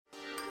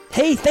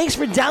Hey, thanks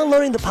for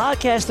downloading the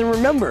podcast, and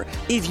remember,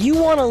 if you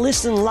want to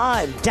listen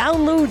live,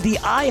 download the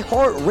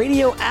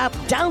iHeartRadio app,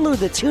 download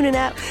the TuneIn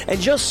app, and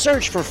just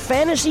search for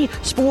Fantasy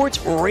Sports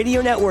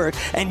Radio Network,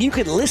 and you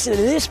can listen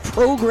to this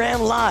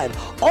program live.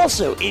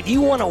 Also, if you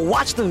want to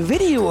watch the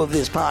video of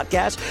this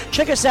podcast,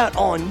 check us out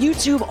on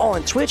YouTube,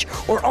 on Twitch,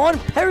 or on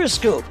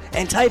Periscope,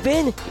 and type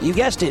in, you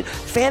guessed it,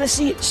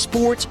 Fantasy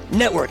Sports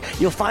Network.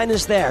 You'll find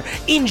us there.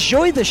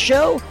 Enjoy the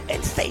show,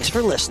 and thanks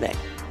for listening.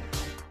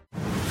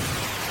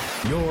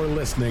 You're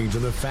listening to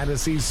the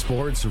Fantasy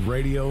Sports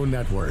Radio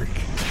Network.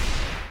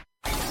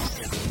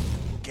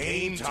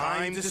 Game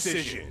time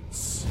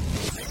decisions.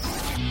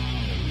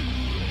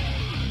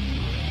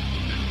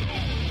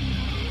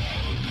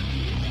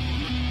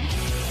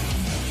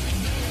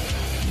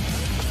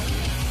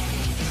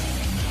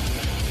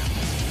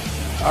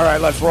 All right,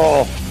 let's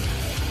roll.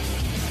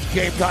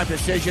 Game time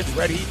decisions,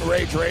 Red Heat and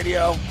Rage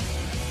Radio.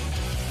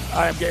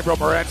 I am Gabriel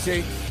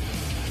Morency.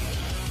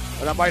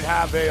 And I might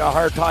have a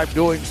hard time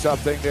doing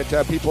something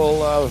that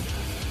people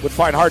would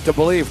find hard to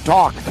believe.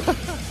 Talk.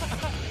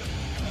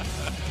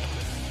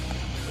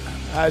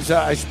 As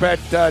I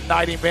spent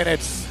 90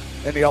 minutes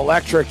in the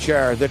electric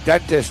chair, the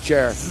dentist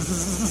chair.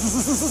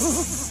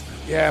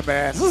 Yeah,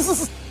 man.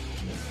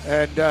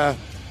 And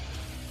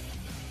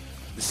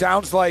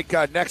sounds like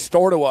next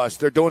door to us,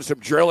 they're doing some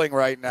drilling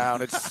right now,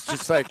 and it's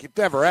just like it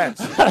never ends.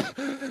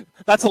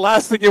 That's the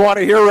last thing you want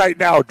to hear right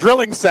now,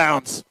 drilling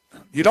sounds.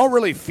 You don't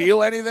really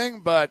feel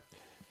anything, but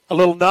a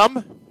little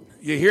numb.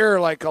 You hear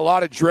like a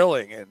lot of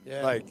drilling, and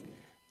like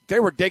they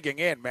were digging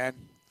in, man.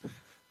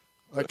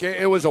 Like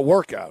it was a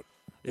workout.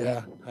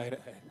 Yeah,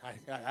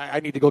 I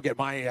need to go get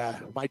my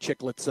my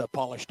chiclets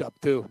polished up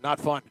too. Not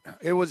fun.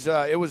 It was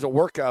a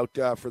workout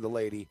for the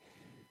lady.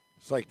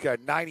 It's like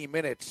 90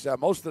 minutes.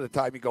 Most of the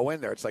time you go in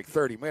there, it's like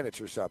 30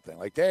 minutes or something.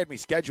 Like they had me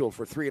scheduled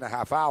for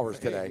 3.5 hours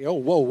today. Hey,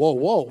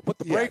 whoa! Put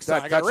the brakes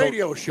on. I got a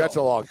radio show. That's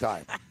a long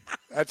time.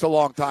 That's a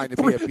long time to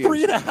be a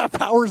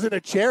 3.5 hours in a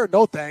chair.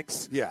 No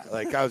thanks. Yeah,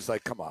 like I was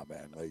like, come on,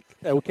 man.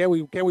 Like, can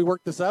we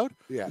work this out?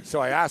 Yeah. So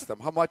I asked them,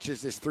 how much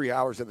is this 3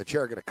 hours in the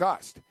chair going to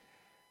cost?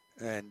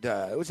 And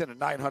it was in a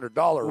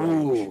 $900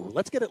 range. Ooh,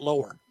 let's get it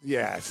lower.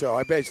 Yeah, so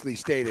I basically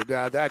stated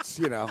that's,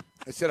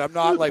 I said I'm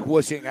not like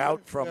wussing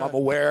out from, I'm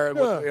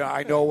aware,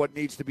 I know what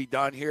needs to be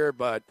done here,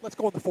 but. Let's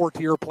go with the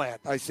 4-tier plan.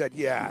 I said,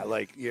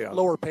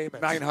 lower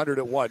payments. 900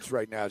 at once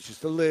right now. It's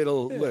just a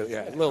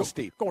little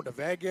steep. Going to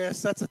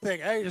Vegas, that's the thing.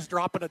 Hey, just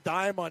dropping a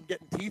dime on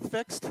getting teeth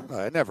fixed.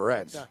 It never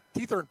ends. Yeah,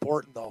 teeth are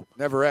important, though.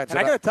 Never ends. And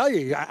I got to tell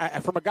you,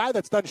 from a guy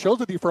that's done shows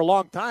with you for a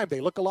long time, they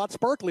look a lot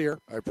sparklier.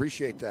 I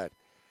appreciate that.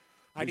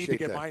 I need to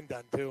get mine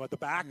done, too, at the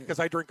back, because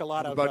I drink a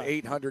lot of... About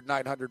 $800,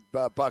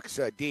 $900 bucks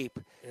deep.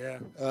 Yeah.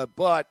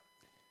 But,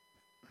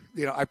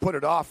 I put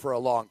it off for a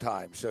long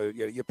time, so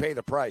you pay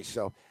the price.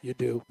 So you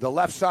do. The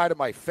left side of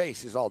my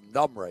face is all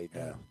numb right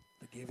now.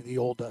 They gave you the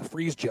old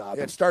freeze job.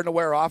 Yeah, it's starting to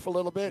wear off a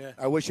little bit. Yeah.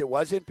 I wish it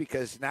wasn't,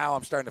 because now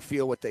I'm starting to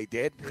feel what they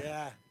did.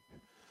 Yeah.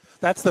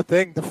 That's the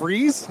thing, the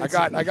freeze. I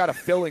got a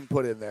filling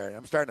put in there, and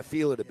I'm starting to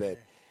feel it a bit.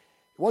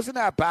 It wasn't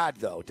that bad,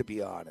 though, to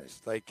be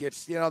honest. Like,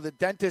 it's, the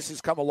dentist has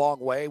come a long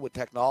way with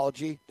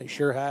technology. They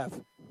sure have.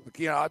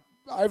 I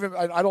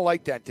don't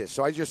like dentists,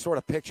 so I just sort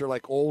of picture,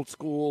 like, old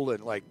school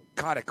and, like,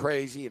 kind of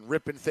crazy and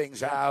ripping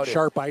things out.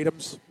 Sharp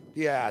items.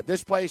 Yeah,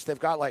 this place, they've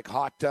got, like,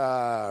 hot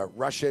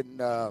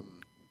Russian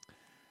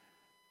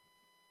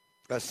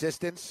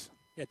assistants.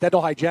 Yeah,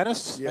 dental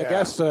hygienists, yeah. I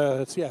guess.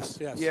 Yes.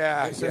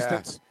 Yeah,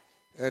 assistants. Yeah.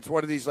 It's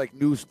one of these, like,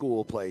 new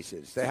school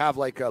places. They have,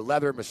 like, a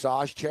leather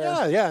massage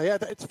chair. Yeah.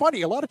 It's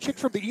funny. A lot of chicks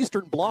from the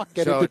Eastern Bloc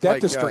get into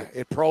dentistry.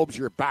 It probes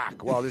your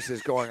back while this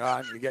is going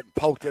on. You're getting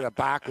poked in the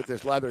back with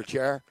this leather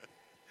chair.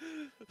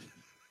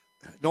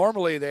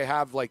 Normally, they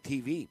have, like,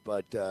 TV,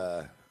 but,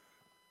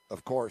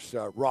 of course,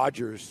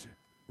 Rogers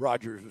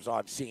was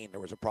on scene.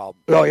 There was a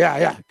problem. Oh,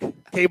 yeah.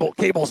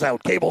 Cable's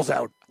out.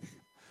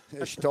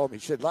 She told me,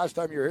 she said, last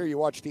time you were here, you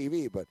watched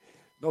TV, but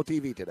no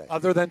TV today.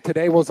 Other than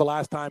today was the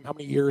last time. How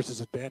many years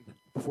has it been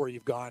before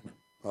you've gone?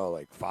 Oh,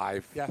 like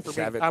 5, yeah, for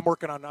 7. Me, I'm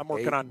working on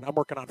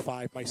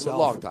 5 myself. A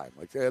long time.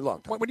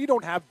 When you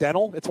don't have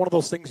dental, it's one of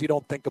those things you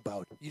don't think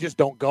about. You just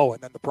don't go,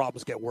 and then the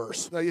problems get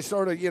worse. No, you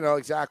sort of,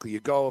 exactly. You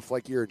go if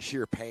like you're in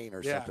sheer pain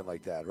or something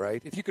like that, right?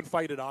 If you can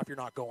fight it off, you're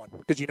not going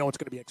because you know it's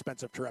going to be an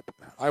expensive trip.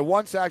 I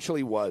once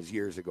actually was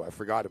years ago. I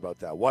forgot about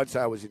that. Once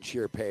I was in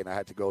sheer pain. I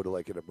had to go to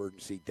like an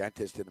emergency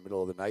dentist in the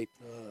middle of the night.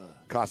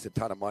 Cost a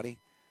ton of money.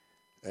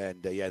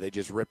 And, they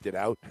just ripped it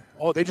out.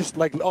 Oh, they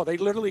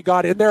literally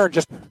got in there and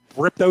just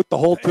ripped out the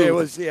whole tooth. It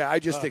was, I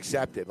just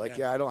accepted. Like,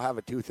 I don't have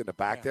a tooth in the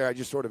back there. I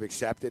just sort of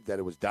accepted that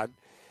it was done.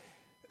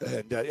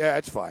 And,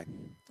 it's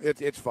fine.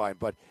 It's fine.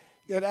 But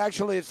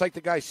actually, it's like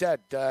the guy said.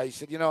 He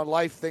said, in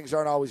life, things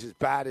aren't always as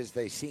bad as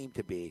they seem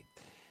to be.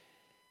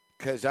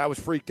 Because I was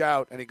freaked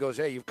out. And he goes,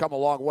 hey, you've come a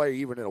long way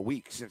even in a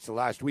week since the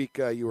last week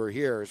you were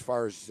here as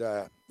far as,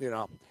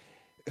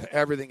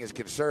 everything is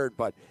concerned.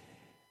 But,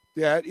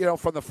 yeah,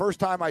 from the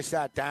first time I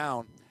sat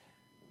down,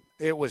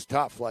 it was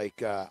tough.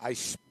 Like,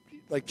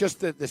 Like just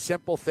the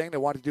simple thing, they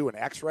wanted to do an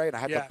X-ray, and I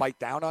had to bite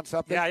down on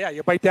something. Yeah,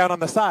 you bite down on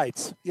the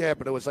sides. Yeah,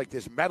 but it was like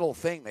this metal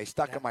thing they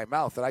stuck in my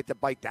mouth, and I had to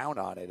bite down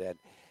on it. And it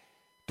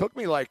took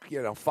me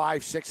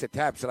 5, 6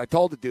 attempts. And I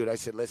told the dude, I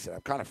said, listen, I'm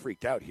kind of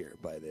freaked out here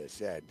by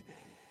this. And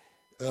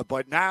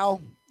but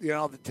now,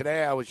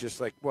 today I was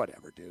just like,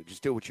 whatever, dude.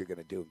 Just do what you're going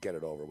to do and get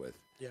it over with.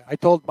 Yeah, I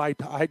told my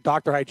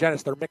doctor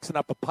hygienist they're mixing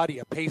up a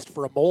paste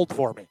for a mold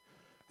for me.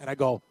 And I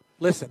go,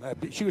 listen,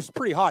 she was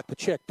pretty hot, the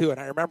chick, too. And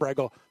I remember I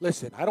go,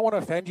 listen, I don't want to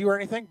offend you or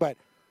anything, but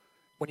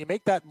when you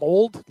make that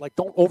mold,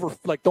 don't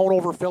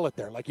overfill it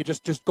there. Like you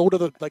just go to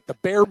the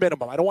bare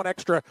minimum. I don't want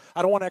extra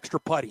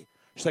putty.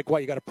 She's like,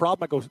 what, you got a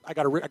problem? I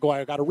got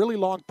a really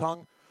long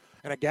tongue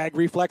and a gag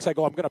reflex. I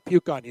go, I'm going to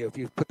puke on you if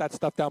you put that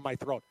stuff down my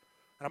throat.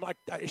 And I'm like,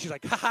 she's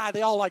like, haha,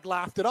 they all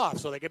laughed it off.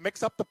 So they can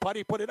mix up the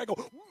putty, put it, I go,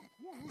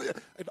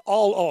 and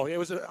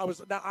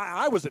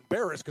I was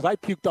embarrassed because I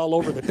puked all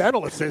over the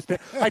dental assistant.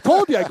 I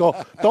told you, I go,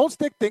 don't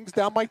stick things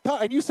down my tongue.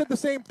 And you said the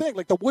same thing,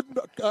 like the wooden,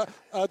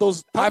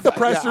 those tongue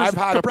compressors, I've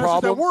had a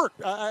problem that work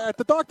at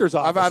the doctor's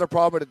office. I've had a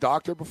problem with a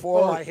doctor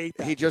before. Oh, I hate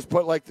that. He just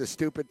put the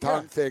stupid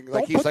tongue thing.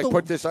 Like he's like,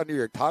 put this under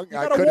your tongue. You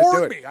I gotta couldn't warn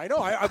do it. me. I know.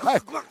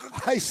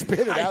 I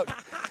spit it out.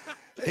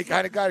 He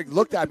kind of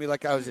looked at me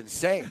like I was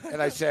insane.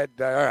 And I said,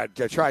 all right,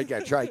 try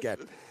again.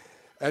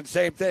 And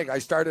same thing. I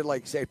started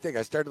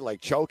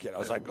choking. I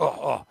was like,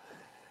 oh.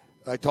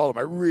 I told him,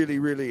 I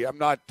really, I'm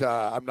not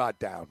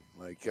down.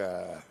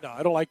 No,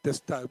 I don't like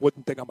this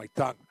wooden thing on my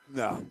tongue.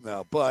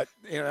 No. But,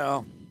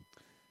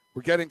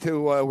 we're getting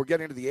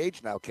to the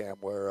age now, Cam,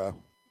 where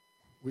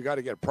we got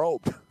to get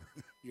probed.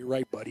 You're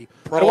right, buddy.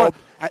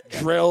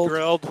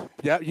 Drilled.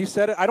 Yeah, you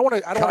said it. I don't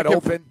want to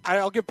open.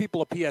 I'll give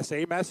people a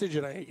PSA message,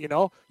 and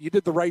you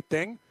did the right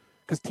thing,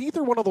 because teeth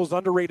are one of those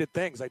underrated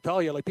things. I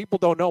tell you, people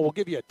don't know. We'll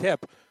give you a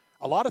tip.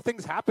 A lot of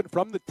things happen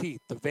from the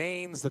teeth, the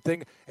veins, the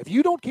thing. If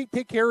you don't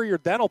take care of your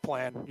dental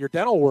plan, your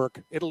dental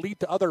work, it'll lead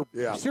to other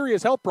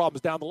serious health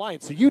problems down the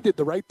line. So you did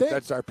the right thing.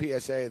 That's our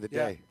PSA of the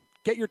day.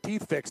 Get your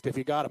teeth fixed if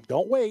you got them.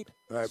 Don't wait.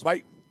 All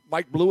right,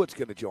 Mike Blewett's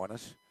going to join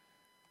us.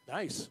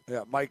 Nice.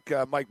 Yeah, Mike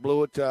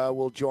Blewett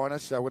will join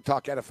us. We'll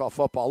talk NFL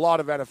football. A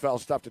lot of NFL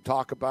stuff to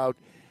talk about.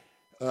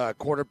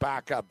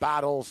 Quarterback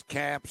battles,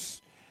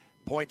 camps,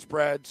 point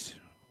spreads,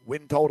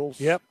 win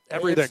totals. Yep,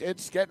 everything.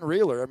 It's getting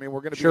realer. I mean,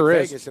 we're going to be in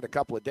Vegas in a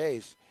couple of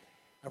days.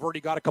 I've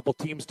already got a couple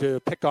teams to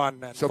pick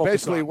on. And so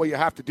basically what you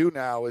have to do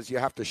now is you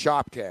have to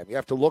shop, Cam. You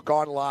have to look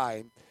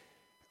online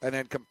and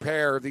then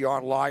compare the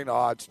online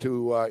odds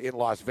to in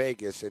Las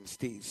Vegas and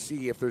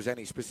see if there's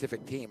any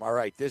specific team. All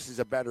right, this is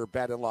a better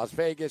bet in Las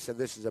Vegas, and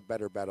this is a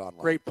better bet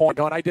online. Great point.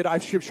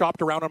 I've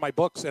shopped around on my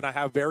books, and I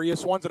have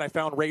various ones, and I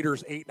found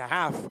Raiders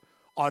 8.5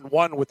 on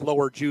one with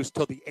lower juice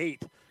till the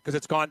 8 because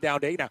it's gone down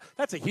to 8 now.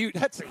 That's a huge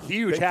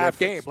big half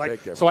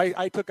difference, game. So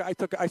I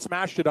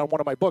smashed it on one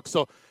of my books.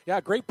 So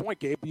yeah, great point,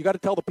 Gabe. You got to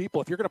tell the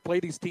people if you're going to play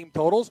these team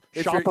totals,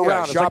 shop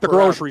around. It's like the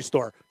grocery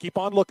store. Keep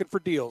on looking for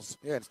deals.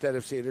 Yeah, instead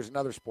of there's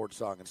another sports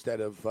song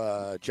instead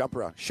of jump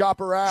around. Shop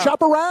around.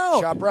 Shop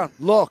around. Shop around.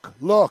 Look.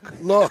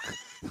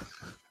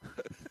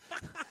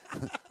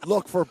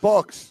 Look for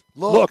books.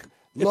 Look.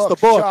 It's the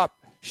book.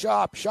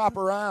 Shop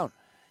around.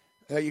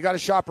 You got to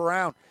shop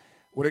around.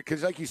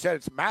 Because, like you said,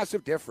 it's a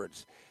massive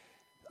difference.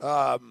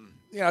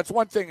 It's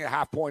one thing a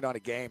half point on a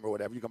game or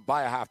whatever. You can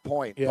buy a half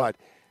point. Yeah. But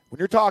when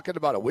you're talking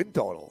about a win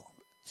total,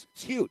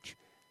 it's huge.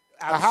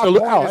 A half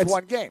point is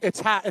one game.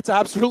 It's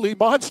absolutely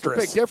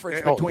monstrous. It's a big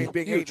difference between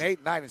being 8-8,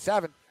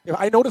 9-7.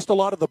 I noticed a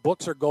lot of the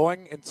books are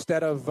going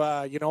instead of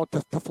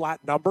to flat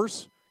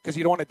numbers because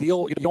you don't want to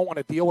deal. You don't want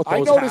to deal with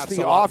those. I noticed the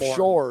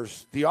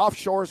offshores. The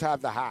offshores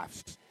have the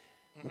halves.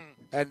 Mm-hmm.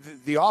 And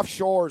the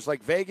offshores,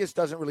 like Vegas,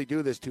 doesn't really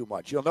do this too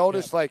much. You'll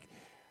notice,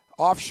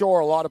 offshore,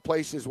 a lot of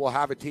places will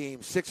have a team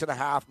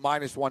 6.5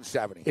 minus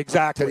 170.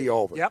 Exactly. To the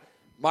over. Yep.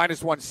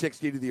 Minus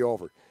 160 to the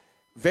over.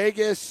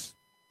 Vegas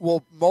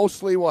will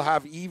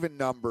have even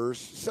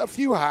numbers, a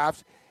few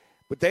halves,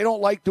 but they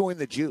don't like doing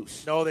the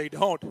juice. No, they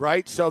don't.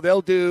 Right? So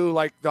they'll do,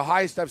 the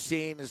highest I've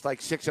seen is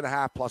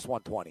 6.5 plus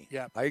 120.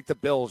 Yeah. I think the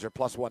Bills are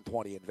plus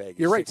 120 in Vegas.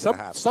 You're right.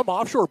 Some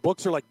offshore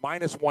books are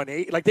minus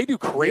 180. They do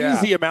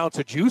crazy amounts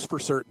of juice for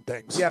certain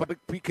things. Yeah, but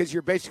because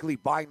you're basically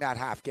buying that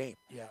half game.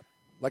 Yeah.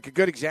 A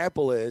good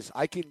example is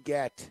I can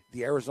get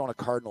the Arizona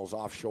Cardinals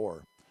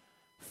offshore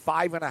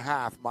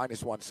 5.5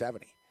 minus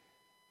 170.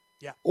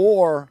 Yeah.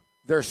 Or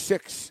they're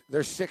six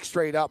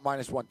straight up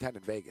minus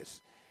 110 in Vegas.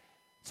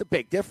 It's a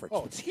big difference.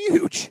 Oh, it's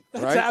huge.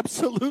 That's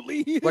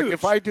absolutely huge.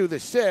 If I do the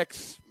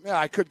 6,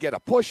 I could get a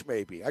push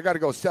maybe. I got to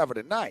go 7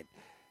 and 9.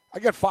 I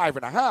get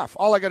 5.5.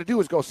 All I got to do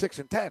is go 6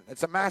 and 10.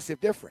 It's a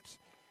massive difference.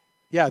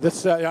 Yeah,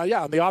 this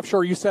on the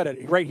offshore, you said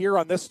it right here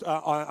on this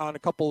on a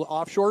couple of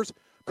offshores.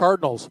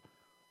 Cardinals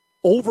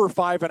over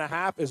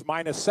 5.5 is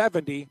minus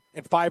 70,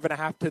 and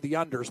 5.5 to the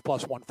unders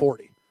plus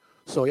 140.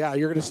 So yeah,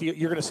 you're going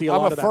to see a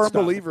lot of that. I'm a firm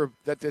believer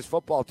that this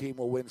football team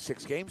will win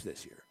 6 games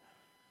this year.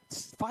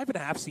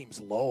 5.5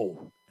 seems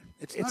low.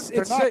 They're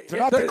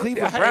not the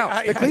Cleveland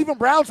Browns. The Cleveland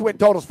Browns win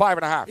totals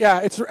 5.5. Yeah,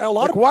 it's a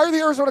lot of. Why are the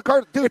Arizona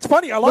Cardinals? Dude, it's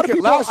funny. A lot of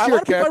people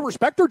I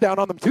respect are down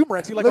on them too,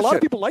 Morency. A lot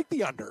of people like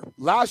the under.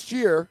 Last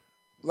year,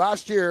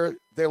 last year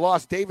they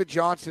lost David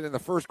Johnson in the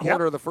first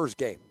quarter of the first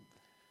game.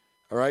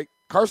 All right?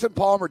 Carson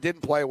Palmer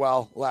didn't play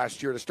well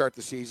last year to start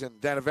the season.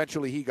 Then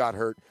eventually he got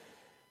hurt.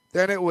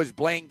 Then it was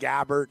Blaine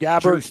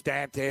Gabbert, Drew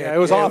Stanton. Yeah, it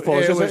was awful.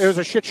 It was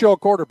a shit show of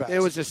quarterbacks. It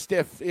was a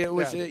stiff. It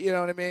was, you know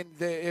what I mean?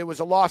 It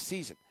was a lost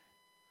season.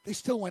 They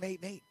still went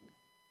 8-8.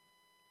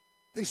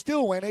 They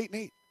still went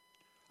 8-8.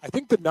 I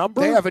think the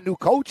number. They have a new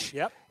coach.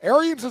 Yep.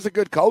 Arians is a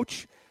good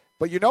coach.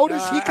 But you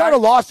notice he kind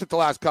of lost it the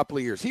last couple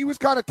of years. He was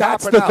kind of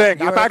tapping out. That's the thing.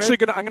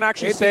 You know I'm gonna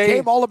actually say it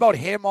became all about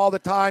him all the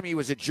time. He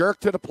was a jerk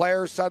to the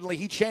players. Suddenly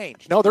he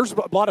changed. No, there's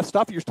a lot of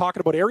stuff you're talking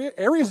about.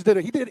 Arians did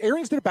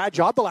a bad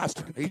job the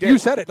last. He did. You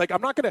said it. Like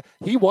I'm not gonna.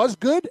 He was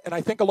good, and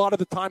I think a lot of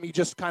the time he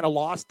just kind of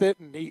lost it.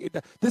 And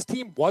this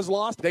team was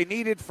lost. They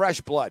needed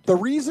fresh blood. The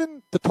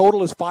reason the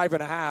total is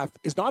 5.5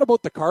 is not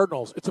about the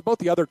Cardinals. It's about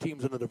the other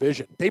teams in the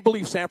division. They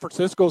believe San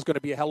Francisco is going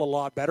to be a hell of a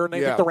lot better, and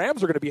they think the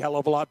Rams are going to be a hell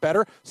of a lot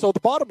better. So the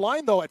bottom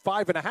line, though, at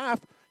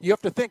 5.5. You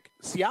have to think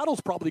Seattle's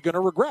probably going to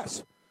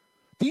regress.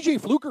 DJ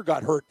Fluker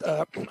got hurt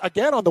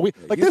again on the week.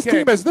 Like this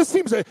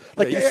team's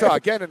like you saw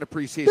again in the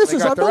preseason.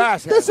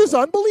 This is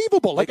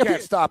unbelievable. Like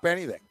can't stop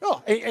anything.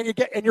 No,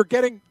 and you're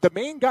getting the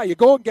main guy. You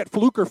go and get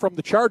Fluker from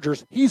the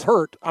Chargers. He's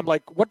hurt. I'm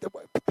like, what?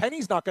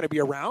 Penny's not going to be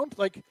around.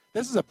 Like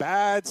this is a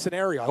bad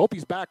scenario. I hope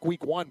he's back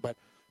week 1, but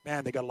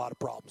man, they got a lot of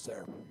problems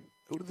there.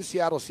 Who do the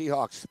Seattle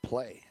Seahawks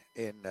play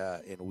in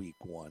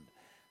week 1?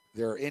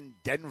 They're in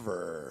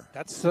Denver.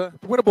 That's a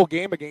winnable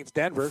game against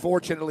Denver.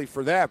 Fortunately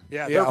for them.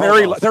 Yeah,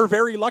 they're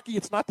very lucky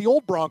it's not the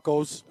old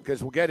Broncos.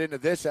 Because we'll get into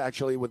this,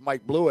 actually, with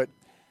Mike Blewett.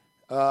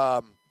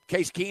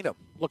 Case Keenum.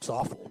 Looks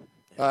awful.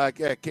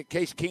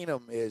 Case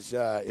Keenum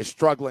is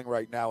struggling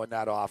right now in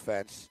that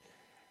offense.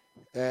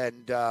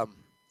 And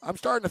I'm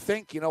starting to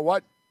think, you know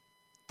what?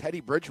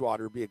 Teddy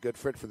Bridgewater would be a good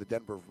fit for the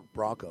Denver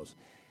Broncos.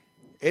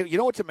 You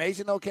know what's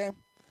amazing, though, Cam?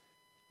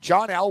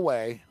 John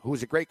Elway,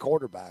 who's a great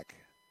quarterback,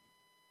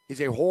 is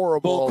a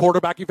horrible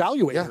quarterback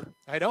evaluator. Yeah.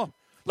 I know.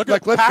 Look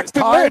at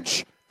Paxton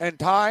Lynch. And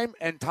time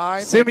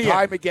Simeon,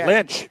 time again.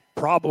 Lynch,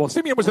 problem.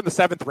 Simeon was in the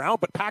 7th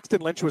round, but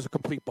Paxton Lynch was a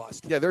complete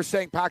bust. Yeah, they're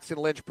saying Paxton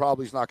Lynch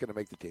probably is not going to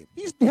make the team.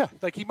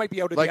 Like he might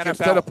be out of the NFL.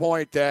 Instead of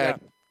point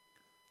that,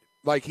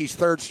 like he's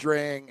third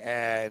string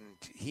and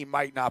he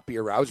might not be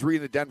around. I was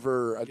reading the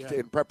Denver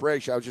in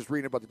preparation. I was just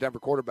reading about the Denver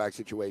quarterback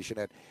situation,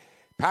 and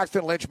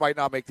Paxton Lynch might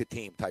not make the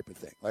team type of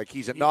thing. Like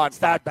he's a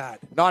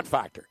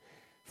non-factor.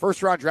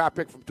 First-round draft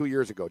pick from 2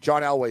 years ago,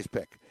 John Elway's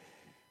pick.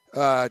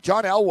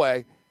 John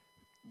Elway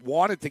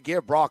wanted to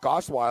give Brock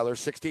Osweiler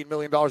 $16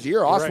 million a year.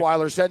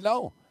 Osweiler said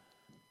no.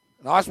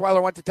 And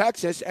Osweiler went to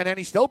Texas, and then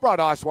he still brought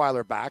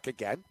Osweiler back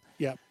again.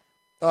 Yeah.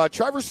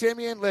 Trevor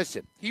Siemian,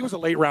 listen. He was a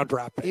late-round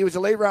draft pick. He was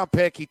a late-round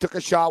pick. He took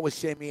a shot with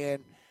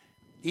Siemian.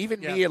 Even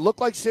me, it looked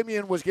like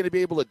Siemian was going to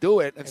be able to do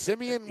it. And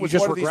Siemian was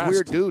one of these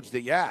weird dudes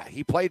that,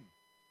 he played.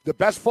 The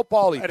best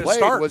football he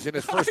played was in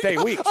his first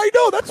 8 weeks. I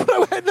know. That's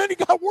what and then he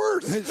got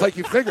worse. It's like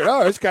you figured,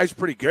 this guy's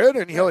pretty good,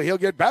 and he'll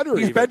get better.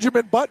 He's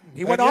Benjamin Button.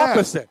 He went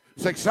opposite.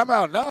 It's like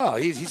somehow,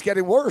 he's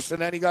getting worse.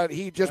 And then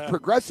he just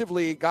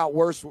progressively got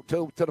worse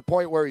to the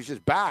point where he's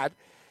just bad.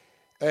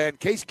 And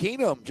Case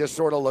Keenum just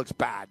sort of looks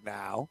bad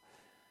now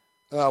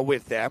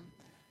with them.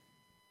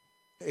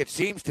 It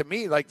seems to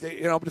me like,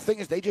 but the thing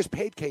is they just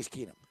paid Case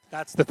Keenum.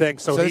 That's the thing.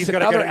 So he's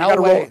going to get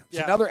Elway. It's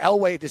another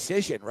Elway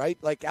decision, right?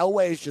 Like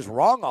Elway is just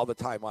wrong all the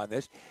time on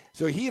this.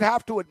 So he'd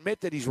have to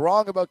admit that he's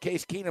wrong about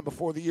Case Keenum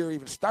before the year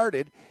even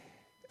started,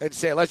 and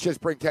say, let's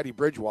just bring Teddy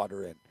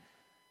Bridgewater in,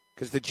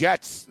 because the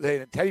Jets,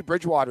 Teddy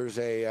Bridgewater is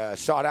a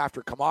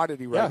sought-after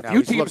commodity right now.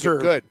 He's looking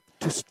good.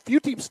 Few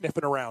teams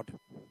sniffing around.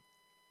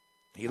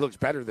 He looks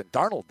better than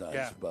Darnold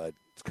does, but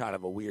it's kind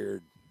of a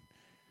weird.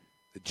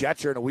 The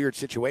Jets are in a weird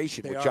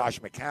situation with Josh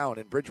McCown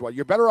and Bridgewater.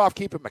 You're better off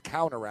keeping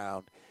McCown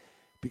around,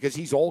 because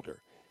he's older.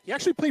 He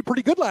actually played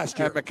pretty good last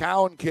year. And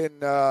McCown can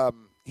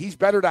he's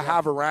better to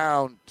have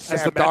around Sam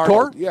as the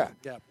mentor. Darnold.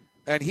 Yeah.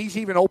 And he's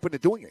even open to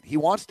doing it. He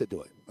wants to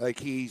do it. Like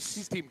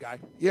he's team guy.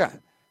 Yeah.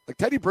 Like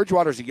Teddy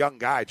Bridgewater's a young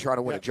guy trying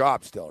to win a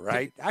job still,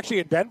 right? Actually,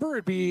 in Denver,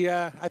 it'd be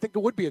I think it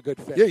would be a good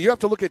fit. Yeah, you have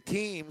to look at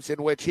teams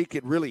in which he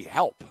could really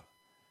help.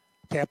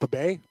 Tampa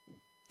Bay.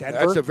 Denver.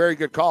 That's a very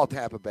good call,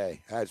 Tampa Bay,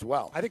 as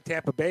well. I think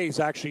Tampa Bay is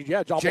actually,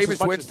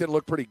 Jameis Winston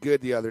looked pretty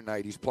good the other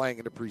night. He's playing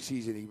in the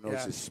preseason, even though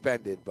he's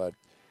suspended, but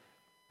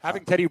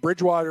having Teddy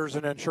Bridgewater as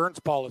an insurance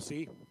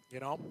policy,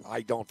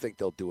 I don't think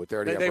they'll do it.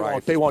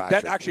 They won't.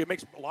 That actually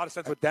makes a lot of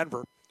sense with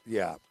Denver.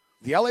 Yeah.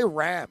 The LA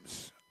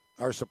Rams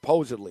are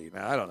supposedly,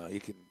 now I don't know,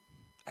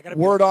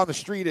 word on the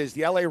street is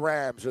the LA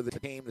Rams are the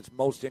team that's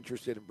most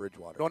interested in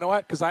Bridgewater. You know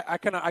what? Because I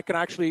can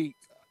actually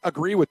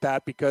agree with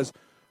that, because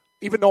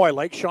even though I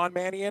like Sean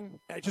Mannion,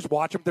 I just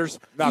watch him.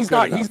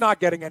 He's not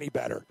getting any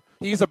better.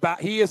 He is a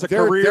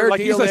career,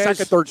 like he's a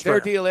second, third stringer.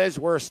 Their deal is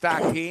we're a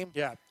stacked team.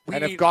 Yeah.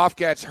 And if Goff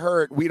gets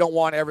hurt, we don't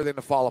want everything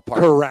to fall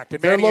apart. Correct.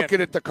 And they're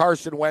looking at the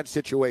Carson Wentz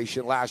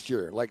situation last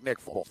year, like Nick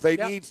Foles.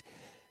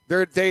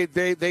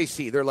 They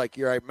see. They're like,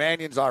 you're right,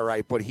 Mannion's all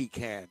right, but he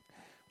can.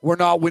 We're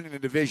not winning the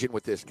division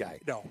with this guy.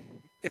 No.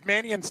 If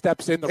Mannion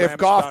steps in, if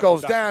Goff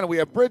goes down and we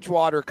have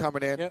Bridgewater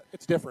coming in,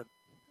 it's different.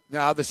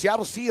 Now, the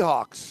Seattle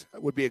Seahawks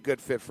would be a good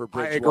fit for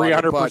Bridgewater. I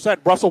agree 100%.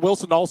 Russell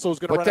Wilson also is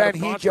going to run out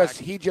of contract. But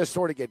then he just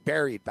sort of get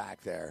buried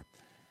back there.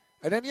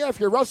 And then, if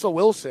you're Russell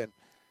Wilson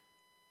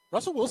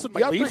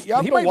might leave.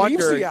 He might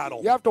leave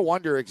Seattle. You have to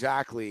wonder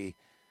exactly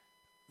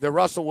the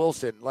Russell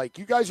Wilson. Like,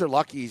 you guys are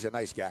lucky he's a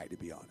nice guy, to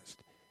be honest.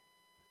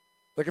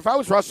 Like, if I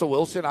was Russell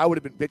Wilson, I would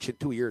have been bitching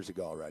 2 years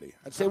ago already.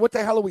 I'd say, what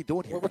the hell are we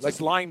doing here? What's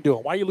this line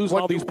doing? Why are you losing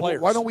all these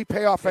players? Why don't we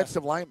pay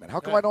offensive linemen? How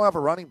come I don't have a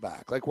running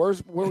back? Like, where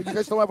you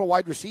guys don't have a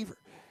wide receiver?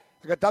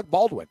 I got Doug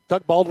Baldwin.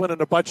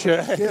 And a bunch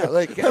of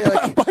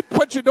a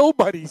bunch of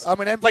nobodies. I'm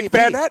an MVP. Like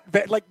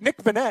Vanette, like Nick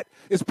Vanette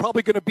is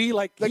probably going to be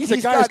like he's a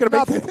guy who's going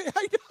to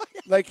make.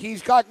 Like,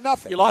 he's got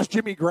nothing. You lost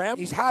Jimmy Graham.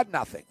 He's had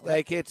nothing.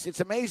 Like, it's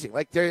amazing.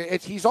 Like,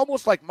 he's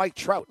almost like Mike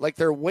Trout. Like,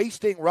 they're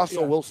wasting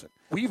Russell Wilson.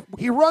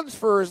 He runs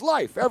for his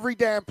life every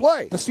damn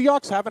play. The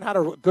Seahawks haven't had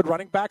a good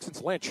running back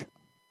since Lynch.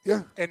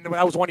 Yeah, and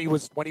that was when he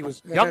was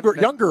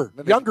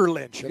younger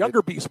Lynch,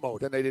 younger beast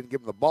mode. Then they didn't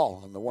give him the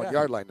ball on the 1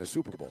 yard line in the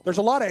Super Bowl. There's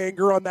a lot of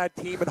anger on that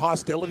team and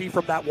hostility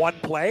from that one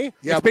play.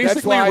 Yeah, it's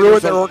basically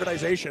ruined their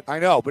organization. I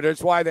know, but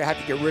that's why they had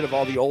to get rid of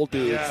all the old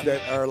dudes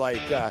that are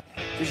like.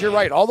 Because you're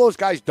right, all those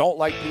guys don't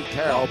like Pete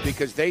Carroll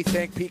because they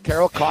think Pete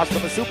Carroll cost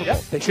them a Super Bowl.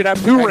 They should have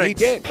 2 rings. He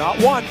did,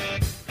 not 1.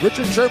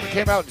 Richard Sherman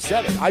came out and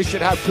said it. I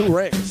should have 2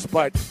 rings,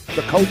 but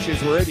the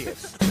coaches were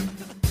idiots.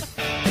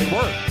 They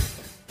were.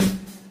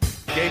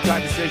 Game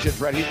Time Decisions,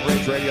 Red Heat and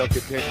Rage Radio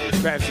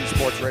continues. Fantasy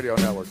Sports Radio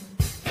Network.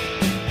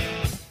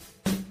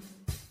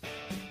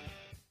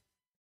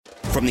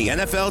 From the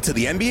NFL to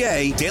the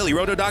NBA,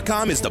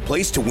 DailyRoto.com is the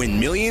place to win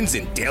millions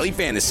in daily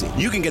fantasy.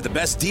 You can get the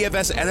best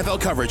DFS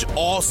NFL coverage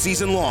all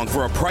season long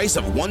for a price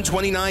of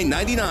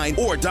 $129.99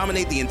 or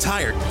dominate the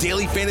entire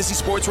daily fantasy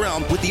sports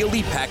realm with the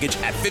Elite Package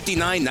at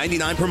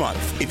 $59.99 per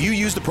month. If you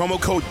use the promo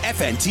code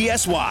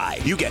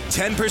FNTSY, you get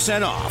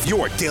 10% off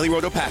your Daily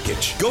Roto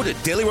package. Go to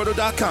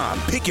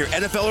DailyRoto.com, pick your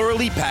NFL or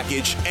Elite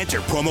Package, enter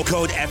promo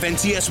code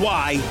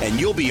FNTSY, and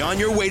you'll be on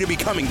your way to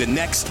becoming the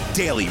next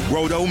Daily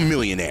Roto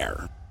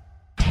millionaire.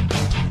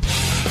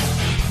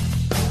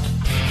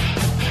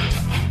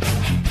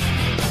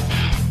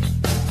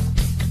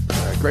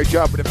 Great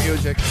job with the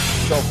music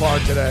so far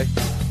today.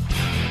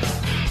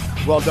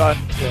 Well done.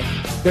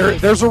 Yeah.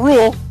 There's a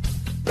rule.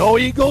 No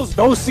Eagles,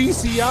 no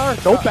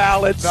CCR, no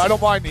ballads. No, I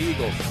don't mind the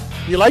Eagles.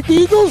 You like the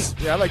Eagles?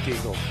 Yeah, I like the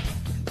Eagles.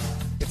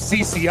 It's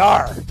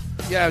CCR.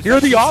 Yeah, You're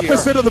the CCR.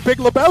 opposite of the Big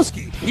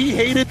Lebowski. He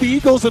hated the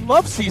Eagles and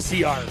loved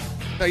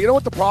CCR. Now, you know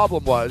what the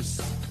problem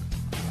was?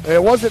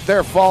 It wasn't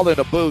their fault in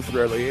a booth,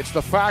 really. It's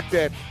the fact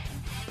that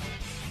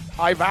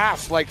I've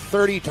asked like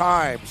 30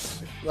 times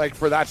like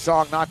for that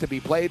song not to be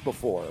played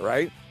before,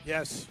 right?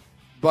 Yes.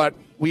 But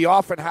we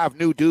often have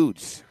new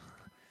dudes.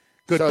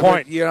 Good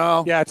point. That, you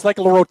know? Yeah, it's like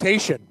a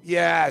rotation.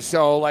 Yeah,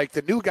 so like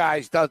the new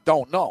guys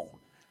don't know.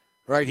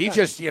 Right? He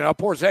just,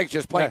 poor Zeg's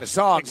just playing the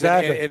songs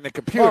in the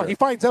computer. Well, he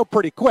finds out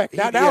pretty quick.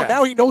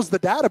 Now he knows the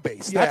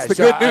database. That's the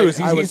good news.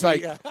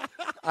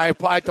 I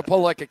had to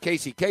pull like a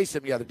Casey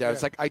Kasem the other day.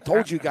 It's like, I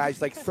told you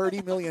guys like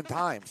 30 million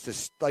times to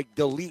like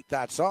delete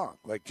that song.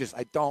 Like, just,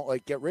 I don't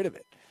like get rid of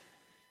it.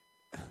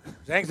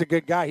 Zhang's a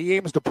good guy. He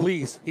aims to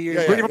please.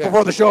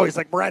 Before the show, he's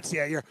like,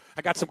 Moretz,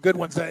 I got some good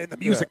ones in the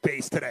music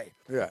base today.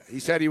 Yeah, he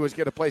said he was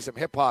going to play some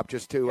hip-hop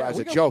just as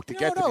a joke to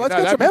get to me. Let's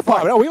get some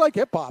hip-hop. No, we like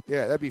hip-hop.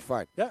 Yeah, that'd be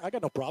fine. Yeah, I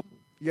got no problem.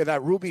 Yeah,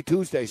 that Ruby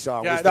Tuesday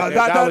song. Yeah,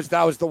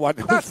 that was the one.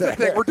 That's the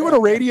thing. We're doing a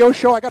radio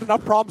show. I got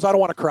enough problems. I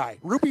don't want to cry.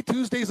 Ruby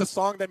Tuesday is a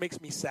song that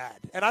makes me sad.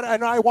 And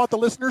I want the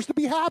listeners to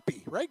be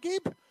happy. Right,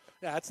 Gabe?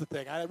 Yeah, that's the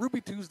thing. Ruby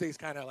Tuesday is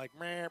kind of like,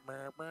 meh,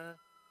 meh, meh.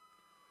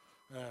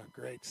 Oh,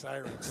 great.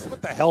 Sirens.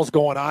 What the hell's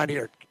going on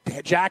here?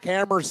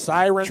 Jackhammers,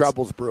 sirens.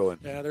 Trouble's brewing.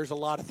 Yeah, there's a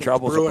lot of things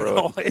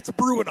brewing. It's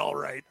brewing all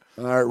right.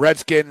 All right,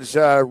 Redskins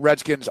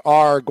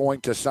are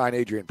going to sign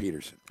Adrian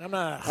Peterson.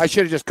 I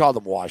should have just called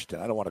them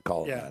Washington. I don't want to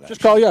call them that.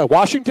 Just call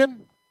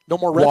Washington. No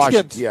more Redskins.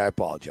 Washington. Yeah, I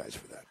apologize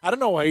for that. I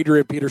don't know what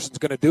Adrian Peterson's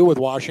going to do with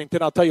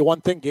Washington. I'll tell you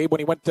one thing, Gabe. When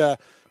he went to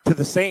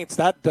the Saints,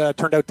 that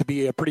turned out to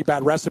be a pretty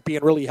bad recipe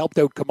and really helped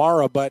out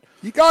Kamara. But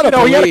you got to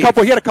believe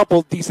he had a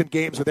couple decent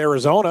games with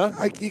Arizona.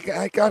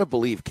 I got to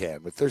believe,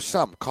 Ken, but there's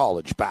some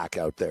college back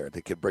out there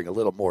that can bring a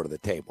little more to the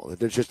table.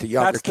 There's just a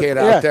younger kid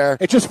out there.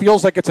 It just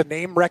feels like it's a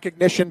name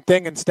recognition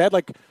thing instead.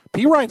 Like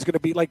P. Ryan's going to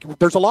be like.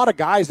 There's a lot of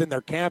guys in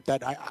their camp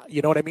that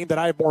that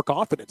I have more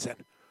confidence in.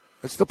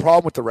 That's the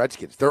problem with the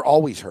Redskins. They're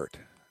always hurt.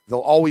 They'll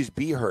always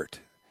be hurt.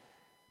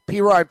 P.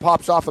 Ryan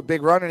pops off a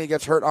big run and he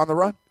gets hurt on the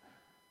run.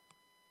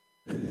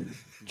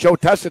 Joe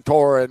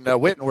Tessitore and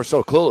Witten were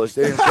so clueless,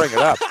 they didn't bring it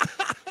up.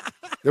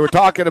 They were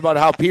talking about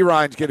how P.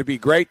 Ryan's going to be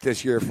great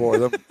this year for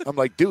them. I'm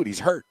like, dude, he's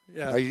hurt.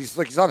 Yeah. He's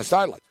on the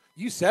sideline.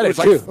 You said it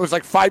too. It was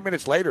like 5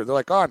 minutes later. They're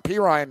like, and P.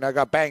 Ryan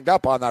got banged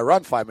up on that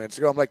run 5 minutes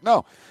ago. I'm like,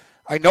 no.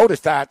 I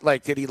noticed that,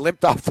 that he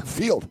limped off the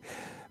field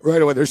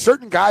right away. There's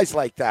certain guys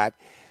like that.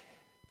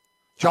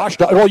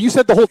 You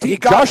said the whole team.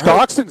 Josh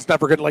Doxson's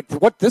never going to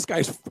what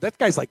that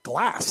guy's like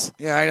glass.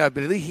 Yeah, I know,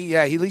 but at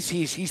least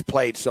he's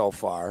played so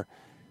far.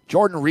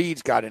 Jordan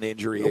Reed's got an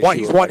injury.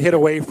 He's one hit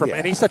away from,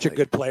 and he's such a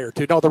good player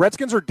too. No, the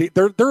Redskins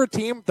they're a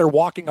team. They're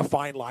walking a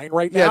fine line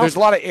right now. Yeah, there's a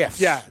lot of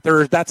ifs. Yeah,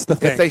 that's the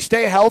thing. If they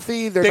stay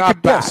healthy, they're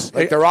not bad.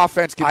 Like their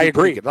offense can be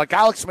pretty good. Like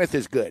Alex Smith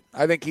is good.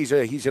 I think he's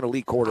an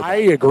elite quarterback. I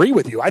agree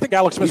with you. I think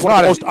Alex Smith's one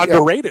of the most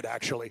underrated.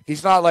 Actually,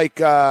 he's not like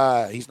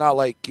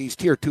he's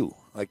tier 2,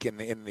 like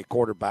in the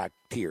quarterback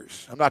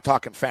tiers. I'm not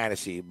talking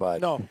fantasy,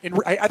 but no,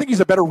 I think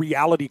he's a better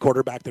reality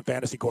quarterback than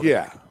fantasy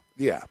quarterback.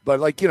 Yeah, but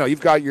like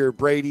you've got your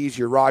Bradys,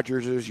 your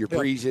Rodgerses, your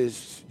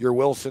Breezes, your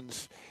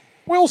Wilsons.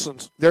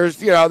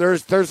 There's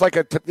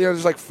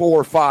like 4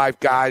 or 5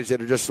 guys that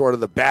are just sort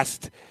of the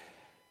best,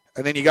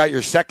 and then you got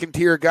your second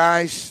tier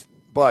guys.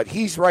 But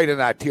he's right in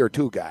that tier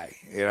 2 guy.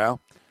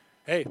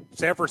 Hey,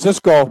 San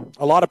Francisco.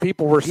 A lot of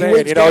people were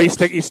saying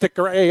he stick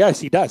around. Hey, yes,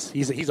 he does.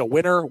 He's a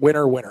winner.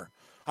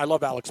 I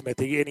love Alex Smith.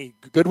 He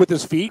good with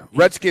his feet.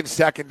 Redskins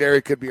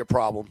secondary could be a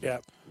problem. Yeah.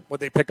 Would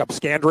they pick up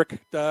Skandrick,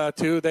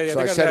 too?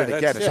 I said it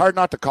again. It's hard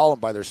not to call them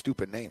by their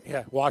stupid name.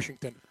 Yeah,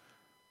 Washington.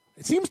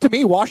 It seems to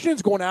me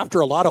Washington's going after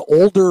a lot of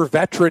older,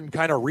 veteran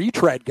kind of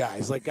retread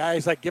guys. Like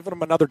guys like giving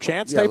them another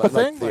chance type of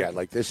thing.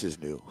 Like this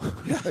is new.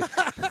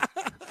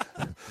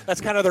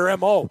 That's kind of their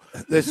MO.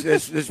 This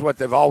is what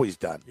they've always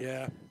done.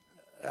 Yeah.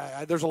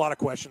 There's a lot of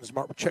question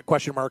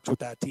marks with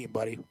that team,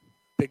 buddy.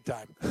 Big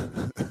time.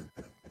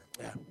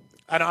 Yeah.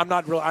 I'm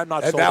not.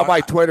 And now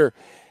my Twitter.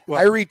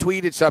 I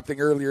retweeted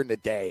something earlier in the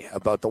day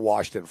about the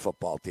Washington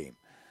football team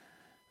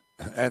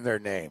and their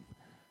name.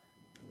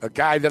 A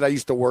guy that I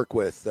used to work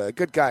with, a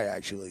good guy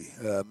actually,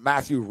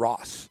 Matthew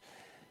Ross,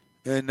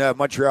 in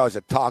Montreal is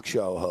a talk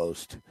show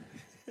host.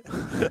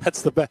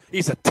 That's the best.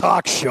 He's a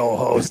talk show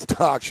host.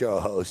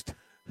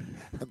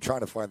 I'm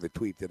trying to find the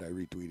tweet that I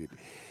retweeted.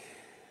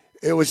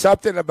 It was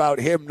something about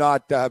him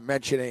not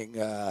mentioning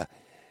the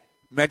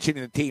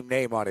team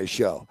name on his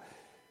show.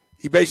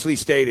 He basically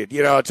stated,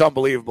 it's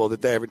unbelievable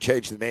that they haven't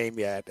changed the name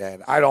yet,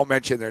 and I don't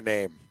mention their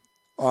name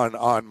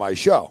on my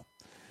show.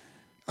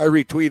 I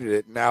retweeted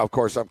it, and now, of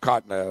course, I'm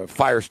caught in a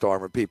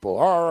firestorm of people.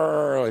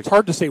 It's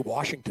hard to say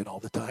Washington all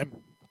the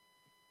time.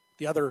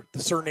 The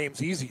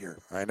surname's easier.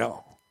 I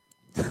know.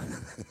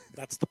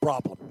 That's the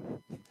problem.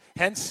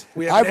 Hence,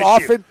 I've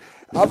often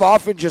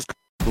just...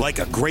 Like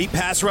a great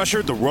pass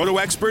rusher, the Roto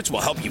Experts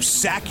will help you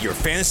sack your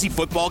fantasy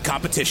football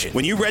competition.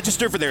 When you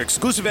register for their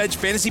exclusive Edge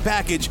fantasy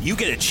package, you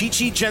get a cheat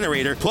sheet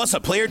generator plus a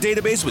player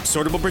database with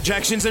sortable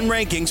projections and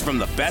rankings from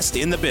the best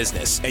in the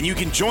business. And you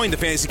can join the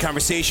fantasy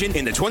conversation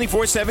in the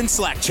 24/7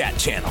 Slack chat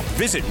channel.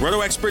 Visit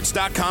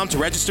RotoExperts.com to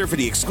register for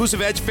the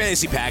exclusive Edge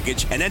fantasy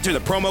package and enter the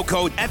promo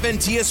code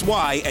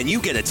FNTSY and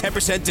you get a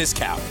 10%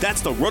 discount.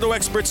 That's the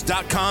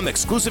RotoExperts.com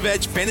exclusive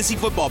Edge fantasy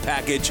football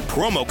package,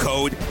 promo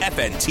code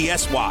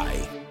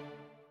FNTSY.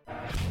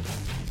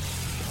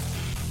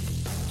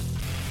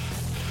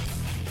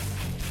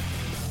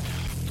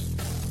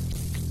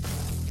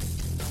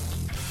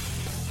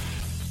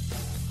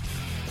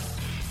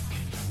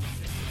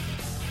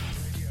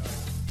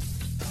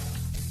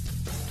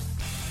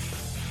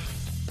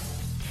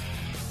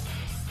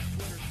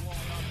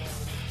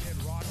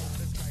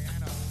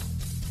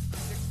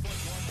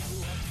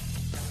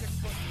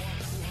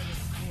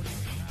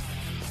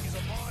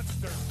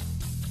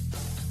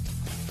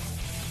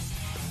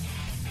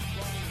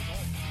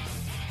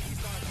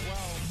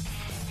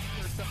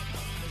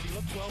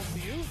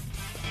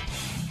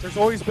 There's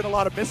always been a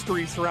lot of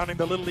mystery surrounding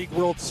the Little League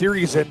World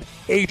Series and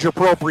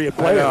age-appropriate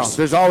players.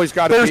 There's always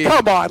got to be.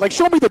 Come on,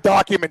 show me the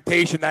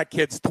documentation. That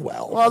kid's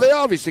 12. Well, they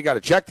obviously got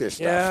to check this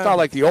stuff. Yeah. It's not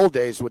like the old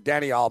days with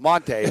Danny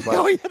Almonte. But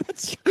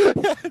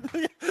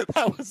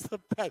that was the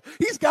best.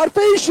 He's got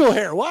facial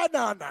hair. What?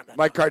 No.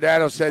 Mike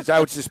Cardano says I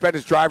would suspend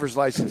his driver's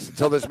license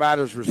until this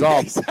matter is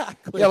resolved.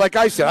 Exactly. Yeah, like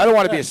I said, I don't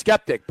want to be a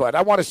skeptic, but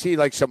I want to see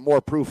some more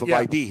proof of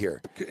ID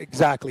here.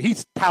 Exactly.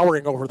 He's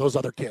towering over those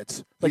other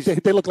kids.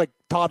 They look like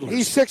toddlers.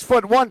 He's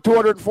 6'1",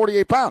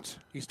 248 pounds.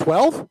 He's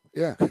 12?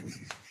 Yeah.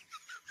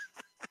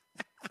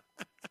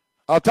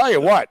 I'll tell you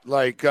what,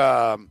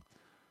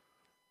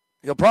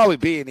 he'll probably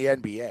be in the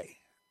NBA.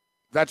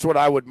 That's what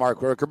I would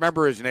mark.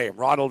 Remember his name,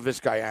 Ronald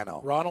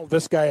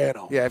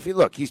Vizcaino. Yeah, if you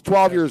look, he's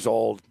 12 years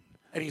old.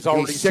 And he's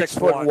already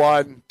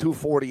 6'1",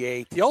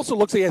 248. He also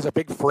looks like he has a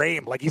big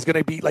frame. He's going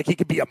to be, he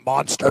could be a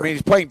monster. I mean,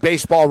 he's playing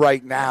baseball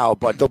right now,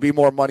 but there'll be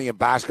more money in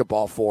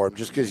basketball for him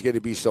just because he's going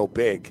to be so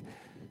big.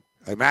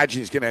 I imagine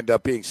he's going to end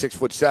up being 6'7",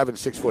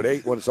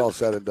 6'8" when it's all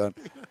said and done.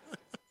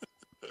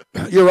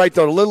 You're right,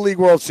 though. The Little League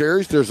World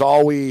Series, there's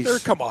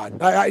always... Come on.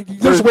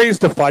 There's ways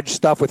to fudge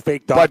stuff with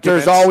fake documents. But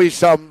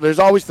there's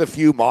always the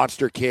few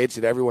monster kids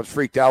that everyone's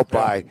freaked out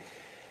by.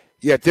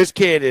 Yet this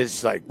kid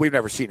is we've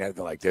never seen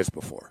anything like this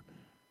before.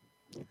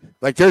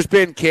 There's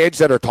been kids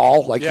that are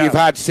tall. You've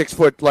had 6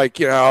 foot,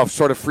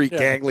 sort of freak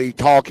gangly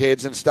tall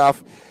kids and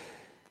stuff.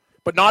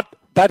 But not...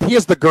 That he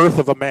is the girth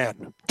of a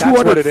man.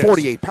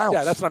 248 pounds.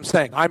 Yeah, that's what I'm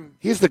saying.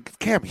 He's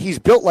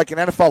built like an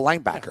NFL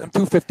linebacker.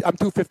 I'm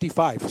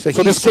 255. So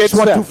he's 6'1",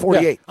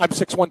 248. Yeah, I'm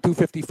 6'1",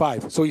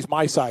 255. So he's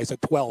my size at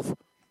 12.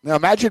 Now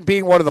imagine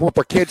being one of the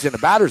whooper kids in the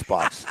batter's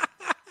box.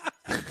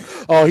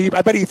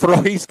 I bet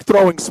he's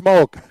throwing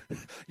smoke.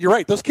 You're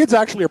right. Those kids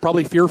actually are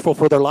probably fearful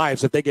for their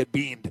lives if they get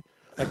beamed.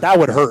 Like, that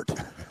would hurt.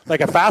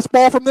 Like a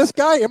fastball from this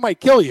guy, it might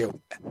kill you.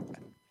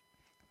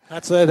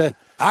 That's it.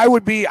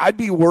 I'd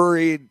be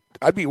worried.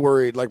 I'd be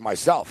worried like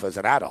myself as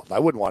an adult. I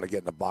wouldn't want to get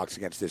in the box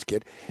against this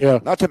kid. Yeah.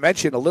 Not to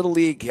mention a little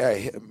league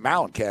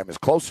mound cam is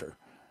closer.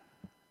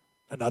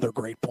 Another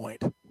great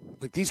point.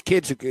 Like, these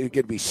kids are going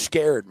to be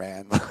scared,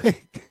 man.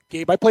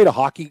 Gabe, I played a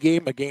hockey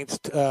game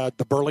against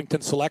the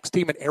Burlington Selects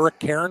team, and Eric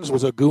Cairns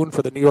was a goon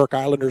for the New York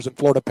Islanders and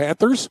Florida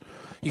Panthers.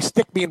 He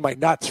sticked me in my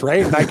nuts,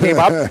 right? And I came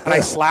up and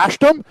I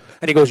slashed him,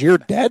 and he goes, "You're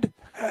dead."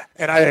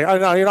 And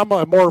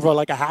I'm more of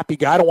a happy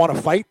guy. I don't want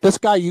to fight. This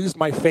guy used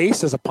my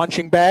face as a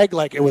punching bag.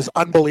 Like, it was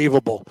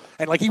unbelievable.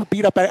 And like, he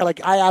beat up,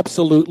 like, I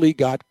absolutely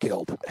got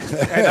killed.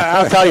 And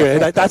I'll tell you,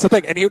 that's the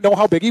thing. And you know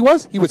how big he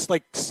was? He's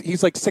like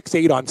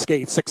 6'8" on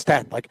skates,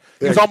 6'10". Like,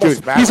 he's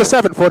almost, he's a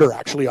 7-footer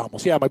actually,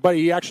 almost. Yeah, my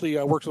buddy, he actually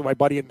works with my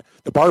buddy in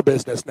the bar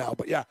business now.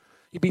 But yeah,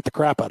 he beat the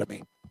crap out of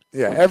me.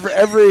 Yeah,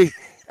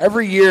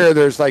 every year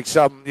there's like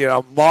some,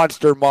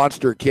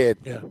 monster kid.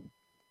 Yeah.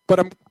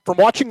 But from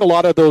watching a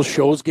lot of those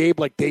shows, Gabe,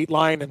 like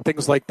Dateline and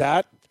things like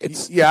that,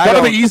 it's one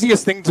of the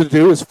easiest things to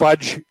do is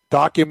fudge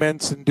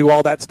documents and do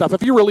all that stuff.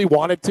 If you really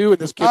wanted to, and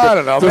this kid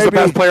was the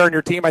best player on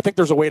your team, I think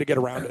there's a way to get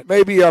around it.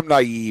 Maybe I'm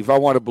naive. I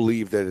want to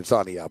believe that it's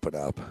on the up and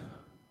up.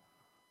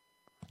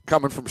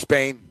 Coming from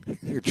Spain,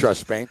 you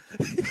trust Spain.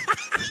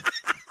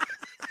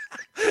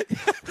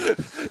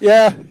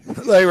 Yeah.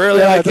 Like, really?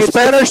 Yeah, like, the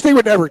Spanish, they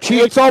would never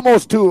cheat. It's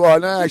almost too,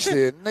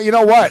 actually, you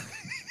know what?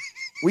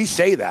 We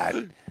say that.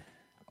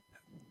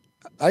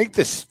 I think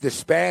the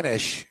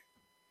Spanish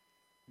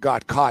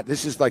got caught.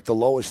 This is like the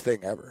lowest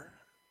thing ever.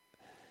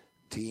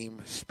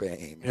 Team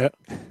Spain. Yeah.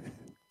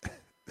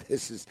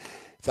 It's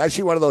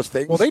actually one of those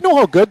things. Well, they know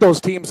how good those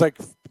teams, from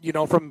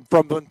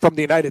the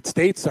United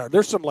States are.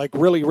 There's some like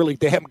really, really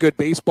damn good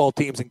baseball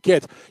teams and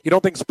kids. You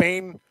don't think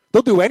Spain,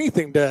 they'll do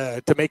anything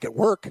to make it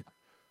work,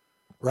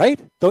 right?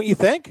 Don't you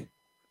think?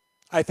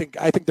 I think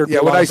they're.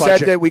 Yeah, when I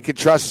said that we could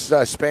trust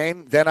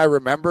Spain, then I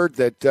remembered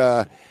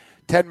that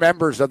 10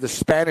 members of the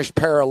Spanish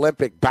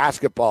Paralympic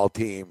basketball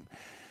team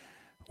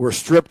were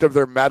stripped of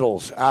their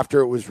medals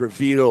after it was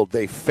revealed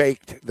they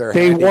faked their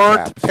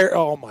handicaps.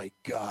 Oh, my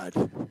God.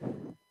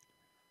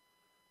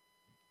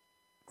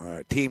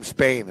 Team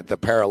Spain at the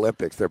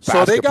Paralympics. Their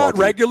basketball So they got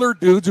team. regular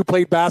dudes who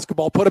played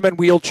basketball, put them in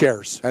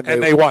wheelchairs, and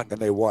they won. And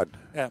they won.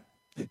 Yeah.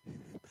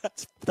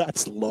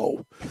 That's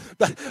low.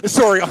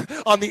 Sorry,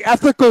 on the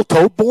ethical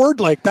tote board,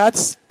 like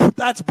that's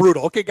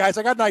brutal. Okay, guys,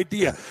 I got an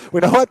idea. You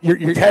know what? You're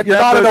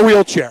not in a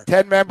wheelchair.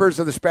 10 members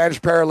of the Spanish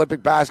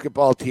Paralympic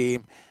basketball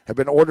team have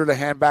been ordered to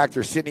hand back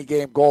their Sydney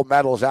game gold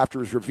medals after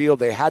it was revealed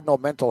they had no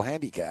mental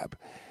handicap.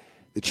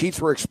 The cheats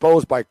were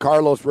exposed by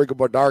Carlos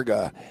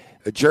Rigobertaga,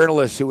 a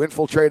journalist who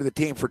infiltrated the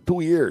team for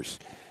 2 years.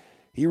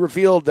 He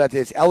revealed that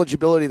his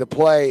eligibility to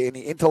play in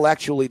the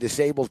intellectually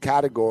disabled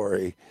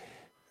category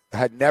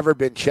had never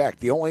been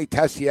checked. The only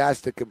test he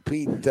asked to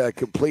complete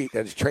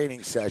at his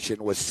training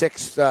session was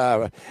six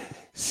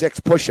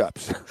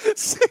push-ups.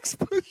 6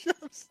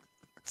 push-ups.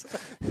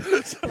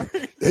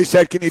 Sorry. They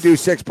said, "Can you do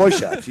 6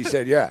 push-ups?" He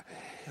said, "Yeah."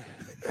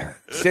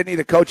 Sydney,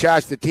 the coach,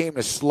 asked the team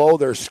to slow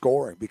their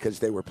scoring because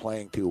they were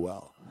playing too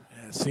well.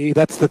 Yeah, see,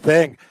 that's the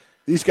thing.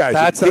 These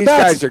guys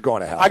are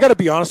going to hell. I got to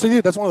be honest with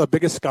you. That's one of the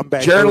biggest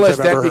scumbags. Journalists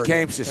I've ever then heard.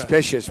 became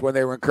suspicious when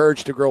they were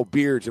encouraged to grow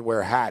beards and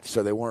wear hats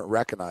so they weren't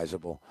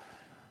recognizable.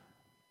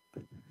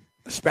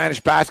 Spanish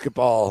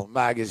basketball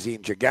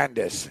magazine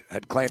Gigantes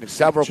had claimed that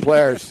several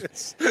players.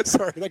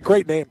 Sorry, that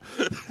great name,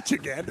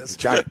 Gigantes.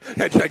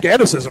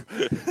 Giganticism.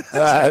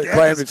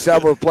 Claimed that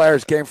several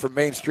players came from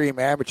mainstream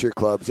amateur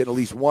clubs, and at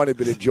least one had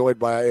been employed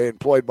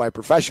by a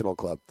professional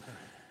club.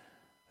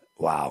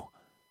 Wow.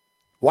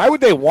 Why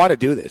would they want to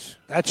do this?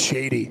 That's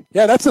shady.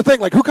 Yeah, that's the thing.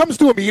 Like, who comes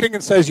to a meeting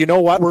and says, "You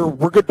know what?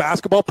 We're good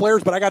basketball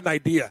players, but I got an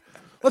idea.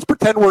 Let's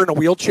pretend we're in a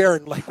wheelchair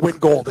and like win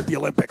gold at the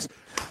Olympics."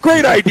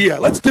 Great idea.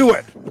 Let's do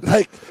it.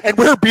 And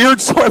wear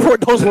beards so everyone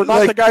knows we're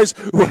not the guys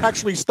who are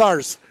actually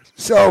stars.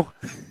 So,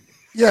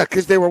 yeah,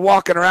 because they were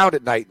walking around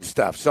at night and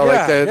stuff. So,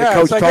 the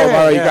coach told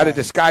them, you got to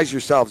disguise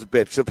yourselves a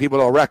bit so people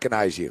don't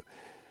recognize you.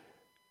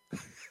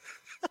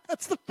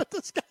 That's the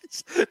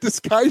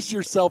disguise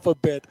yourself a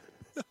bit.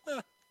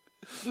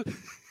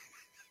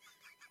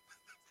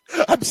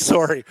 I'm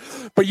sorry,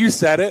 but you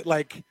said it.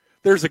 Like,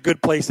 there's a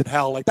good place in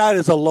hell. Like,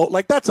 that's a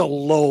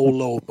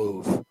low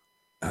move.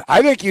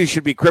 I think you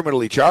should be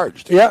criminally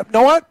charged. Yeah, you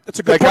know what? It's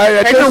a good point.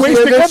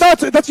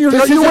 This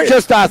isn't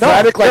just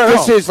athletic.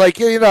 This is like,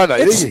 no.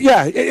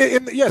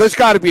 There's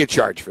got to be a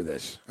charge for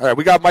this. All right,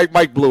 we got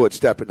Mike Blewett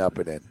stepping up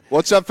and in.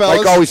 What's up, fellas?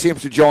 Mike always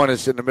seems to join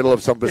us in the middle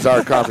of some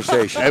bizarre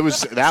conversation.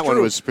 That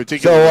one was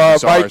particularly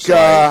bizarre. Mike,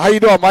 how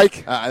you doing,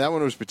 Mike? That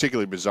one was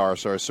particularly bizarre,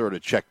 so I sort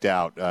of checked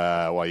out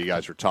while you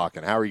guys were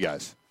talking. How are you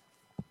guys?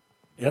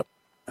 Yep.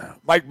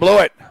 Mike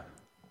Blewett.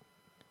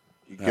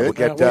 You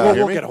good?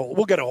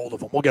 We'll get a hold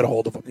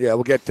of him. Yeah,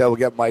 we'll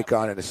get Mike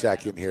on in a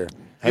second here.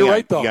 Hang on.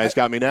 right, though. You guys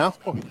got me now?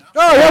 Oh,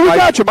 yeah, we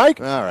got you, Mike.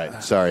 All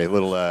right. Sorry, a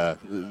little.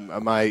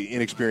 My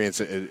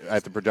inexperience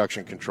at the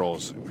production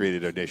controls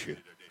created an issue.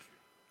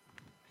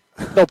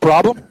 No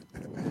problem.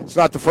 It's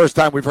not the first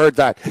time we've heard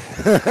that.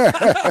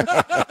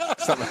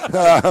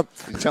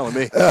 You're telling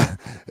me.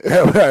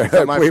 It's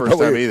not my first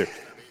time either.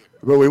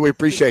 But we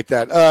appreciate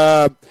that.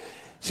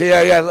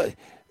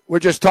 We're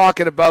just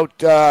talking about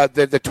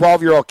the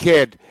 12-year-old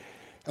kid.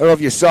 I don't know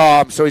if you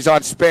saw him. So he's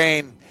on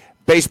Spain,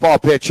 baseball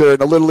pitcher in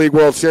the Little League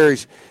World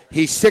Series.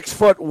 He's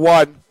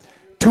 6'1",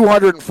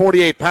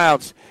 248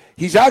 pounds.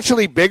 He's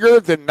actually bigger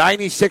than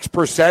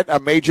 96%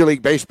 of Major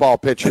League Baseball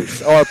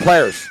pitchers or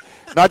players.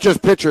 Not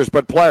just pitchers,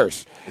 but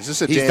players. Is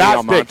this a Danny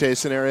Almonte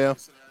scenario?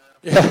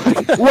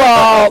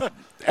 Well,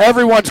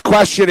 everyone's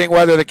questioning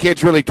whether the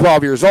kid's really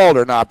 12 years old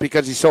or not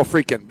because he's so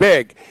freaking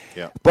big.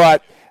 Yeah.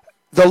 But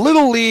the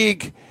Little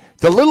League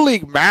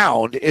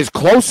mound is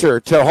closer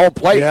to home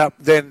plate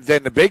than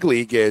the big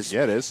league is.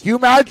 Yeah, it is. You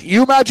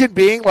imagine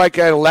being like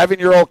an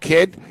 11-year-old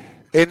kid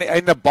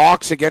in the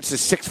box against a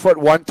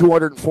 6'1",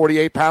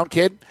 248-pound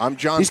kid? I'm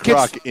John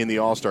Kruk in the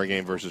All-Star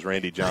game versus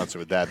Randy Johnson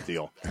with that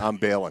deal. I'm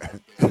bailing.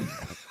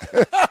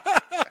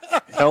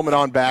 Helmet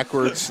on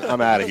backwards. I'm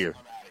out of here.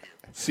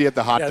 See you at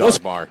the hot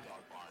dog bar.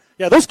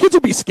 Yeah, those kids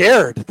will be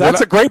scared.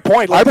 That's a great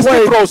point. Like, this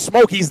kid throws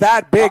smoke. He's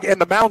that big,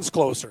 and the mound's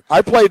closer.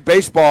 I played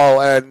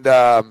baseball, and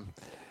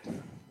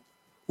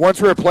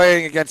once we were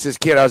playing against this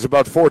kid. I was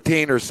about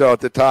 14 or so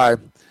at the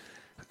time.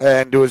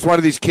 And it was one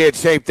of these kids,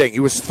 same thing. He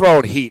was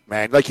throwing heat,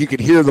 man. Like you could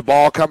hear the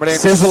ball coming in.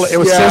 It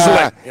was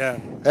sizzling. Yeah.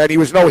 And he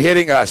was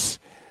hitting us.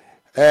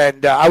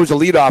 And I was a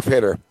leadoff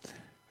hitter.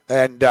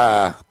 And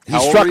he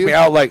struck me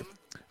out I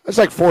was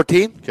like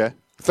 14, okay,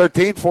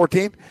 13,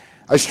 14.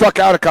 I struck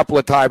out a couple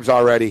of times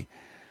already.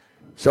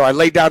 So I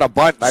laid down a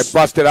bunt, and I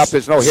busted up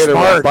his no-hitter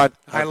with a bunt.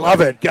 I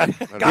love it. Got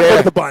rid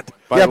of the bunt.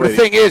 But the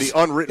thing is, the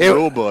unwritten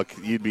rule book,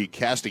 you'd be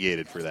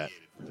castigated for that.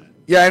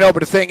 Yeah, I know,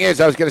 but the thing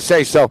is, I was going to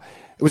say, so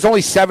it was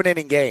only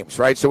 7-inning games,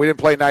 right? So we didn't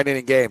play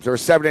 9-inning games. There were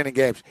 7-inning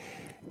games.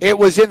 It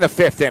was in the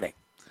 5th inning,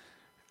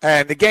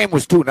 and the game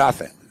was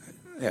 2-0.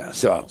 Yeah,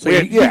 so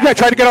you got to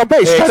try to get on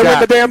base, try to win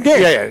the damn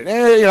game.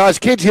 Yeah. As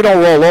kids, you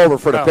don't roll over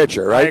for the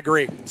pitcher, right? I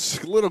agree.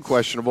 It's a little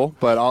questionable,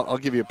 but I'll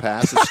give you a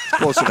pass. It's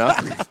close enough.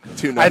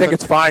 2-0. I think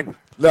it's fine.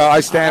 No, I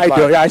stand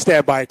by it. Yeah, I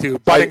stand by it, too.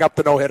 Butting up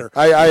the no-hitter.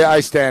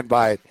 I stand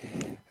by it.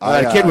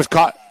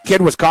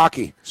 Kid was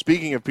cocky.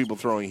 Speaking of people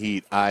throwing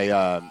heat,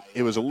 I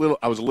was a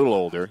little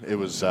older. It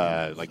was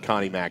like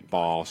Connie Mack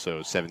ball,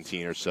 so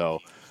 17 or so.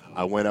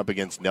 I went up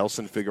against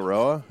Nelson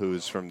Figueroa,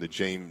 who's from the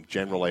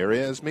general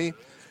area as me,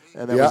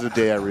 and that was the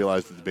day I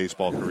realized that the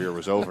baseball career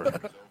was over.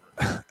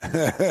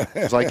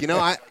 It's like,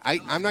 I'm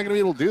not going to be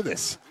able to do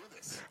this.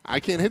 I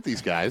can't hit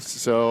these guys.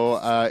 So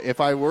if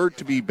I were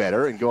to be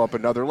better and go up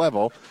another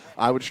level,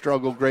 I would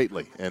struggle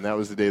greatly. And that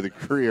was the day of the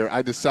career.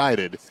 I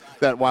decided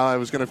that while I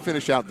was going to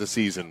finish out the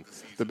season,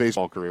 the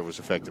baseball career was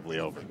effectively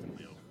over.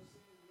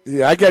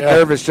 Yeah, I get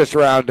nervous just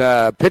around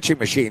pitching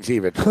machines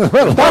even.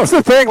 That's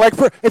the thing. Like,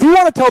 if you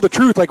want to tell the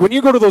truth, like when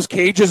you go to those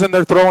cages and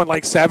they're throwing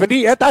like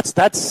 70,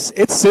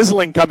 it's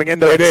sizzling coming in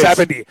there at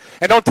 70.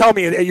 And don't tell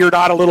me you're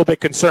not a little bit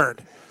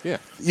concerned. Yeah,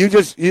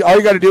 all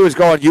you got to do is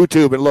go on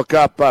YouTube and look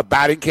up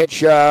batting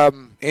cage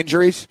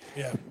injuries.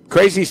 Yeah,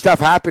 crazy stuff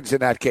happens in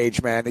that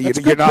cage, man.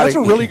 That's a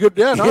really good.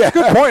 That's a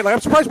good point. Like, I'm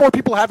surprised more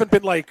people haven't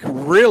been like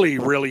really,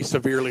 really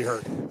severely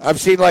hurt. I've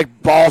seen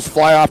like balls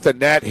fly off the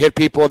net, hit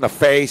people in the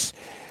face.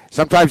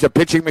 Sometimes a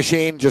pitching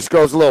machine just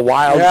goes a little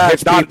wild. Yeah,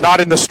 it's not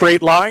in the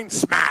straight line.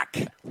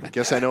 Smack. I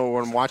guess I know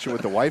what I'm watching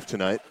with the wife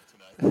tonight.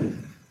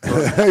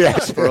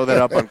 Yes. Throw that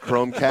up on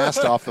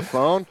Chromecast off the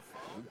phone.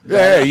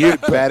 Yeah,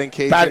 batting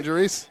cage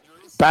injuries.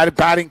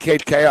 Batting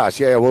cage chaos.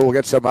 Yeah, we'll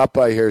get some up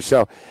here.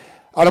 So,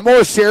 on a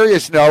more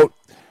serious note,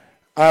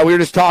 we were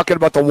just talking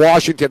about the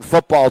Washington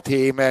football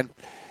team, and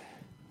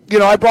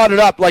I brought it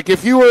up. Like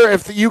if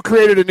you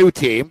created a new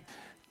team,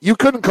 you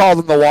couldn't call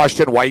them the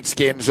Washington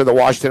Whiteskins or the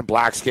Washington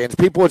Blackskins.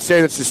 People would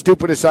say that's the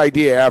stupidest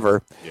idea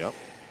ever. Yep.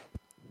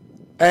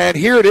 And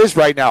here it is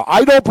right now.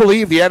 I don't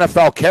believe the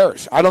NFL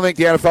cares. I don't think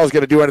the NFL is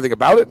going to do anything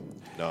about it.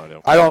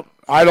 No.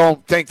 I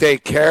don't think they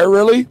care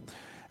really.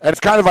 And it's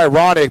kind of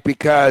ironic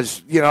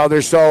because,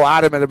 they're so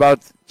adamant about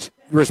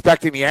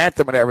respecting the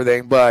anthem and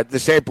everything, but at the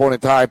same point in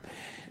time,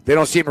 they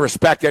don't seem to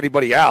respect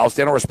anybody else.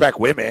 They don't respect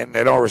women.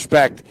 They don't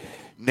respect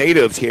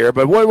natives here.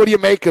 But what do you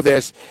make of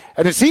this?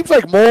 And it seems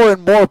like more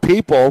and more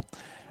people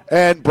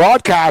and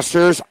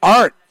broadcasters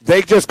aren't.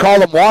 They just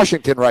call them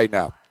Washington right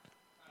now.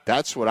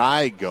 That's what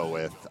I go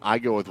with. I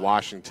go with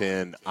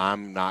Washington.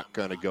 I'm not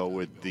going to go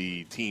with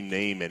the team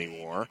name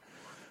anymore.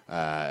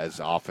 As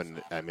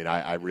often,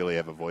 I really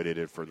have avoided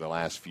it for the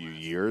last few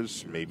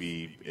years.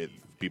 Maybe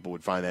people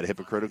would find that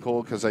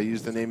hypocritical because I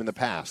used the name in the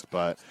past.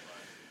 But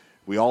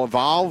we all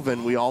evolve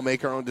and we all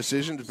make our own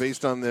decisions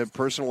based on the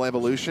personal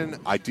evolution.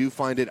 I do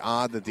find it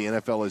odd that the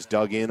NFL has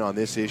dug in on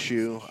this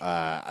issue.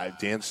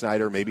 Dan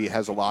Snyder maybe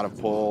has a lot of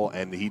pull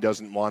and he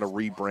doesn't want to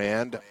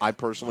rebrand. I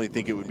personally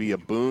think it would be a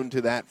boon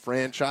to that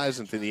franchise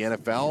and to the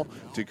NFL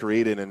to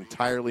create an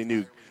entirely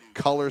new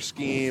color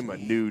scheme,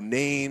 new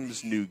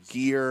names, new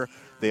gear.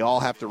 They all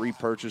have to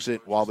repurchase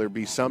it. While there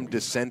be some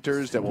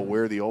dissenters that will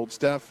wear the old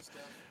stuff,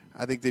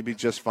 I think they'd be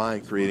just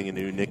fine creating a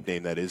new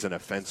nickname that isn't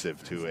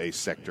offensive to a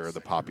sector of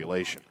the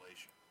population.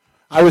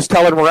 I was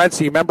telling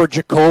Morency, remember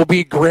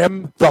Jacoby,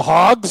 Grimm, the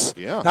Hogs?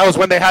 Yeah. That was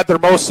when they had their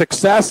most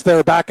success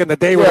there back in the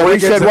day. Yeah, we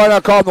said, why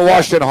not call them the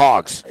Washington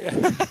Hogs?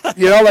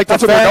 Like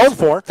that's what they're known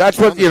for. That's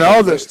what,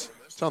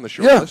 It's on the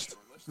short list.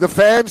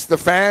 The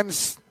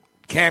fans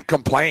can't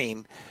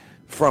complain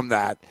from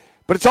that.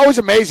 But it's always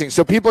amazing.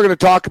 So people are going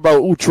to talk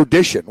about,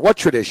 tradition. What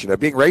tradition? Of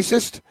being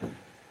racist?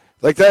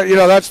 Like that,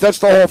 that's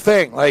the whole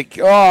thing. Like,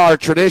 our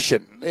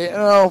tradition.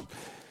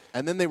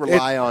 And then they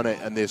rely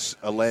on this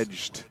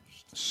alleged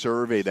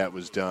survey that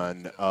was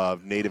done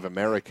of Native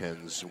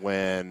Americans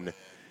when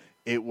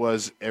it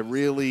was a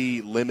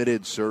really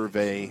limited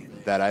survey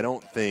that I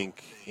don't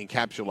think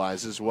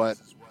encapsulates what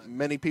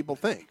many people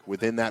think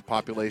within that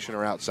population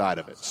or outside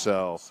of it.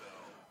 So,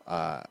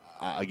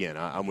 again,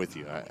 I'm with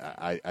you.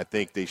 I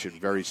think they should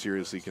very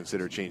seriously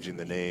consider changing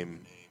the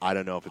name. I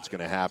don't know if it's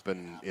going to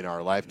happen in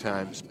our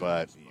lifetimes,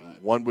 but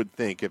one would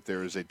think if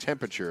there is a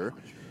temperature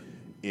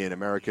in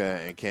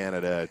America and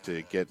Canada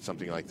to get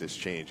something like this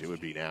changed, it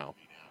would be now.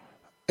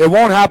 It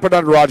won't happen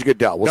under Roger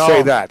Goodell. We'll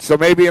say that. So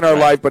maybe in our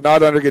life, but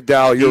not under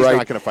Goodell. You're right. He's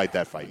not going to fight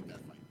that fight.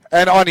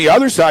 And on the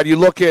other side, you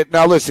look at,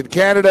 now listen,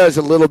 Canada is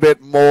a little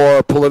bit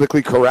more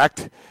politically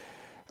correct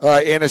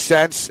in a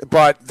sense,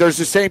 but there's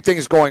the same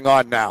things going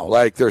on now.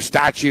 Like there's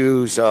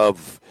statues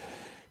of,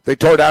 they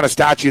tore down a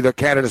statue of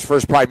Canada's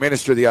first prime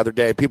minister the other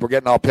day. People were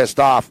getting all pissed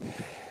off.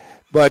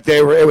 But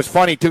it was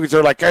funny, too, because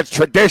they're like, that's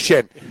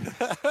tradition.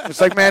 It's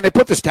like, man, they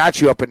put the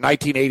statue up in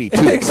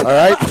 1982, all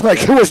right?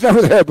 Like, it was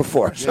never there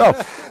before. So,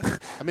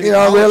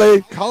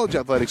 really. College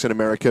athletics in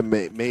America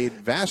made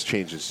vast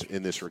changes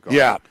in this regard.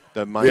 Yeah.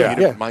 The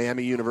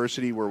Miami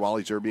University, where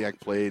Wally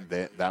Zerbiak played,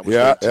 that was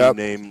their team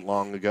name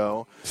long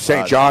ago.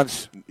 St.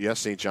 John's.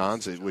 Yes, St.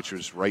 John's, which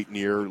was right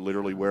near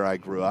literally where I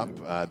grew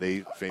up.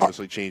 They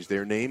famously changed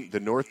their name. The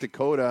North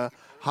Dakota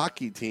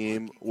hockey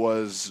team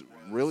was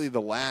really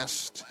the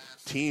last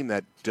team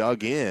that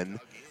dug in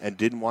and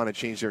didn't want to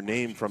change their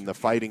name from the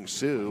Fighting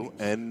Sioux,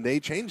 and they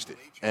changed it.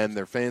 And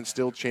their fans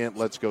still chant,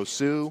 "Let's go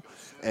Sioux."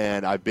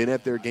 And I've been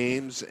at their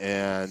games,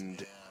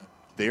 and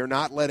they're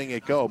not letting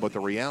it go. But the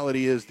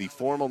reality is the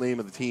formal name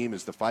of the team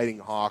is the Fighting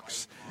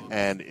Hawks,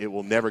 and it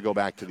will never go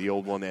back to the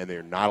old one, and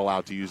they're not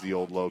allowed to use the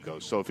old logo.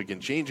 So if it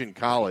can change in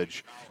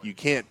college, you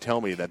can't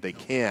tell me that they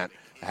can't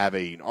have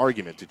an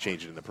argument to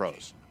change it in the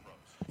pros.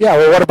 Yeah,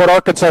 well, what about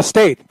Arkansas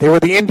State? They were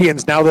the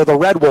Indians, now they're the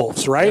Red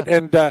Wolves, right? Yeah.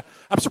 And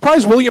I'm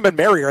surprised William and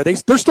Mary,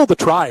 they're still the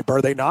tribe,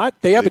 are they not?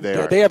 They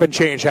haven't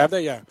changed, have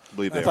they? Yeah. I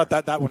believe they thought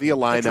that would the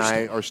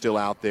Illini are still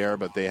out there,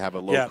 but they have a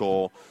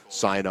local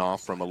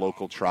sign-off from a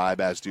local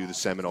tribe, as do the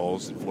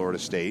Seminoles in Florida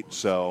State.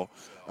 So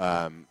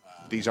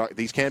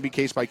these can be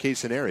case-by-case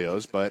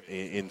scenarios, but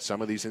in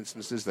some of these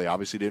instances, they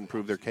obviously didn't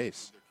prove their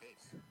case.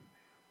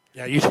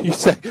 Yeah, you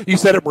said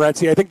it,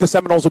 Morency. I think the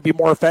Seminoles would be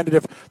more offended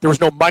if there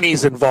was no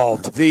monies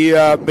involved. The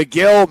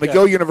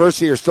McGill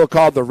University are still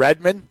called the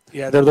Redmen.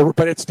 Yeah,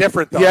 but it's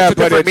different, though. Yeah,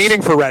 it's a different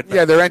meaning for Redmen.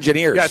 Yeah, they're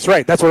engineers. Yeah, that's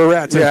right. That's what we're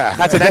at.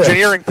 That's an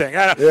engineering thing.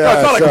 No, it's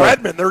not like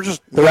Redmen.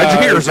 They're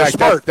engineers. They're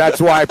smart. That's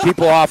why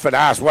people often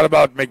ask, what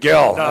about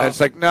McGill? And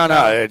it's like, no,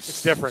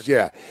 it's different.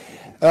 Yeah.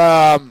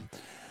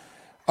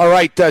 All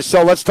right,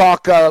 so let's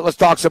talk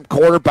some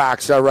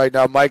quarterbacks right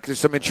now, Mike. There's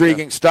some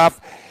intriguing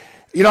stuff.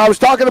 I was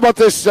talking about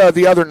this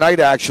the other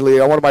night, actually,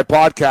 on one of my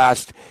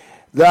podcasts,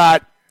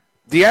 that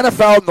the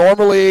NFL,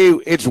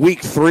 normally it's week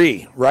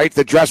 3, right?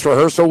 The dress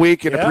rehearsal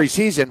week in the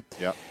preseason.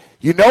 Yep.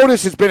 You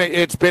notice it's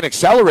been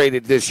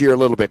accelerated this year a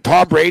little bit.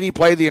 Tom Brady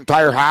played the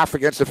entire half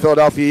against the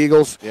Philadelphia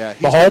Eagles. Yeah,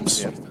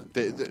 Mahomes.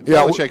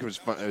 Belichick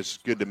was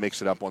good to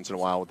mix it up once in a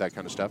while with that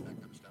kind of stuff.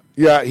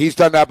 Yeah, he's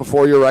done that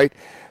before, you're right.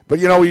 But,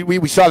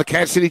 we saw the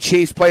Kansas City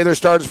Chiefs play their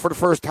starters for the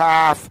first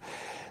half.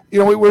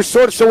 We're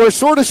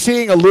sort of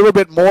seeing a little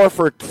bit more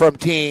from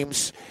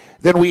teams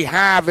than we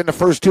have in the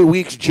first 2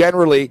 weeks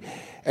generally,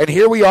 and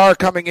here we are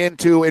coming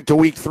into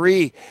week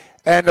 3,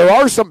 and there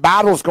are some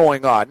battles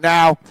going on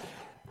now.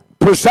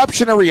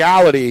 Perception and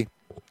reality.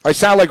 I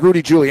sound like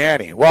Rudy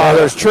Giuliani. Well,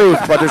 there's truth,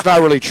 but there's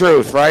not really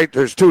truth, right?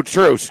 There's two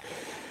truths.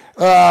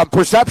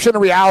 Perception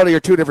and reality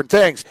are two different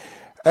things.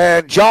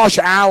 And Josh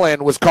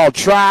Allen was called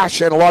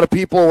trash, and a lot of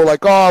people were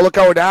like, "Oh, look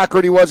how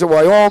inaccurate he was at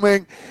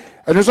Wyoming."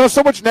 And there's not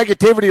so much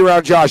negativity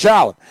around Josh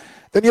Allen.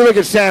 Then you look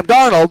at Sam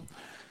Darnold.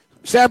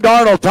 Sam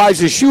Darnold ties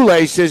his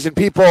shoelaces, and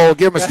people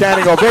give him a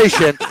standing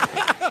ovation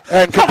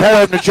and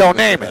compare him to Joe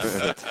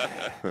Namath.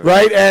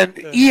 Right? And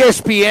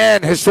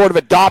ESPN has sort of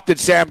adopted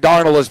Sam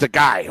Darnold as the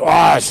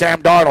guy.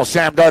 Sam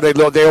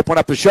Darnold. They open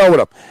up the show with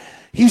him.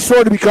 He's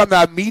sort of become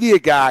that media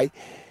guy.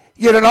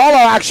 Yet in all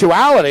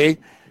actuality,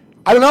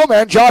 I don't know,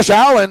 man, Josh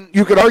Allen,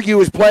 you could argue,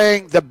 is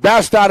playing the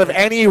best out of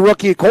any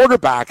rookie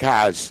quarterback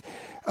has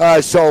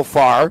so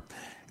far.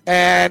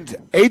 And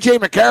A.J.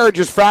 McCarron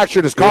just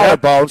fractured his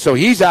collarbone, so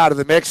he's out of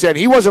the mix, and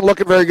he wasn't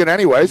looking very good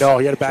anyways. No,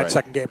 he had a bad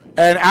second game.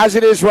 And as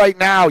it is right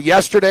now,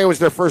 yesterday was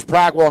their first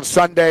practice, well, on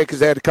Sunday because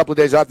they had a couple of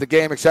days off the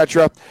game,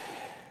 etc.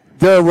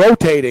 They're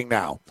rotating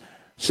now.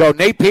 So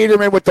Nate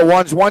Peterman with the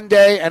ones one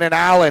day, and then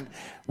Allen.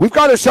 We've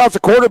got ourselves a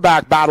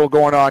quarterback battle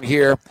going on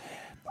here.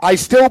 I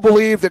still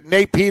believe that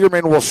Nate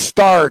Peterman will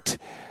start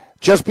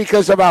just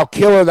because of how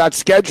killer that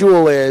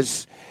schedule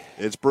is.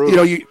 It's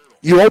brutal.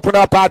 You open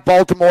up at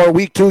Baltimore,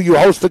 week 2, you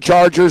host the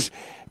Chargers,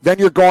 then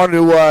you're going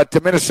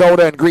to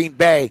Minnesota and Green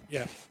Bay.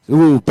 Yeah.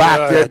 Ooh,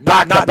 back to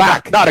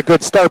back. Not a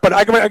good start, but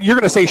you're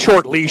going to say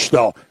short leash,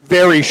 though.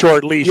 Very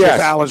short leash if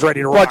Allen's ready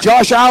to rock. Well,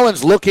 Josh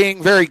Allen's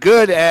looking very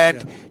good,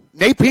 and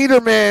Nate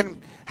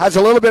Peterman has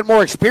a little bit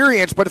more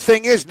experience, but the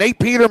thing is, Nate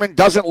Peterman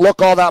doesn't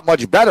look all that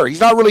much better. He's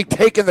not really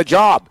taking the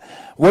job.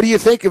 What do you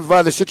think of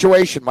the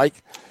situation, Mike?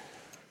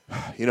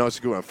 It's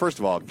a good one. First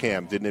of all,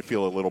 Cam, didn't it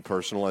feel a little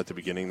personal at the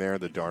beginning there,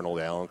 the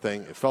Darnold Allen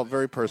thing? It felt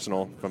very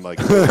personal from a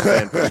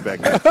fan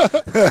perspective.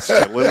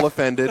 A little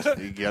offended.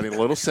 You're getting a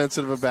little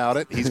sensitive about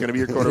it. He's going to be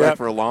your quarterback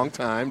for a long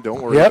time.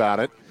 Don't worry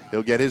about it.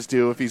 He'll get his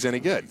due if he's any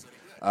good.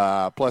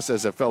 Plus,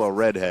 as a fellow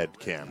redhead,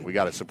 Cam, we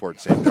got to support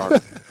Sam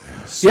Darnold.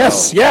 So,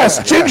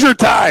 yes, ginger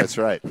time. That's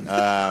right.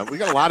 We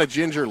got a lot of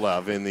ginger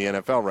love in the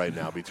NFL right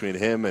now between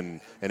him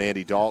and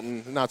Andy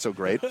Dalton. Not so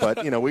great,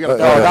 but, we got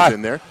a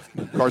in there.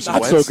 Carson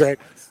Wentz. Not so great.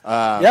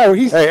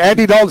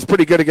 Andy Dalton's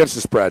pretty good against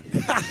the spread.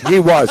 He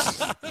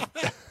was.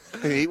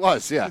 He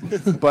was, yeah.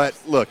 But,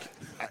 look,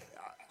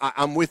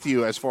 I'm with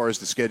you as far as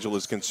the schedule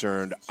is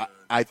concerned.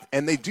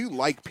 And they do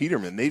like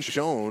Peterman. They've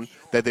shown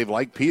that they've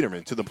liked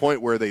Peterman to the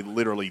point where they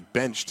literally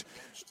benched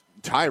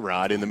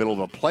Tyrod in the middle of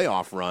a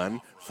playoff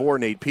run for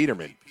Nate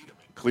Peterman.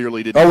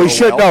 Clearly didn't. We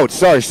should note.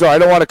 Sorry, I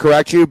don't want to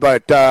correct you,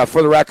 but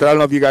for the record, I don't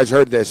know if you guys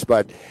heard this,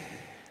 but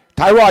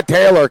Tyrod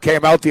Taylor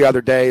came out the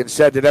other day and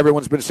said that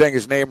everyone's been saying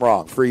his name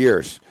wrong for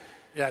years.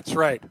 Yeah, that's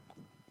right.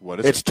 What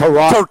is it's it?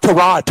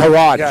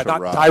 Tyrod. Yeah,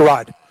 not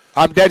Tyrod.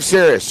 I'm dead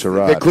serious.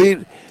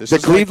 Tyrod. This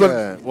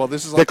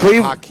is like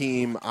a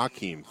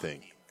Hakeem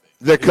thing.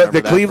 The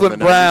Cleveland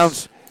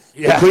Browns.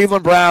 Yeah. The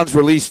Cleveland Browns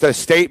released a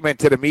statement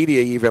to the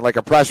media, even like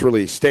a press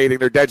release, stating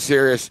they're dead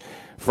serious.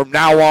 From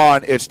now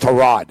on, it's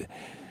Tyrod.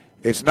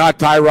 It's not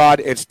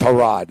Tyrod, it's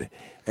Tyrod.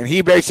 And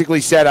he basically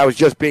said, I was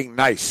just being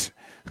nice.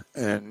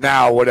 And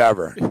now,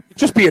 whatever.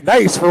 Just being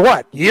nice for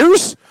what?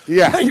 Years?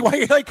 Yeah.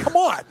 Like, come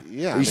on.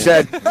 Yeah. He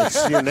said,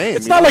 it's your name.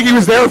 It's not like he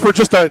was there for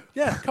just a,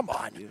 come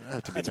on.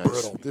 That's nice.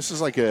 Brutal. This is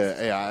like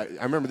I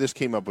remember this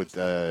came up with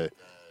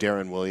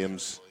Deron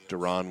Williams,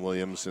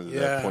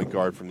 the point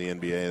guard from the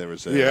NBA. There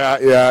was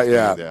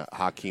the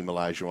Hakeem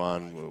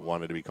Olajuwon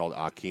wanted to be called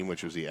Hakeem,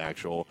 which was the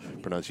actual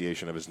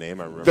pronunciation of his name.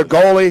 I remember the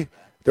goalie.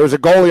 There was a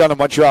goalie on the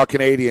Montreal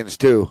Canadiens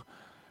too,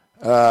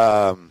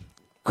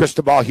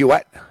 Cristobal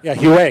Huet. Yeah,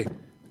 Huet.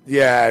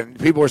 Yeah, and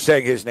people were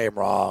saying his name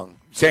wrong.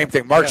 Same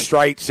thing. Mark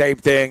Streit, same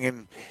thing.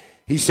 And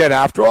he said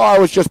after, I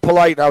was just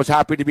polite and I was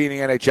happy to be in the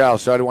NHL,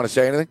 so I didn't want to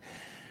say anything.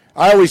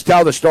 I always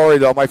tell the story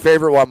though. My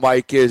favorite one,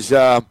 Mike, is.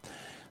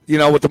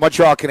 With the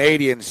Montreal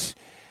Canadiens,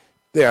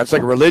 it's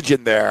like a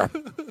religion there.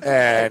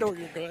 And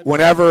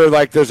whenever,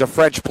 there's a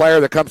French player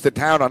that comes to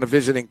town on a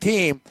visiting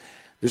team,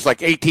 there's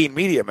 18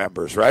 media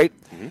members, right?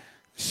 Mm-hmm.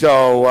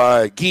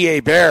 So Guy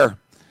Hebert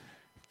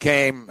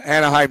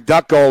Anaheim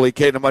Duck goalie,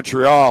 came to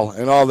Montreal,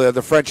 and all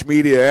the French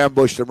media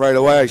ambushed him right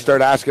away. I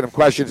started asking him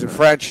questions in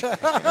French.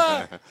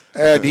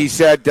 And he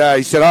said,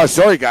 oh,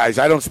 sorry, guys,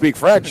 I don't speak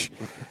French.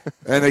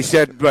 And they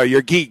said, well,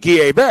 you're Guy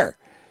Hebert.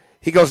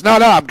 He goes, no,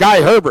 I'm Guy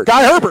Herbert.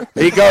 Guy Herbert.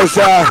 He goes,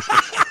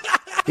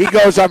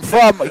 I'm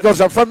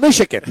from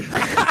Michigan.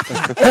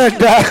 And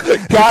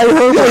Guy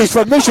Herbert, he's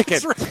from Michigan.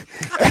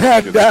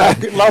 And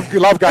love Guy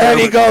Herbert. And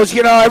he goes,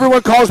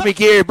 everyone calls me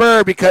Guy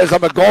Herbert because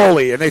I'm a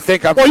goalie, and they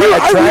think I'm French.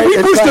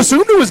 We first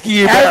assumed it was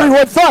Guy Herbert.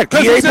 Everyone thought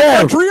Guy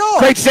Herbert.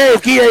 Great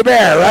save, Guy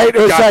Herbert, right? It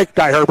was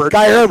Guy Herbert.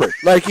 Guy Herbert.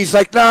 He's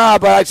like, nah,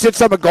 but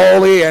since I'm a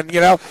goalie, and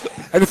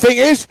and the thing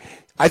is,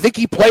 I think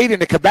he played in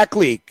the Quebec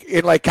League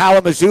in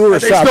Kalamazoo or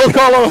something. Still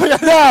call him.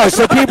 No,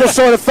 so people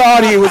sort of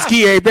thought he was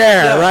Guy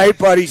Hebert, right?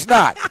 But he's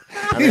not.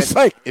 He's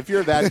if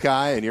you're that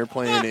guy and you're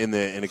playing in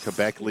a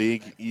Quebec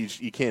League,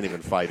 you can't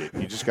even fight it.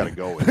 You just got to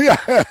go with it.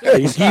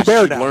 He's Guy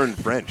Hebert now. Learn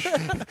French.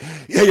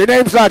 Yeah, your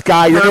name's not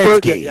Guy. Your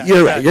name's Guy.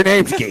 You're right. Your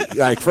name's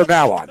Guy. From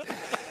now on,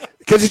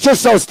 because it's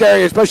just so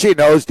stereo, especially in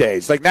those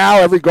days. Now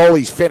every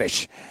goalie's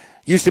Finnish.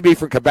 Used to be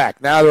from Quebec.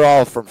 Now they're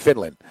all from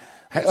Finland.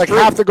 Half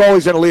the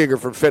goalies in the league are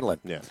from Finland.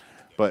 Yeah.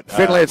 But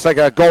Finland, it's like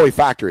a goalie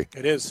factory.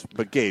 It is.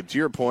 But, Gabe, to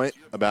your point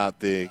about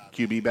the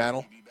QB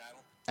battle,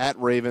 at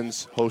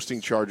Ravens,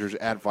 hosting Chargers,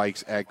 at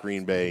Vikes, at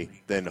Green Bay,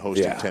 then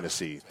hosting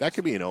Tennessee. That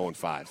could be an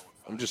 0-5.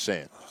 I'm just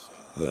saying.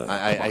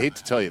 I hate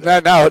to tell you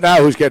that. Now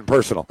who's getting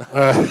personal?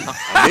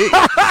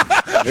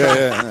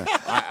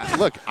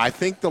 Look, I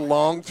think the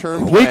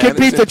long-term plan we can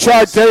beat the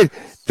Chargers.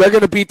 They're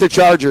going to beat the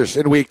Chargers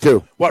in week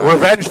 2. What,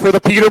 revenge for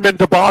the Peterman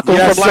debacle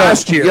from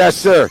last year? Yes,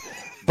 sir.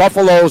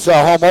 Buffalo's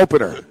home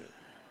opener.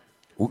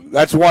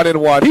 That's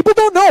 1-1. People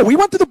don't know. We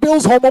went to the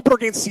Bills home opener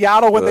against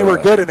Seattle when they were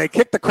good, and they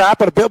kicked the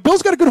crap out of Bills.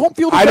 Bills got a good home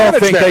field advantage. I don't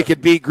think there. they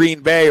could beat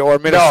Green Bay or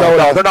Minnesota.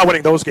 No, they're not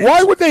winning those games.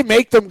 Why would they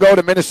make them go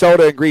to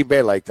Minnesota and Green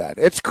Bay like that?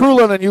 It's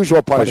cruel and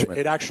unusual punishment.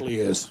 It actually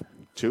is.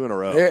 2 in a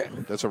row.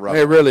 That's a rough.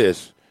 It really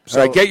is.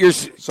 So get your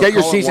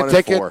season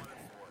ticket.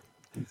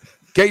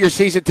 Get your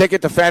season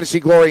ticket to Fantasy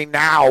Glory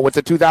now with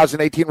the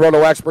 2018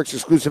 Roto Experts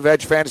exclusive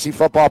Edge Fantasy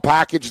Football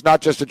Package.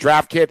 Not just a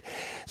draft kit.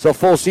 It's a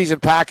full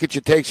season package.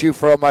 It takes you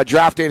from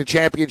draft day to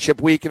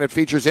championship week, and it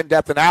features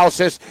in-depth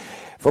analysis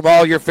from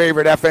all your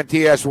favorite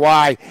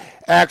FNTSY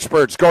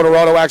experts. Go to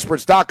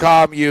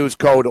rotoexperts.com. Use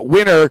code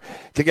WINNER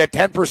to get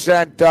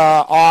 10%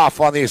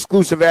 off on the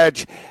exclusive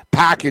Edge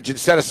package and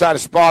set aside a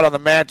spot on the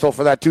mantle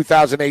for that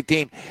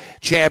 2018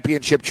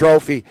 championship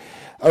trophy.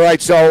 All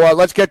right, so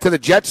let's get to the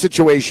Jets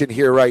situation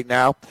here right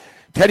now.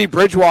 Teddy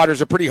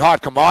Bridgewater's a pretty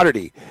hot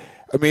commodity.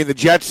 I mean, the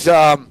Jets,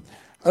 I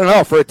don't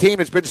know, for a team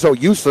that's been so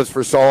useless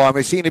for so long,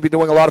 they seem to be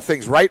doing a lot of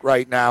things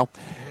right now.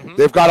 Mm-hmm.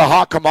 They've got a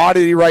hot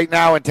commodity right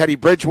now in Teddy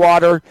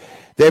Bridgewater.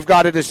 They've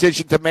got a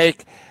decision to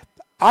make.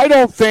 I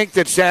don't think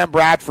that Sam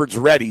Bradford's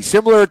ready.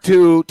 Similar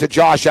to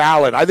Josh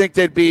Allen, I think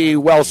they'd be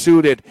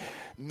well-suited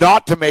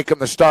not to make him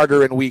the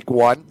starter in Week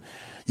 1.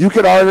 You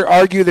could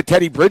argue that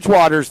Teddy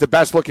Bridgewater is the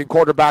best-looking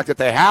quarterback that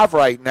they have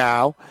right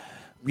now,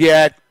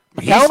 yet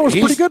McCown was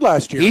pretty good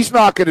last year. He's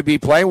not going to be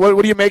playing. What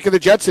do you make of the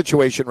Jets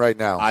situation right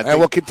now? And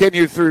we'll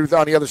continue through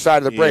on the other side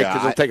of the break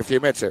because it'll take a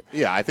few minutes here.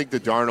 Yeah, I think the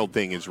Darnold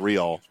thing is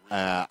real.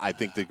 I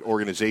think the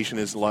organization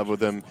is in love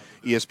with him.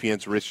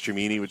 ESPN's Rich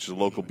Cimini, which is a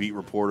local beat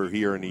reporter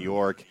here in New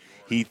York,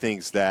 he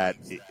thinks that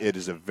it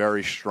is a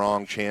very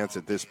strong chance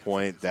at this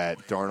point that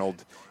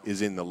Darnold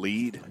is in the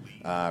lead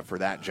for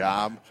that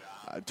job.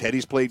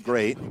 Teddy's played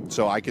great,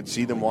 so I could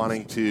see them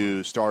wanting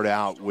to start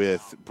out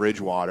with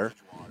Bridgewater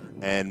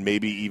and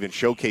maybe even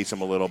showcase him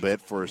a little bit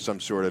for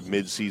some sort of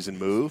mid-season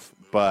move.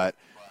 But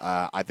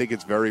I think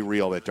it's very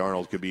real that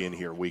Darnold could be in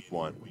here Week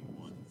 1.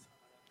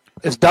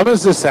 As dumb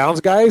as this sounds,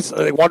 guys,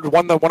 I won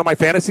one of my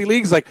fantasy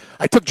leagues. Like,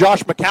 I took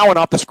Josh McCown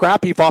off the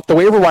scrap heap off the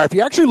waiver wire. If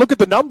you actually look at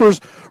the numbers,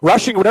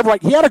 rushing, whatever,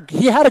 like he had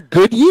a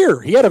good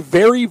year. He had a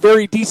very,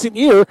 very decent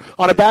year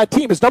on a bad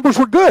team. His numbers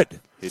were good.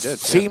 He did.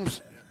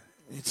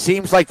 It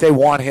seems like they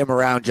want him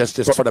around just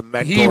to sort of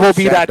mentor. He will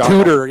be that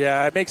tutor.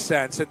 Yeah, it makes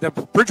sense. And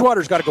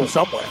Bridgewater's got to go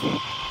somewhere.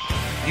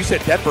 You said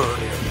Denver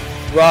earlier.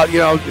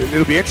 Well,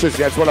 it'll be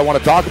interesting. That's what I want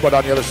to talk about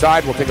on the other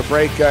side. We'll take a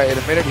break in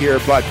a minute here.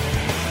 But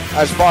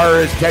as far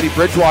as Teddy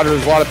Bridgewater,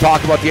 there's a lot of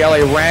talk about the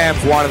LA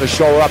Rams wanting to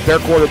shore up their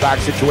quarterback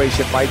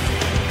situation, Mike.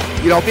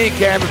 Me and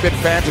Cam have been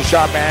fans of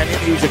Sean Mannion.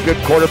 He was a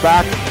good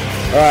quarterback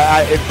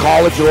in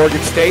college at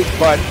Oregon State,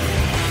 but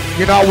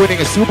you're not winning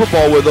a Super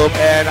Bowl with them,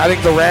 and I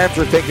think the Rams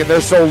are thinking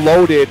they're so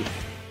loaded.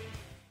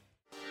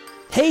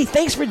 Hey,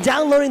 thanks for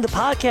downloading the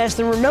podcast.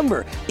 And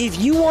remember, if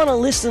you want to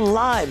listen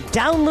live,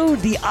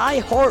 download the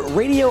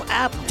iHeartRadio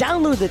app,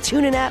 download the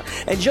TuneIn app,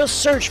 and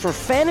just search for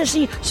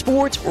Fantasy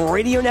Sports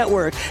Radio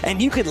Network, and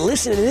you can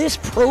listen to this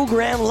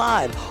program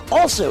live.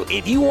 Also,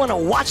 if you want to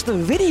watch the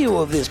video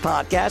of this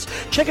podcast,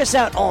 check us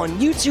out on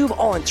YouTube,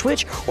 on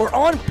Twitch, or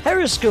on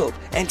Periscope,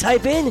 and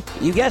type in,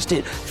 you guessed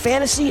it,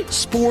 Fantasy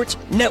Sports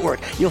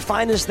Network. You'll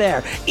find us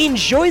there.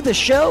 Enjoy the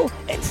show,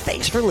 and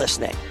thanks for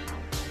listening.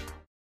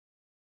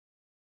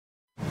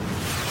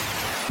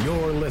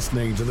 You're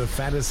listening to the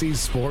Fantasy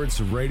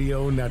Sports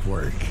Radio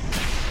Network.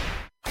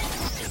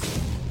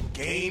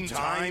 Game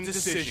time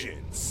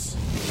decisions.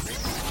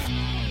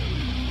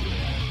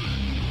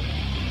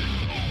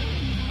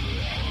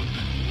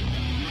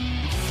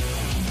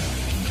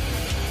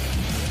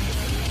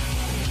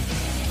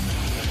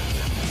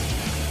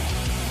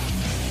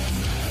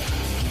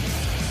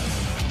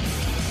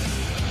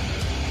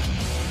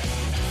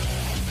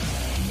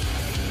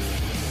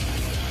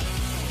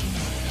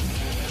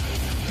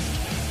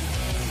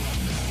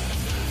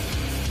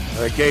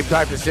 Game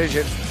time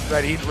decisions,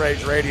 Red Heat and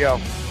Rage Radio.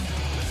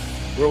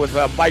 We're with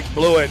Mike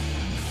Blewett.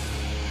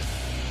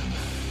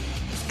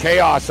 It's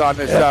chaos on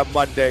this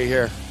Monday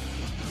here.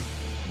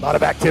 A lot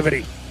of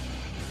activity.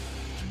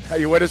 Are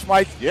you with us,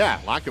 Mike?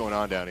 Yeah, a lot going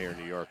on down here in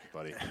New York,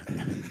 buddy.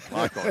 A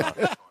lot going on.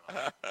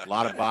 A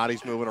lot of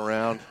bodies moving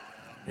around.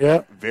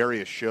 Yeah.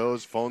 Various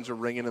shows. Phones are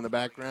ringing in the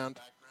background.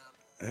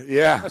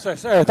 Yeah. I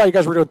thought you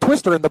guys were doing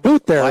Twister in the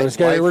booth there.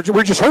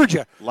 We just heard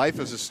you. Life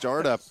is a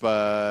startup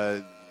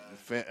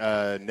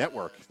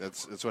network.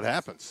 That's what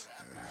happens.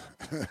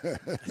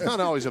 It's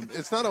not always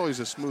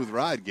a smooth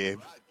ride,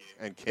 Gabe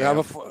and Cam.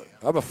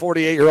 I'm a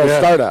 48-year-old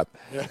startup.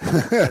 Yeah.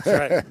 That's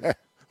right.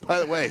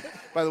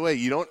 By the way,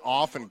 you don't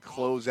often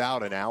close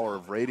out an hour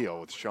of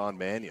radio with Sean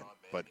Mannion,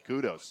 but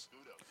kudos.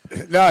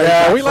 We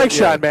like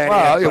Sean Mannion.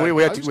 Well,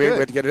 we had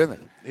to get it in there.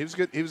 He was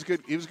good. He was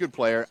a good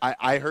player.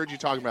 I heard you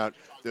talking about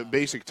the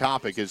basic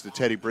topic is the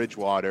Teddy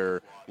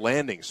Bridgewater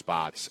landing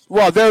spots.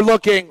 Well, they're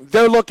looking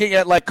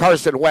at like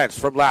Carson Wentz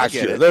from last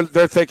year.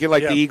 They're thinking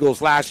like the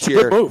Eagles last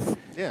year. Good move.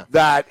 Yeah.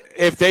 That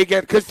if they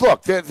get, because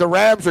look, the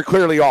Rams are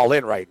clearly all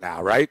in right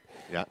now, right?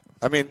 Yeah.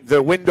 I mean,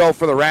 the window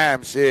for the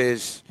Rams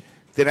is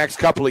the next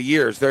couple of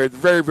years. They're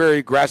very, very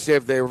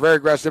aggressive. They were very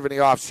aggressive in the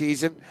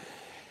offseason.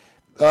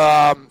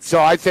 So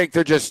I think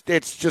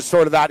it's just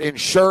sort of that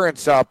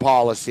insurance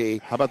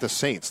policy. How about the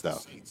Saints, though?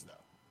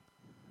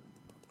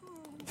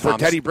 For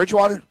Teddy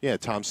Bridgewater? Yeah,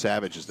 Tom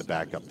Savage is the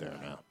backup there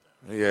now.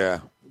 Yeah.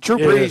 Drew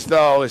Brees,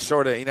 though, is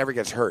sort of, he never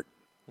gets hurt.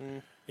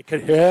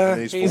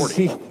 He's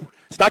 40.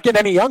 He's not getting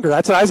any younger.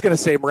 That's what I was going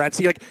to say,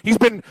 Morency. He's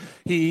been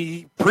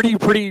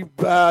pretty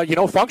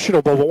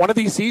functional, but one of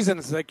these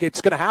seasons, it's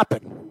going to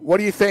happen. What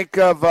do you think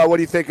of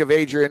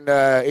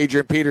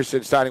Adrian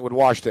Peterson signing with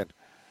Washington?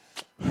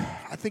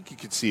 I think you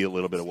could see a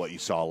little bit of what you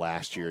saw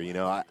last year.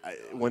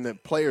 When the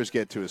players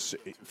get to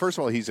first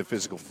of all, he's a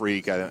physical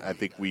freak. I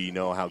think we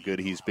know how good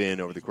he's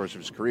been over the course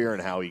of his career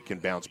and how he can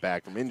bounce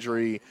back from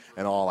injury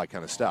and all that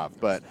kind of stuff.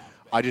 But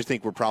I just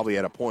think we're probably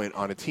at a point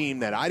on a team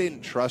that I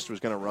didn't trust was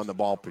going to run the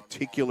ball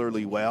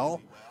particularly well.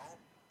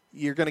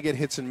 You're going to get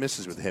hits and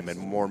misses with him, and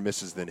more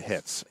misses than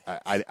hits.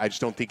 I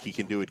just don't think he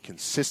can do it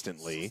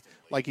consistently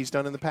like he's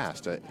done in the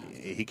past.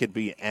 He could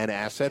be an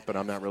asset, but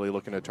I'm not really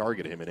looking to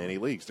target him in any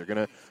leagues. They're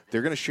going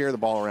to share the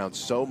ball around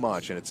so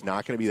much, and it's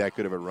not going to be that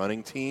good of a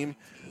running team.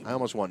 I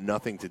almost want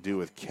nothing to do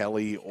with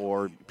Kelly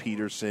or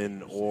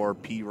Peterson or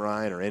P.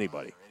 Ryan or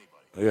anybody.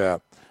 Yeah.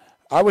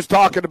 I was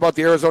talking about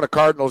the Arizona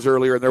Cardinals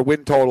earlier and their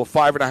win total,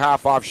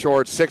 5.5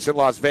 offshore, 6 in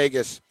Las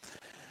Vegas.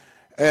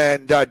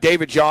 And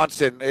David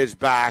Johnson is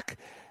back.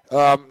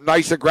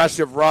 Nice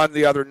aggressive run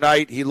the other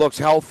night. He looks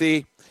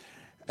healthy.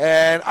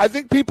 And I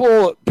think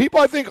people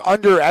I think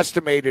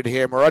underestimated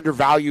him or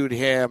undervalued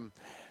him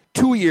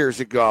 2 years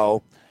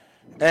ago.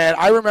 And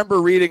I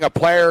remember reading a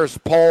players'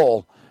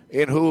 poll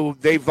in who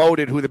they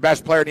voted who the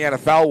best player in the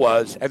NFL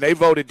was, and they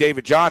voted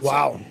David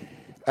Johnson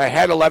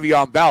ahead of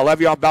Le'Veon Bell.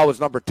 Le'Veon Bell was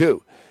number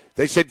 2.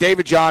 They said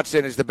David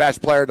Johnson is the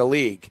best player in the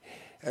league.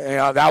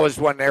 That was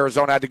when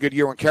Arizona had a good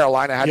year, when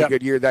Carolina had a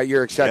good year that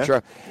year,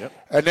 etc.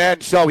 Yep. And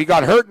then, so he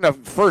got hurt in the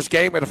first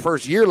game of the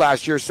first year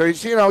last year. So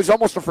he's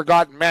almost a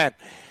forgotten man.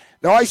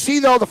 Now I see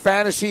though the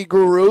fantasy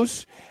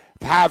gurus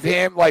have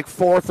him like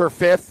 4th or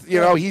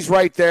 5th. He's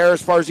right there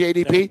as far as the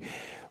ADP. Yep.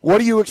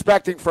 What are you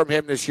expecting from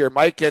him this year,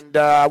 Mike? And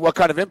what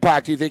kind of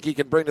impact do you think he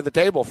can bring to the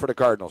table for the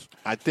Cardinals?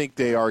 I think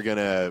they are going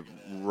to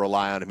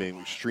rely on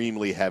him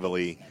extremely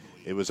heavily.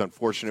 It was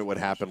unfortunate what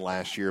happened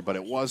last year, but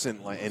it wasn't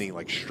any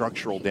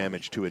structural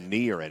damage to a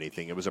knee or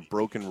anything. It was a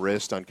broken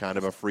wrist on kind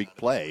of a freak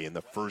play in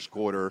the first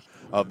quarter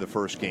of the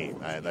first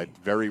game.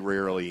 Very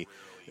rarely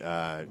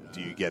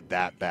do you get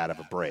that bad of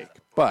a break.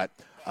 But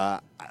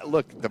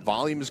look, the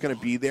volume is going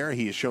to be there.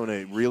 He has shown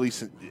a really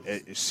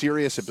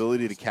serious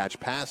ability to catch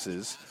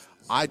passes.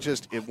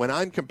 When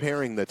I'm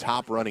comparing the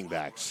top running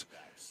backs,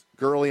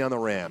 Gurley on the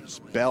Rams,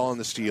 Bell on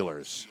the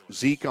Steelers,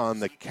 Zeke on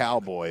the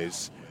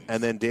Cowboys,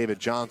 and then David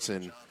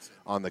Johnson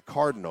on the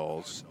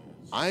Cardinals,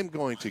 I'm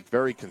going to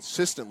very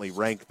consistently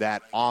rank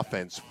that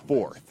offense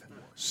 4th.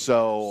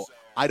 So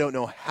I don't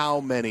know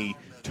how many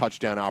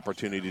touchdown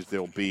opportunities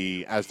there'll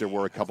be, as there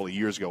were a couple of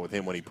years ago with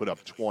him when he put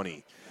up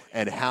 20,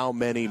 and how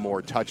many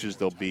more touches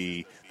there'll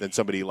be than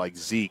somebody like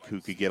Zeke, who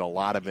could get a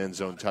lot of end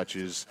zone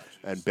touches,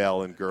 and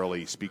Bell and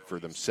Gurley speak for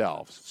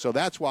themselves. So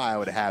that's why I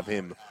would have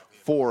him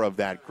 4 of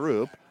that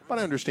group. But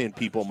I understand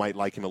people might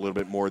like him a little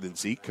bit more than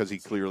Zeke because he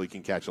clearly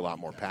can catch a lot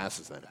more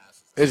passes than him.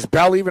 Is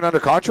Bell even under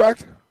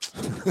contract?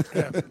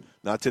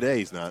 Not today,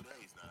 he's not.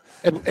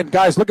 And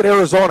guys, look at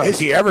Arizona. Is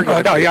he ever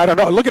going to? I don't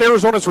know. Look at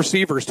Arizona's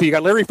receivers, too. You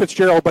got Larry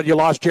Fitzgerald, but you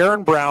lost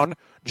Jaron Brown,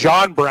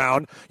 John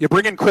Brown. You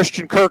bring in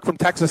Christian Kirk from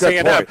Texas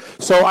A&M. Point.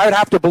 So I'd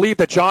have to believe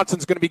that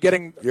Johnson's going to be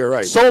getting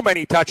so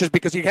many touches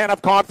because you can't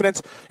have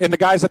confidence in the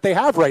guys that they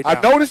have right now.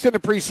 I've noticed in the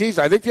preseason,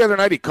 I think the other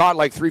night he caught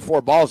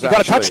 3-4 balls. He got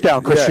a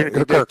touchdown, Christian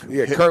Kirk.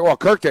 Yeah,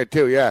 Kirk did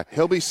too, yeah.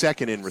 He'll be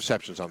second in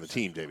receptions on the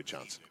team, David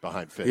Johnson,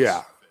 behind Fitz.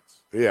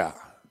 Yeah.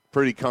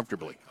 Pretty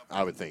comfortably,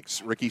 I would think.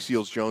 Ricky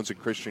Seals-Jones and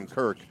Christian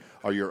Kirk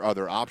are your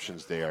other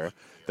options there.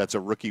 That's a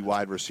rookie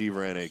wide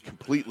receiver and a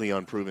completely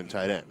unproven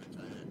tight end.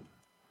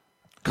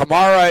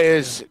 Kamara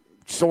is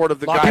sort of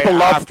the guy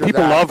after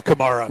People love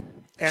Kamara.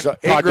 And so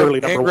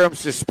Ingram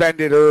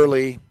suspended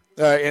early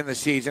in the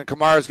season.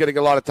 Kamara's going to get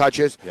a lot of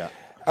touches. Yeah.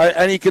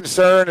 Any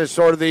concern is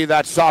sort of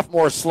that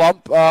sophomore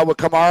slump with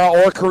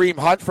Kamara or Kareem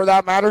Hunt for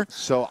that matter?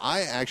 So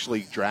I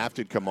actually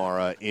drafted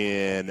Kamara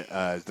in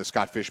the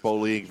Scott Fishbowl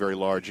League, very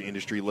large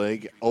industry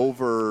league,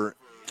 over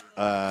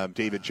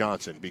David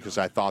Johnson because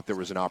I thought there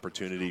was an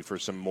opportunity for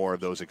some more of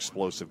those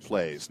explosive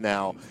plays.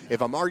 Now, if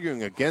I'm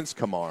arguing against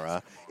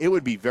Kamara, it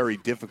would be very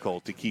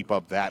difficult to keep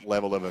up that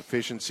level of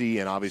efficiency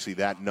and obviously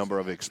that number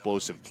of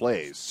explosive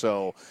plays.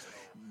 So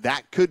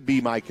that could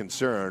be my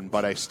concern,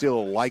 but I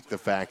still like the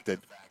fact that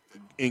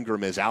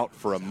Ingram is out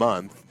for a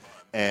month,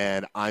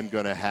 and I'm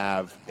going to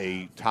have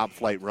a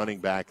top-flight running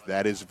back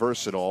that is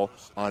versatile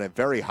on a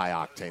very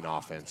high-octane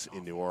offense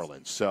in New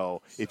Orleans.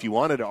 So if you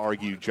wanted to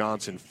argue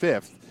Johnson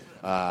 5th,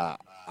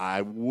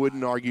 I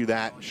wouldn't argue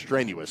that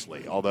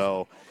strenuously,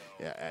 although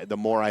the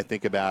more I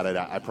think about it,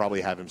 I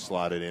probably have him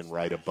slotted in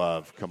right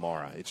above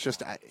Kamara. It's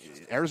just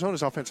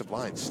Arizona's offensive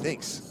line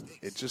stinks.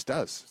 It just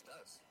does.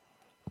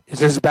 Is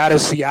this as bad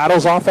as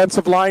Seattle's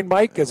offensive line,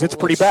 Mike? Because it's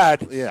pretty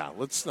bad. Yeah,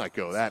 let's not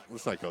go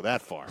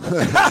that far.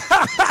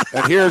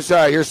 And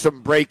here's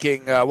some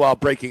breaking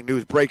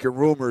news, breaking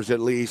rumors at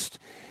least,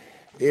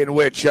 in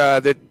which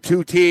the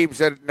two teams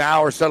that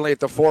now are suddenly at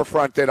the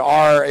forefront that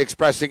are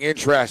expressing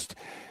interest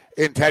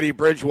in Teddy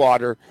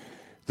Bridgewater,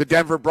 the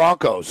Denver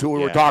Broncos, who we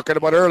were talking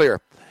about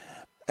earlier,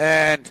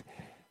 and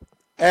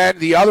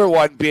the other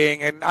one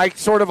being, and I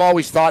sort of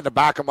always thought in the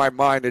back of my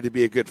mind that it'd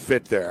be a good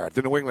fit there,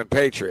 the New England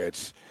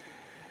Patriots.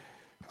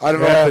 I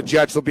don't know if the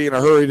Jets will be in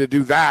a hurry to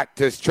do that,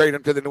 to trade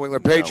him to the New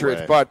England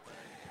Patriots. But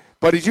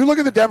as you look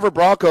at the Denver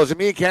Broncos, and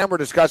me and Cam were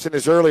discussing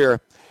this earlier,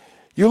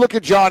 you look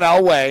at John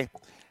Elway,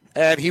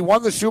 and he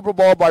won the Super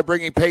Bowl by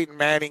bringing Peyton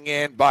Manning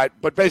in, but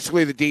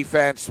basically the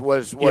defense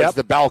was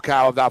the bell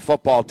cow of that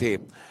football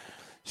team.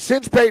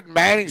 Since Peyton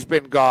Manning's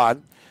been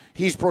gone,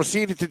 he's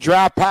proceeded to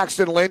draft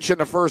Paxton Lynch in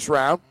the first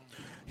round.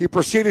 He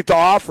proceeded to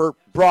offer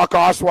Brock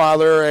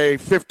Osweiler a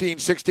 $15,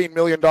 $16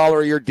 million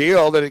a year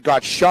deal that it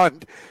got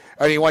shunned,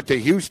 and he went to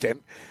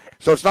Houston.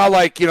 So it's not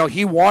like,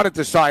 he wanted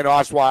to sign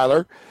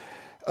Osweiler.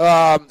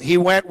 He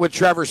went with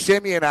Trevor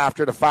Siemian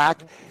after the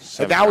fact.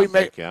 And now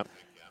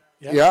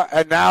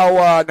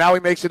now he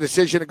makes a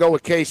decision to go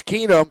with Case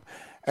Keenum,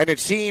 and it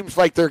seems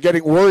like they're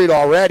getting worried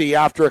already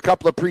after a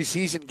couple of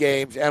preseason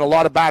games and a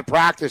lot of bad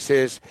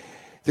practices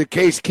that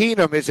Case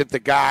Keenum isn't the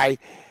guy.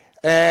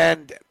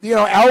 And,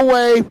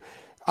 Elway,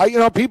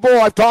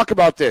 I've talked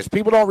about this.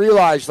 People don't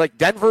realize,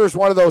 Denver is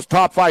one of those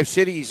top 5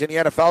 cities in the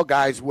NFL,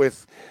 guys,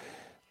 with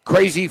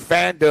crazy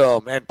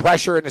fandom and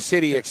pressure in the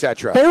city,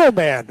 etc. Barrel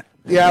man.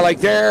 Yeah,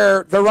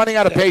 they're running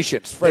out of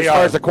patience as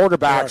far as the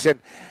quarterbacks. And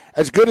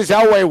as good as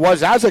Elway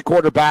was as a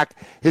quarterback,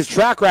 his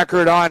track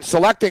record on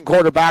selecting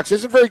quarterbacks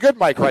isn't very good,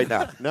 Mike, right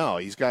now. No,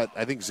 he's got,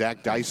 I think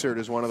Zach Dysert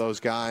is one of those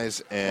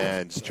guys,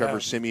 and Trevor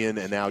Siemian,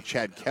 and now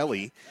Chad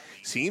Kelly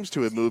seems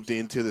to have moved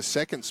into the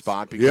second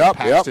spot because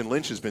Paxton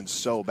Lynch has been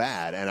so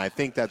bad. And I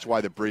think that's why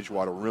the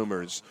Bridgewater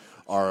rumors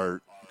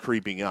are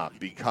creeping up,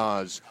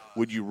 because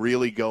would you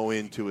really go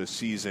into a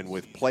season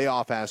with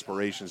playoff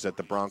aspirations that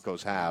the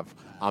Broncos have?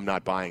 I'm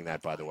not buying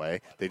that, by the way.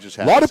 They just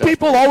have a lot of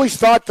people always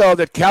thought, though,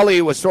 that Kelly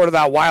was sort of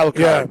that wild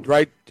card,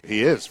 right?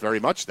 He is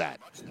very much that.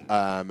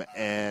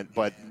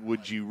 But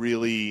would you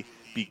really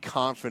be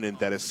confident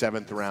that a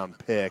 7th-round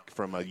pick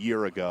from a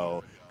year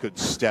ago could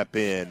step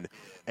in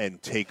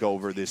and take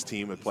over this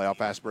team with playoff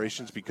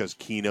aspirations because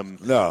Keenum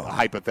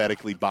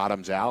hypothetically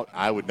bottoms out?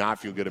 I would not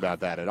feel good about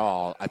that at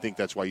all. I think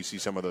that's why you see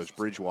some of those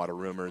Bridgewater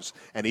rumors.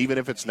 And even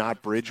if it's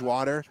not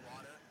Bridgewater,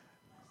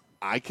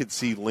 I could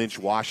see Lynch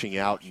washing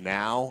out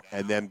now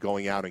and them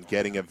going out and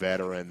getting a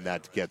veteran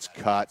that gets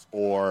cut,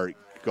 or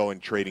going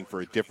trading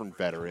for a different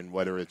veteran,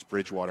 whether it's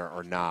Bridgewater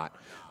or not.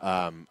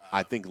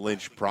 I think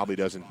Lynch probably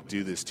doesn't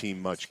do this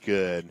team much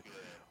good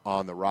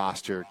on the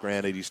roster.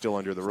 Granted, he's still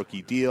under the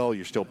rookie deal.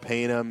 You're still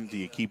paying him. Do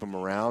you keep him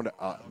around?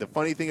 The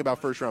funny thing about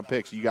first-round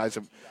picks, you guys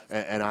have,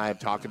 and I have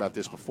talked about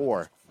this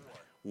before,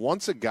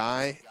 once a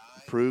guy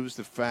proves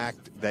the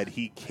fact that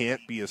he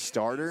can't be a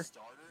starter,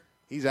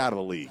 he's out of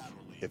the league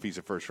if he's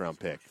a first-round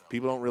pick.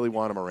 People don't really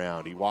want him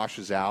around. He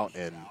washes out,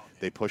 and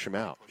they push him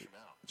out.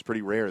 It's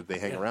pretty rare that they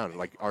hang around.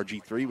 Like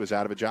RG3 was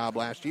out of a job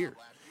last year.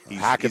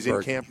 He's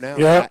in camp now.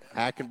 Yeah.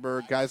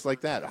 Hackenberg, guys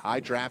like that.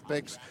 High draft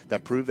picks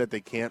that prove that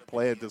they can't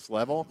play at this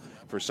level,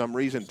 for some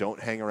reason, don't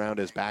hang around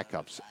as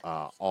backups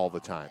all the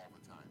time.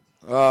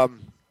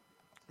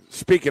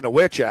 Speaking of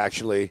which,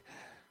 actually,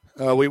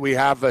 we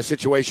have a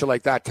situation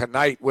like that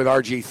tonight with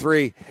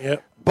RG3.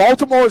 Yep.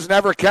 Baltimore's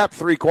never kept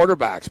 3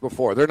 quarterbacks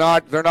before. They're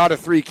not a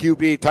 3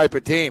 QB type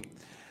of team.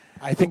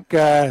 I think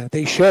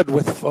they should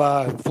with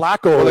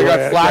Flacco. Well, they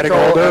got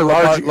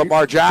Flacco and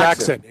Lamar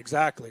Jackson.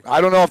 Exactly.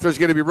 I don't know if there's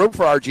going to be room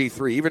for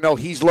RG3, even though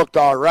he's looked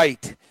all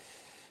right.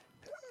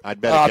 I'd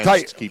bet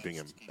against keeping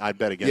him. I'd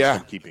bet against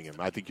them keeping him.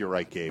 I think you're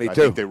right, Gabe. I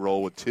think they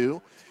roll with 2,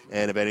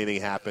 and if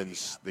anything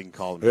happens, they can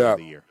call him of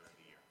the year.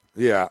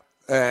 Yeah,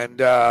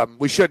 and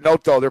we should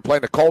note, though, they're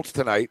playing the Colts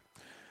tonight.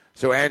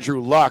 So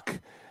Andrew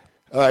Luck,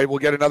 we'll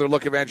get another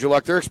look of Andrew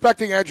Luck. They're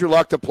expecting Andrew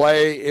Luck to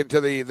play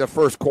into the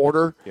first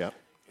quarter. Yeah.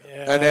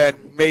 And then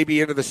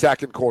maybe into the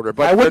second quarter.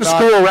 But I wouldn't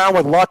screw around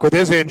with Luck with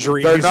his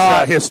injury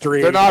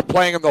history. They're not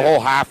playing him the whole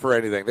half or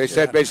anything. They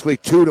said basically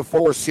 2 to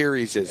 4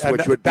 series,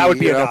 which would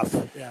be enough.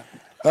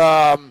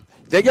 Yeah.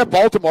 They get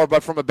Baltimore,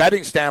 but from a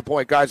betting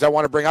standpoint, guys, I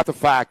want to bring up the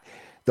fact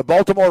the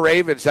Baltimore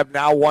Ravens have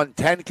now won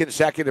 10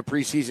 consecutive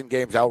preseason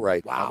games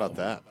outright. Wow. How about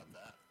that?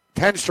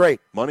 10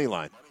 straight. Money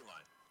line.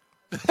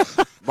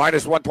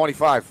 Minus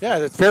 125. Yeah,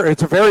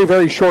 it's a very,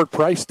 very short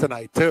price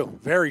tonight, too.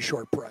 Very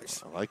short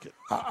price. I like it.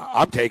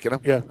 I'm taking them.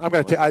 Yeah, I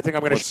think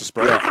I'm going to. What's the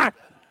spread?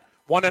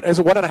 Is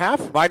it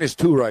 1.5? Minus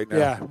 2 right now.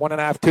 Yeah,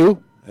 1.5,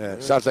 2. Yeah,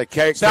 sounds like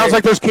Sounds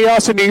like there's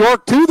chaos in New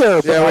York, too, there.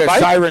 Yeah, we have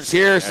sirens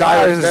here,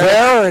 sirens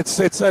there.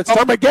 It's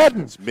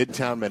Armageddon. It's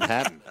Midtown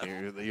Manhattan.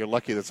 You're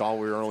lucky that's all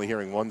we were only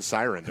hearing one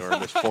siren during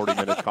this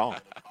 40-minute call.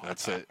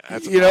 That's it.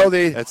 That's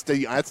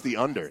the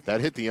under. That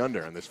hit the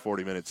under in this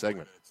 40-minute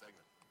segment.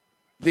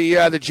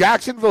 The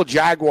Jacksonville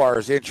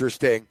Jaguars,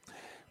 interesting,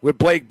 with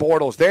Blake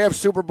Bortles. They have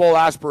Super Bowl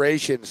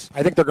aspirations.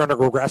 I think they're going to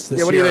regress this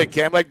year. What do you think,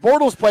 Cam? Like,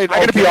 Bortles played. I'm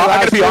going to be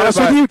honest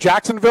with you.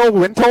 Jacksonville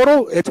win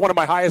total. It's one of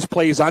my highest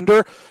plays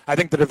under. I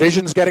think the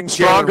division's getting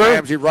stronger.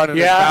 Ramsey running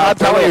his mouth. I'm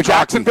telling you,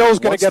 Jacksonville's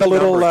going to get a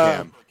little.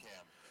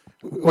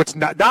 What's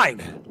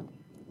 9?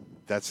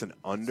 That's an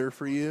under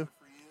for you?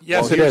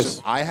 Yes, it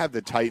is. I have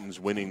the Titans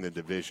winning the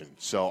division,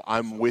 so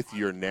I'm with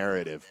your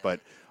narrative. But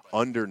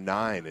under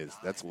 9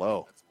 that's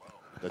low.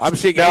 I'm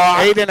seeing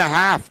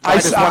 8.5.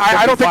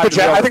 I don't think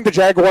I think the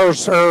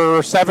Jaguars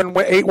are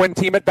 7-8 win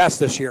team at best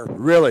this year.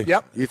 Really?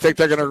 Yep. You think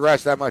they're going to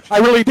regress that much? I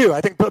really do.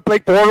 I think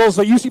Blake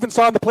Bortles. You even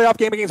saw in the playoff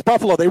game against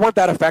Buffalo, they weren't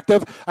that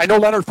effective. I know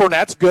Leonard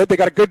Fournette's good. They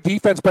got a good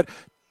defense, but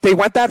they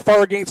went that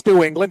far against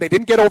New England. They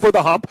didn't get over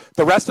the hump.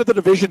 The rest of the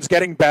division's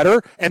getting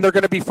better, and they're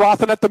going to be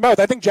frothing at the mouth.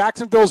 I think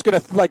Jacksonville's going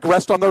to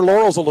rest on their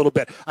laurels a little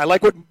bit. I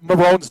like what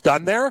Marone's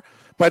done there,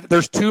 but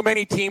there's too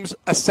many teams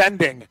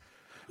ascending.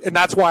 And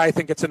that's why I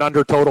think it's an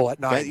under total at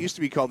 9. That used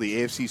to be called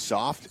the AFC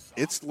Soft.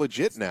 It's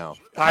legit now.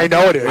 I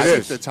know it is. I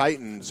think the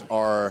Titans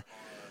are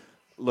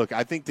 – look,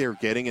 I think they're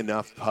getting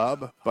enough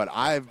pub, but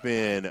I've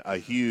been a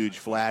huge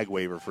flag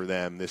waver for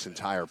them this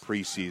entire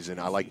preseason.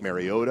 I like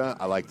Mariota.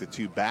 I like the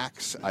 2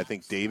 backs. I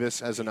think Davis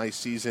has a nice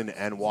season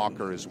and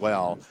Walker as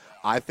well.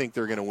 I think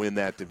they're going to win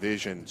that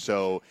division.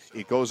 So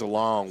it goes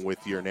along with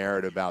your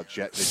narrative about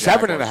the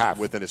Jaguars 7.5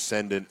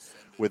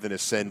 with an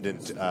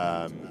ascendant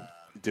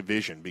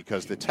division,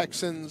 because the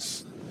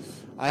Texans,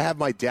 I have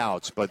my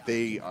doubts, but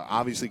they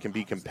obviously can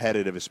be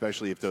competitive,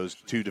 especially if those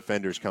 2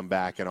 defenders come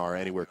back and are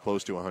anywhere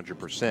close to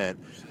 100%.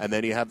 And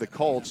then you have the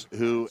Colts,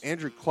 who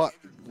Andrew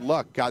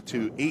Luck got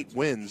to 8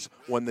 wins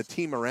when the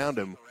team around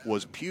him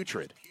was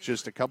putrid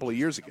just a couple of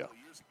years ago.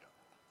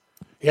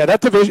 Yeah,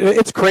 that division,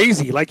 it's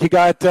crazy. Like, you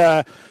got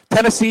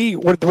Tennessee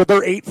with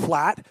their 8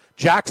 flat,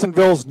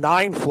 Jacksonville's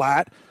 9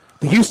 flat,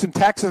 the Houston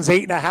Texans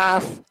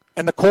 8.5,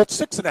 and the Colts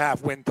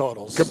 6.5 win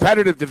totals.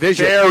 Competitive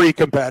division. Very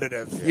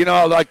competitive. You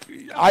know, like,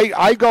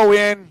 I go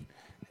in,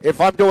 if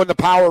I'm doing the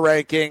power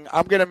ranking,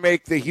 I'm going to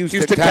make the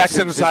Houston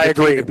Texans I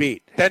agree. To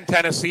beat. Then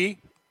Tennessee.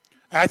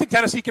 I think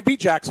Tennessee can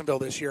beat Jacksonville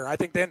this year. I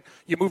think then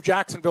you move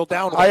Jacksonville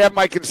down. I have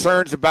my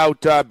concerns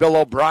about Bill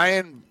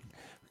O'Brien.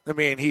 I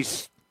mean,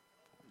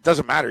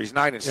 doesn't matter. He's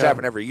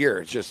 9-7 every year.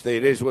 It's just,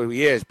 it is what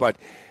he is. But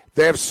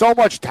they have so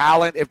much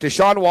talent. If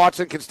Deshaun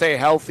Watson can stay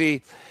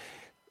healthy,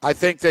 I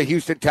think the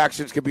Houston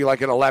Texans could be like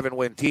an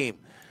 11-win team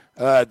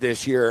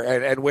this year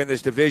and win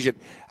this division.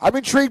 I'm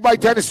intrigued by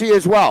Tennessee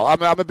as well.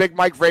 I'm a big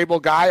Mike Vrabel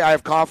guy. I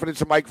have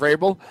confidence in Mike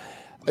Vrabel.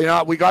 You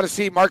know, we got to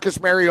see Marcus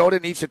Mariota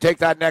needs to take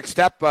that next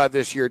step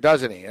this year,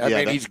 doesn't he? I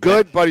mean, he's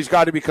good, but he's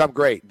got to become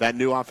great. That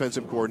new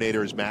offensive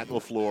coordinator is Matt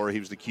LaFleur.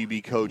 He was the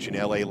QB coach in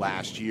L.A.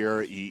 last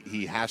year.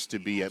 He has to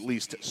be at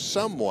least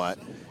somewhat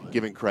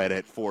given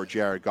credit for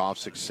Jared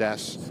Goff's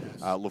success.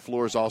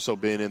 LaFleur's also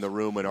been in the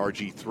room when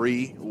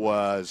RG3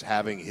 was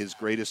having his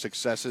greatest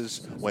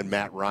successes, when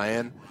Matt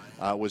Ryan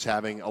was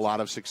having a lot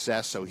of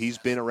success. So he's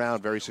been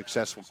around very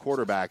successful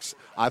quarterbacks.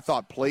 I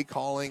thought play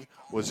calling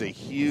was a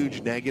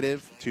huge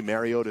negative to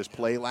Mariota's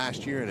play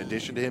last year, in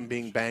addition to him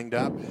being banged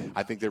up.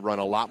 I think they run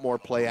a lot more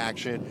play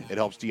action. It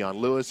helps Deion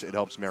Lewis. It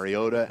helps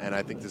Mariota. And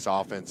I think this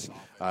offense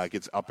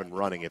gets up and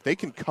running. If they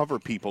can cover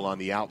people on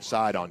the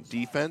outside on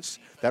defense,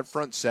 that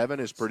front 7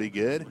 is pretty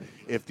good.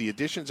 If the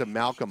additions of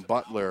Malcolm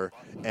Butler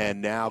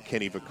and now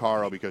Kenny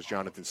Vaccaro, because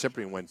Jonathan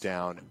Cyprien went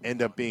down,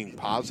 end up being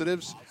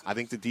positives, I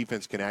think the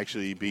defense can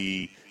actually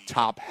be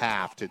top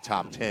half to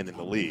top 10 in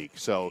the league.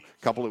 So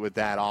couple it with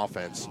that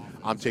offense,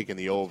 I'm taking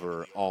the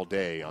over all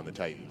day on the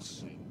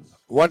Titans.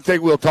 One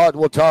thing we'll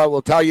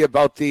tell you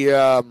about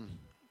the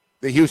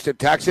Houston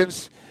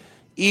Texans: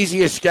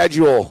 easiest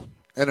schedule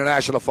in the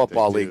National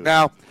Football League.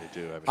 Now,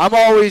 it's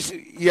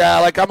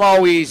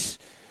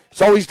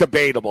always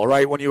debatable,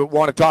 right? When you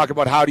want to talk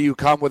about how do you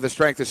come with a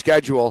strength of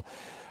schedule,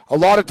 a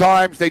lot of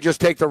times they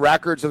just take the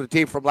records of the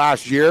team from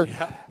last year.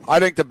 Yeah. I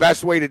think the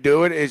best way to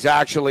do it is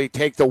actually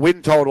take the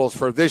win totals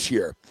for this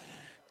year.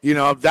 You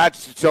know,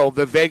 so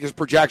the Vegas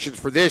projections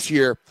for this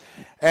year.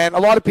 And a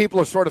lot of people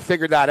have sort of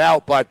figured that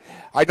out. But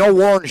I know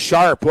Warren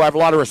Sharp, who I have a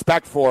lot of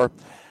respect for,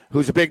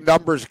 who's a big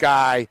numbers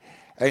guy,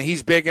 and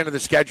he's big into the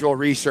schedule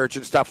research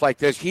and stuff like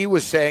this. He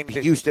was saying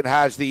that Houston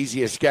has the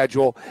easiest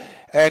schedule.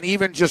 And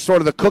even just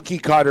sort of the cookie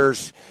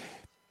cutters,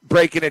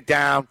 breaking it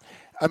down.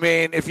 I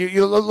mean, if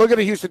you look at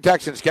the Houston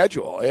Texans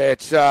schedule,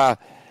 it's the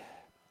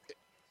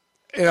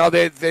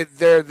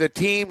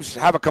teams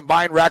have a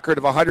combined record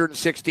of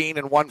 116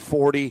 and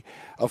 140,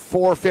 a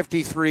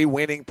 453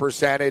 winning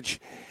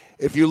percentage.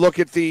 If you look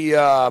at the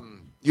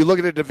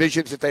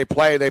divisions that they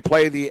play the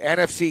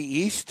NFC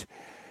East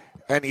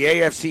and the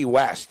AFC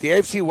West. The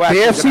AFC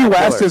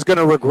West is going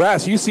to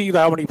regress. You see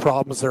how many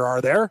problems there are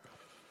there.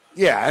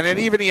 Yeah, and then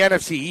even the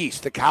NFC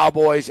East, the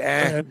Cowboys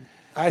and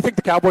I think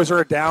the Cowboys are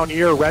a down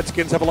year.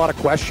 Redskins have a lot of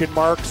question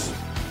marks.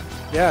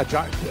 Yeah,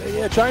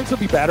 Giants will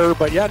be better,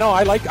 but I'm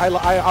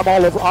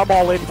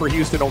all in for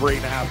Houston over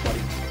 8.5, buddy.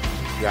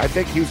 Yeah, I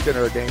think Houston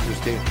are a dangerous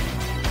team.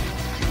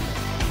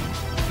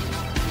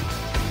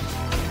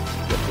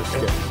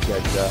 just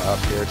get up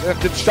here. And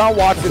Deshaun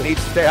Watson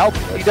needs to stay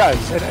healthy. He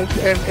does,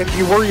 and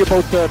you worry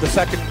about the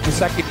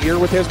second year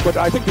with his, but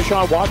I think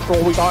Deshaun Watson,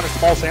 always on a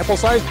small sample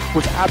size,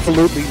 was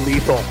absolutely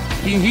lethal.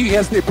 He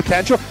has the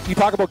potential. You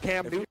talk about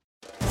Cam Newton.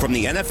 From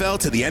the NFL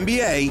to the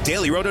NBA,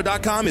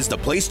 DailyRoto.com is the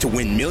place to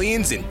win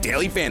millions in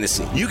daily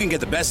fantasy. You can get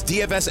the best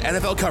DFS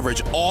NFL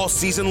coverage all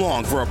season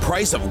long for a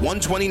price of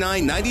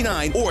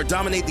 $129.99 or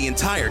dominate the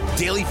entire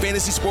daily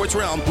fantasy sports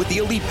realm with the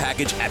Elite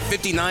Package at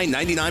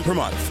 $59.99 per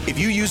month. If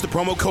you use the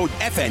promo code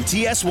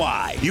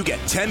FNTSY, you get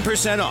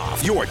 10%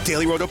 off your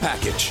Daily Roto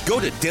package. Go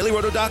to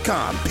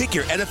DailyRoto.com, pick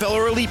your NFL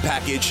or Elite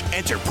Package,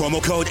 enter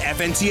promo code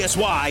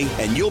FNTSY,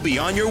 and you'll be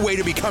on your way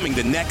to becoming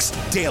the next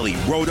Daily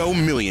Roto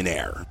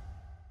millionaire.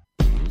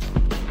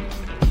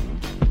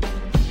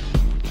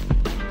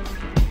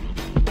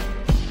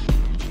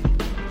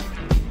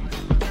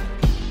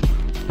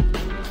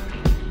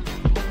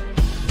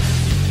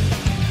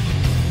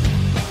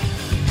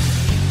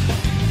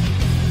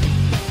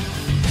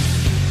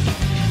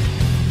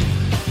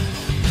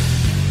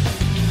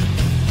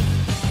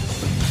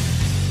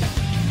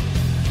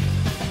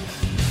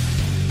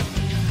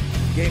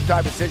 Game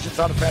Time Decisions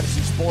on the Fantasy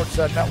Sports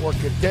Network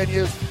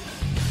continues.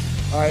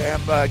 I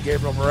am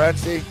Gabriel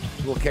Morency. A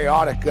little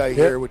chaotic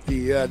here with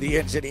the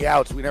ins and the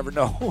outs. We never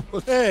know.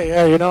 Hey,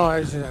 yeah, you know,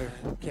 I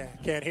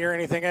can't hear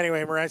anything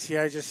anyway,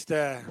 Morency. I just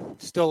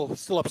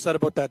still upset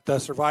about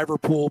that Survivor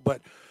pool,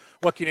 but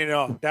what can you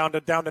know? Down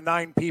to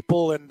 9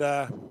 people, and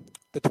the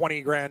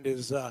 $20,000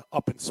 is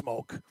up in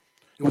smoke.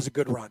 It was a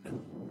good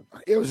run.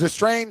 It was a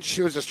strange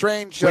series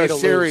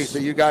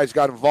that you guys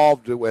got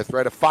involved with,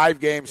 right? A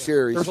 5-game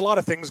series. There's a lot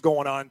of things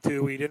going on,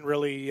 too. We didn't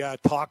really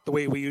talk the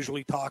way we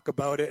usually talk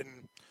about it,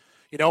 and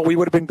you know, we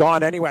would have been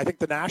gone anyway. I think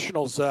the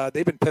Nationals,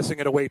 they've been pissing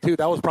it away, too.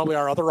 That was probably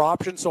our other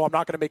option, so I'm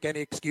not going to make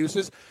any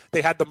excuses.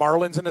 They had the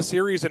Marlins in a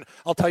series, and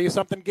I'll tell you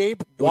something,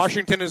 Gabe.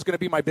 Washington is going to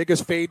be my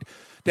biggest fade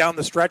down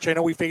the stretch. I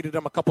know we faded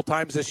them a couple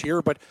times this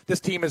year, but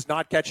this team is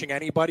not catching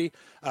anybody.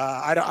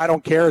 I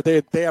don't care.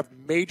 They have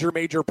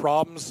major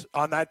problems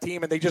on that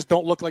team, and they just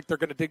don't look like they're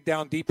going to dig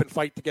down deep and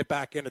fight to get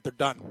back in it. They're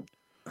done.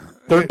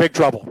 They're in big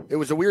trouble. It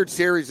was a weird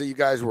series that you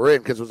guys were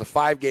in because it was a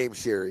 5-game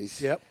series.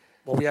 Yep.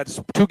 Well, we had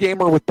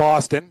 2-gamer with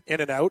Boston,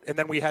 in and out, and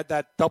then we had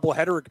that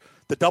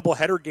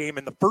doubleheader game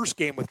in the first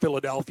game with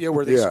Philadelphia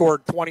where they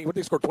scored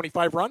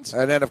 25 runs.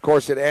 And then, of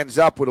course, it ends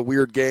up with a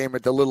weird game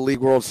at the Little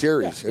League World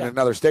Series in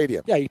another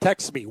stadium. Yeah, he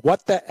texts me,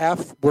 what the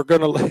F, we're going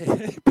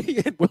to be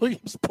in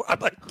Williamsport. I'm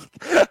like,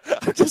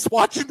 I'm just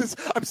watching this.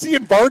 I'm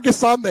seeing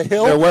Vargas on the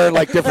hill. They're wearing,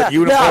 like, different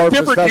uniforms.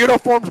 Yeah, different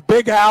uniforms.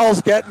 Big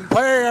Al's getting,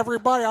 hey,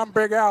 everybody, I'm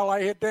Big Al.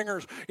 I hit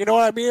dingers. You know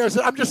what I mean?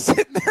 I'm just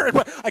sitting there.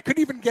 And I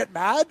couldn't even get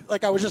mad.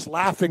 Like, I was just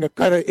laughing at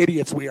kind of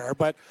idiots we are,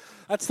 but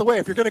that's the way.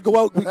 If you're going to go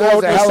out, we go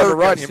out. That was a hell of a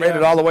run. You made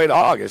it all the way to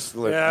August,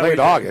 late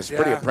August.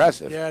 Pretty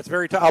impressive. Yeah, it's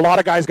very tough. A lot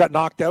of guys got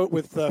knocked out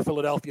with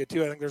Philadelphia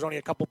too. I think there's only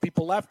a couple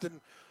people left,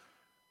 and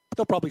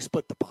they'll probably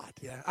split the pot.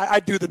 Yeah, I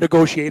do the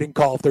negotiating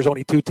call if there's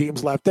only 2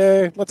 teams left.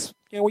 Hey, let's.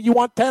 You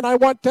want 10? I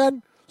want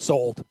 10.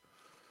 Sold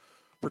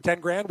for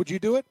 $10,000. Would you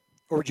do it,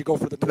 or would you go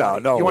for the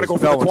 20? No. You want to go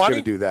for the 20? No one's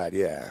going to do that.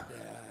 Yeah.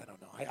 I don't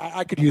know.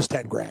 I could use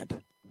 $10,000.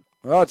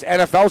 Well, it's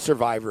NFL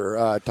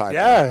Survivor time.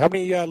 Yeah, how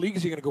many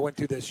leagues are you going to go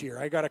into this year?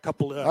 I got a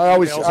couple. I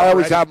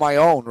always have my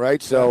own,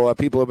 right? So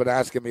people have been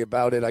asking me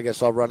about it. I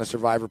guess I'll run a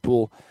Survivor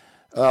pool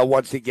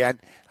once again.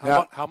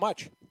 How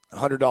much?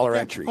 $100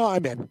 entry. Oh,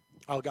 I'm in.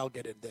 I'll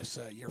get in this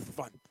year for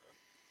fun.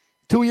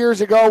 2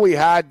 years ago, we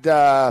had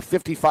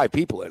 55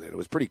 people in it. It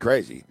was pretty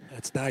crazy.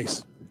 That's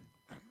nice.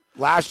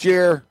 Last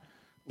year,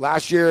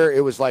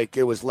 it was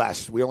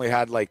less. We only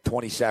had like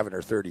 27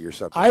 or 30 or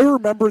something. I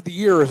remember the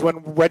years when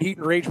Red Heat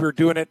and Rage, we were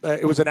doing it.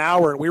 It was an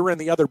hour, and we were in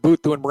the other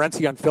booth doing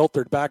Morency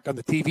Unfiltered back on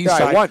the TV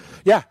side. I won.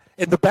 Yeah,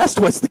 and the best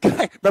was the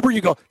guy. Remember,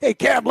 you go, hey,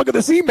 Cam, look at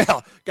this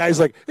email.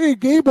 Guy's like, hey,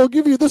 Gabe, I'll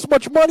give you this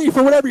much money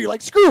for whatever. You're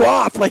like, screw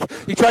off. Like,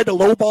 he tried to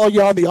lowball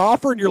you on the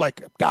offer, and you're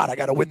like, God, I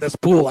got to win this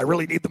pool. I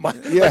really need the money.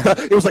 Yeah.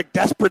 It was like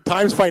desperate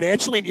times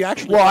financially, and you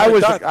actually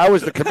I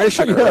was the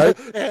commissioner,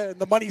 right? And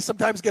the money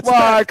sometimes gets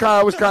I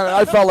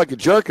felt like a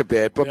jerk a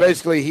bit, but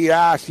basically he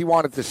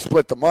wanted to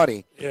split the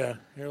money. Yeah.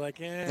 You're like,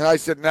 And I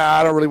said, nah,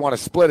 I don't really want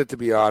to split it, to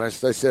be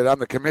honest. I said, I'm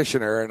the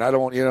commissioner, and I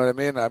don't, you know what I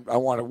mean? I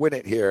want to win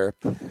it here.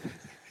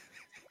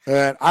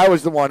 And I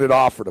was the one that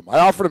offered him. I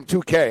offered him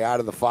 $2,000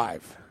 out of the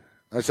 5.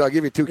 I said, I'll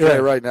give you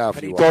 $2,000 right now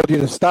if you want. He told you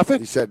to stuff it?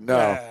 He said no.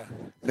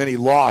 And then he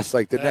lost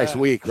like the next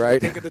week,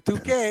 right? Think of the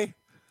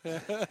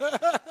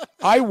 $2,000.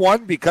 I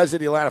won because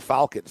of the Atlanta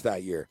Falcons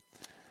that year.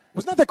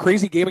 Wasn't that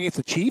crazy game against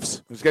the Chiefs?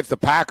 It was against the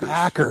Packers.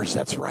 Packers,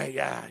 that's right.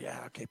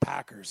 Yeah. Okay,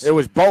 Packers. It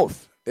was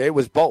both.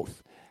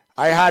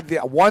 I had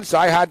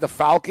the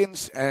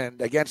Falcons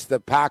and against the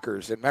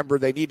Packers, and remember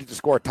they needed to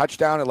score a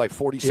touchdown in like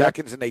 40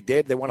 seconds, and they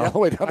did. They went all the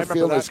way down the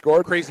field and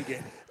scored. Crazy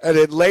game. And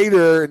then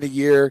later in the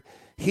year,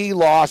 he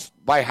lost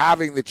by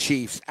having the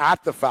Chiefs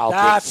at the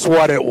Falcons. That's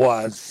what it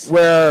was.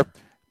 Where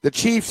the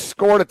Chiefs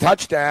scored a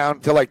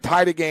touchdown to like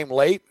tie the game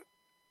late,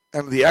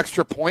 and the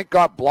extra point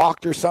got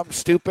blocked or something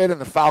stupid, and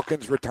the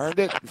Falcons returned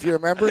it, if you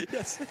remember.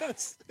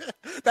 Yes.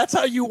 That's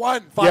how you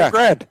won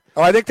 $5,000.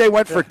 Oh, I think they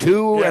went for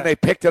two, and they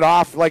picked it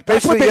off. Like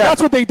basically,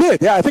 that's what they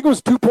did. Yeah, I think it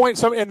was 2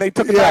 points, and they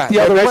took it back the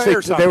other way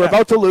or something. They were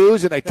about to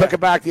lose, and they took it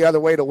back the other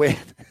way to win.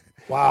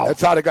 Wow.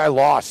 That's how the guy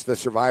lost, the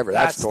survivor.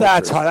 That's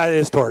how that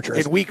is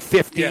torturous. In week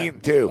 15,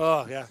 too.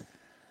 Oh, yeah.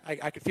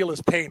 I could feel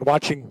his pain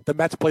watching the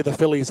Mets play the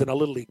Phillies in a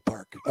Little League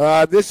park.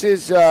 This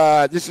is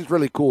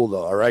really cool,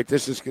 though, all right?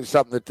 This is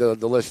something that the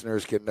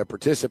listeners can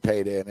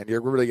participate in, and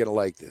you're really going to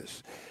like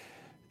this.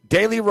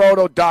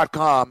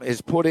 DailyRoto.com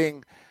is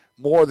putting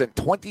more than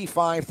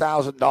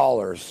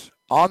 $25,000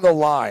 on the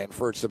line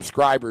for its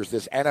subscribers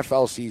this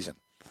NFL season.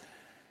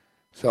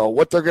 So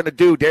what they're going to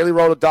do,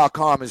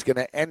 DailyRoto.com is going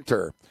to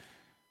enter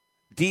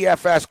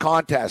DFS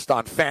contest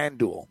on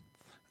FanDuel,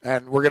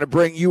 and we're going to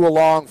bring you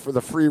along for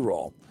the free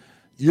roll.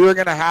 You're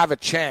going to have a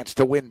chance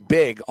to win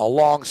big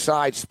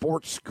alongside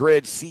Sports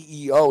Grid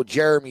CEO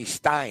Jeremy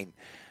Stein,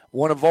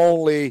 one of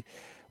the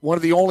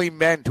only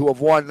men to have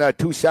won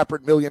two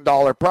separate $1 million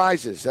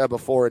prizes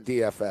before in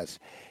DFS.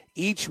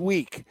 Each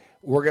week,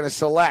 we're going to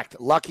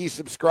select lucky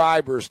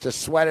subscribers to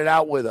sweat it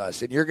out with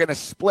us, and you're going to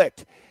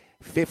split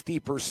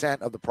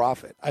 50% of the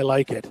profit. I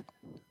like it.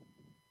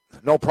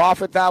 No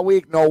profit that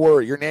week, no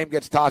worry. Your name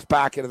gets tossed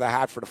back into the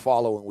hat for the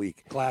following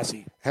week.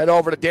 Classy. Head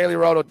over to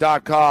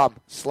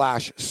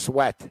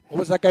dailyroto.com/sweat. What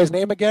was that guy's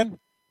name again?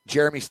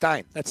 Jeremy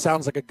Stein. That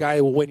sounds like a guy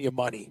who will win you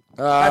money.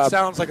 That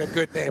sounds like a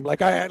good name.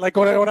 Like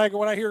when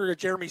I hear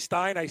Jeremy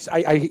Stein, I'm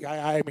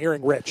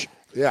hearing rich.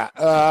 Yeah.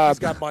 He's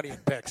got money in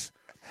picks.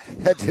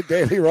 Head to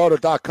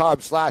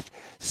dailyroto.com/sweat.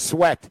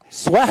 Sweat.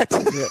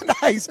 Yeah.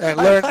 Nice. And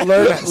learn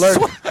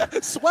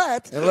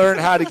sweat. And learn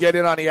how to get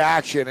in on the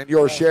action and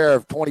your share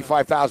of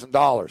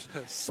 $25,000.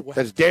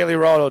 That's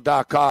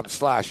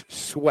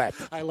dailyroto.com/sweat.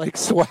 I like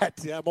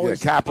sweat. Yeah, I'm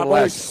always capital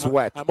S,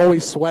 sweat. I'm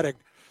always sweating.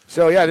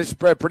 So yeah, this is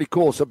pretty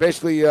cool. So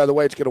basically, the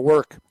way it's going to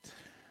work,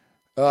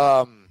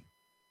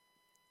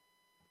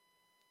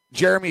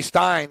 Jeremy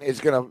Stein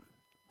is going to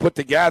put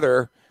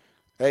together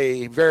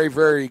a very,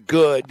 very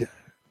good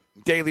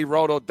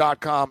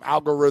dailyroto.com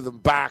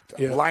algorithm-backed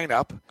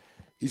lineup.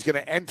 He's going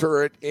to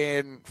enter it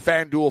in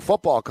FanDuel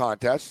football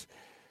contests,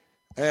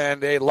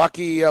 and a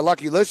lucky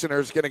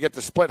listener is going to get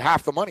to split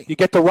half the money. You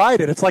get to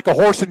ride it. It's like a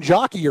horse and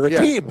jockey. You're a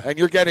team. And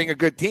you're getting a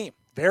good team.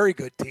 Very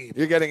good team.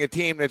 You're getting a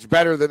team that's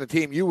better than the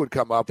team you would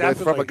come up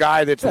with from a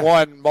guy that's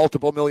won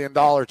multiple $1 million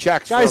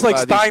checks. Guys like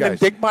Stein and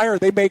Digmeyer,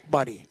 they make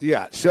money.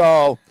 Yeah,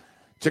 so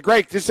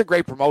this is a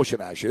great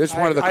promotion, actually. This is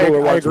one of the cooler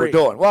ones we're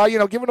doing. Well,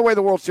 giving away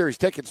the World Series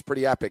tickets is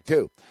pretty epic,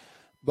 too.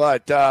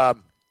 But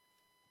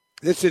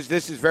this is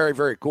very,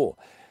 very cool.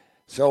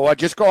 So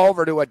just go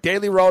over to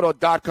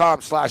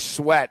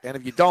dailyroto.com/sweat, and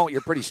if you don't,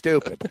 you're pretty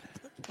stupid.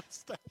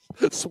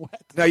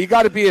 Sweat. Now, you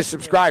got to be a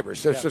subscriber.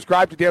 So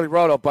subscribe to Daily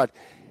Roto, but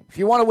if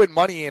you want to win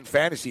money in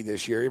fantasy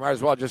this year, you might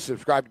as well just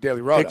subscribe to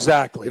Daily Roto.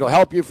 Exactly. It'll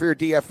help you for your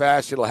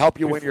DFS. It'll help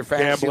you win your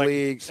fantasy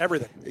leagues.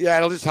 Everything. Yeah,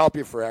 it'll just help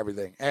you for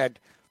everything. And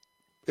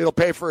it'll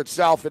pay for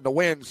itself in the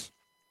wins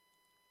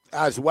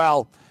as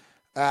well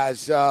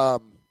as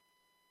the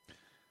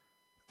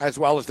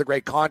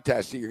great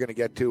contest that you're going to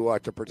get to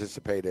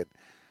participate in.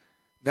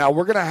 Now,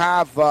 we're going to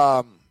have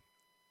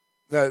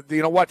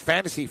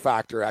Fantasy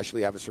Factor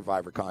actually have a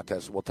Survivor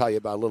contest. We'll tell you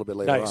about a little bit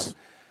later on.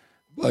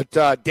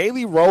 But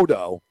Daily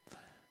Roto,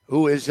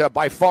 who is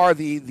by far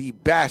the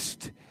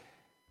best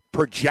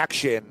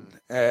projection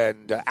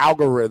and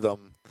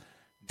algorithm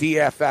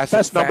DFS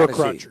best number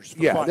fantasy. crunchers.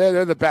 Yeah,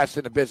 they're the best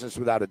in the business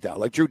without a doubt.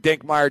 Like Drew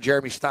Dinkmeyer,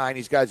 Jeremy Stein,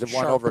 these guys have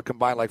won over a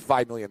combined like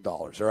 $5 million,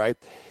 all right?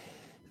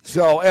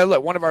 So, and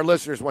look, one of our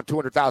listeners won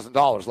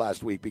 $200,000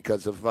 last week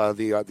because of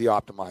the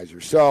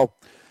optimizer. So,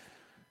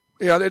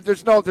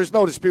 there's no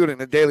disputing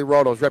that Daily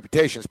Roto's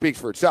reputation speaks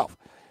for itself.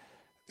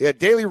 Yeah,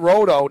 Daily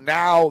Roto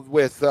now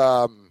with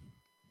the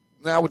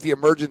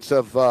emergence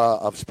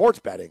of sports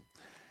betting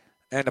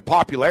and the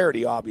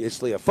popularity,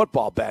 obviously, of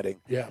football betting.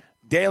 Yeah,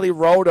 Daily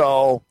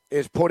Roto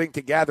is putting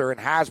together and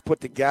has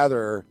put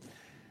together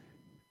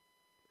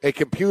a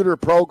computer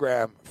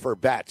program for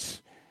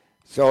bets.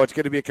 So it's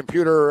going to be a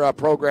computer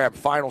program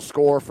final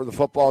score for the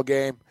football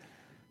game,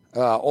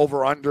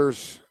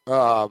 over-unders,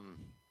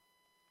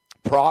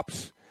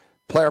 props,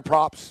 player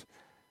props,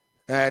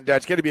 and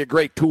it's going to be a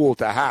great tool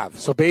to have.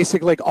 So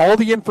basically, like all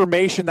the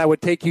information that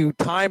would take you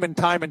time and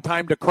time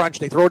to crunch,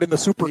 they throw it in the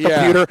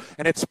supercomputer,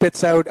 and it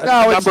spits out a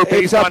number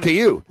based up on to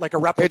you. Like a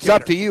replicator. It's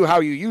up to you how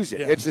you use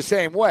it. Yeah. It's the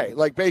same way.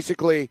 Like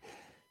basically,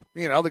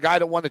 the guy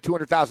that won the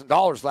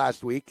 $200,000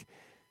 last week,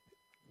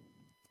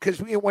 because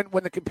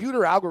when the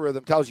computer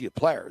algorithm tells you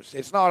players,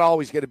 it's not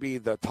always going to be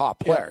the top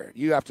player.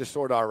 Yeah. You have to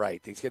sort, all right,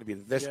 it's going to be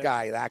this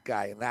guy, and that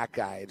guy,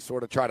 and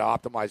sort of try to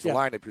optimize the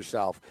lineup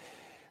yourself.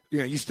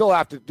 You still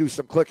have to do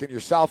some clicking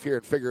yourself here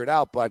and figure it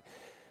out. But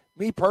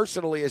me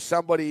personally, as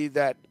somebody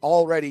that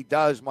already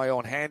does my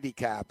own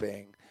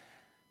handicapping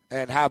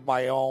and has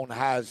my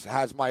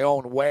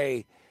own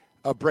way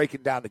of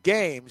breaking down the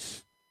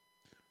games,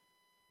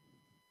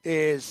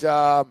 is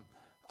I'm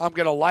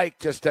going to like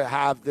just to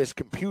have this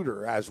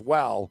computer as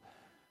well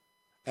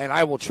and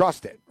I will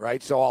trust it,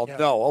 right? So I'll Yeah.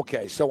 know,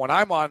 okay, so when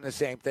I'm on the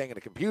same thing and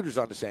the computer's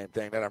on the same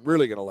thing, then I'm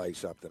really going to lay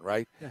something,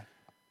 right? Yeah.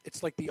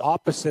 It's like the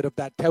opposite of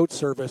that tout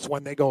service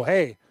when they go,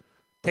 hey,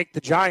 take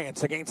the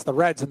Giants against the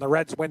Reds, and the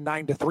Reds win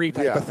 9-3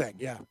 type of thing.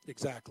 Yeah,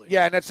 exactly.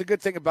 Yeah, and that's the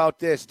good thing about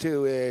this,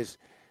 too, is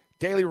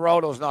Daily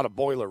Roto's not a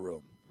boiler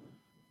room,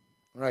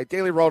 right?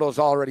 Daily Roto's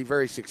already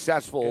very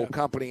successful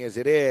company as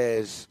it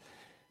is.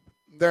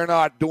 They're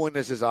not doing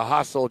this as a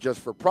hustle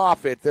just for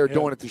profit. They're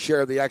doing it to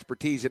share the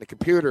expertise in the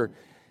computer.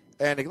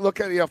 And look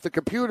at if the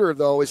computer,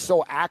 though, is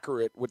so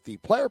accurate with the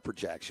player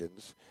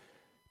projections,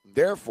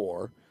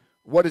 therefore,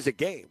 what is a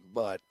game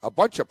but a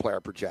bunch of player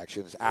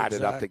projections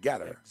added up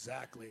together?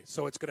 Exactly.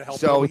 So it's going to help.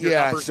 So, with your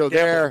numbers so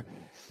gambling.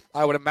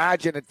 I would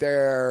imagine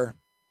that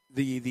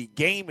the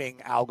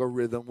gaming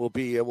algorithm will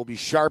be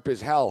sharp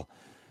as hell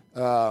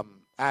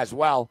as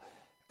well.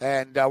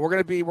 And we're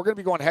going to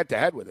be going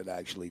head-to-head with it,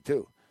 actually,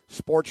 too.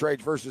 Sports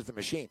Rage versus the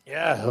Machine.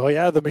 Yeah. Oh,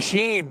 yeah, the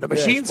Machine. The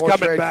Machine's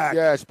coming back.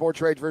 Yeah, Sports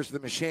Rage versus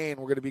the Machine.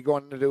 We're going to be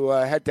going to do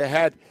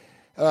head-to-head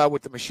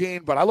with the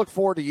Machine. But I look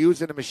forward to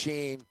using the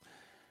Machine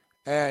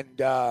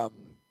and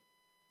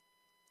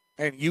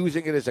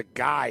using it as a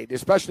guide,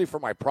 especially for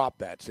my prop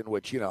bets, in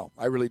which,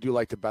 I really do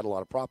like to bet a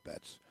lot of prop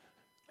bets.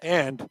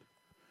 And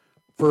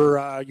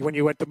for when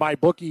you went to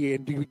MyBookie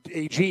and do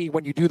AG,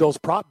 when you do those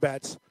prop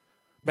bets,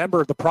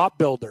 remember the prop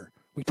builder.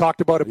 We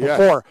talked about it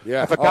before.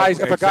 Yeah. If a guy's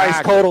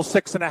total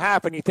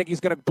 6.5 and you think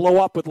he's going to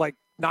blow up with like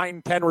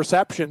 9-10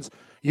 receptions,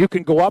 you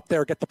can go up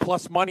there, get the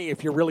plus money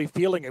if you're really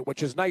feeling it,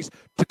 which is nice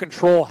to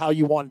control how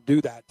you want to do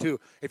that too.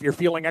 If you're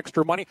feeling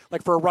extra money,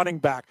 like for a running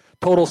back,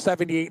 total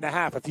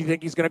 78.5. If you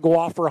think he's going to go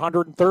off for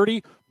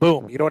 130,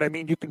 boom. You know what I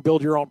mean? You can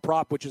build your own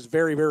prop, which is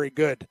very, very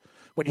good.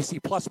 When you see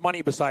plus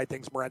money beside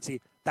things, Morency,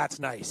 that's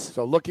nice.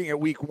 So looking at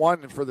week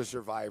 1 for the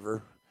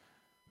Survivor,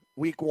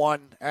 week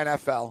 1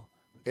 NFL,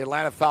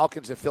 Atlanta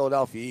Falcons and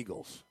Philadelphia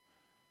Eagles.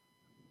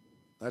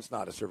 That's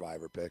not a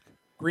Survivor pick.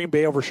 Green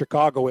Bay over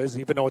Chicago is,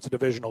 even though it's a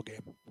divisional game.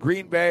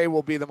 Green Bay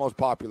will be the most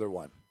popular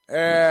one.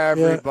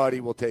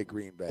 Everybody will take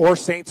Green Bay. Or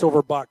Saints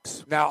over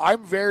Bucks. Now,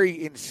 I'm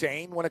very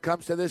insane when it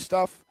comes to this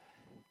stuff,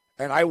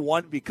 and I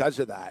won because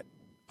of that.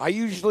 I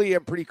usually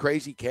am pretty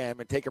crazy, Cam,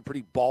 and take a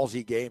pretty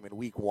ballsy game in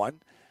week 1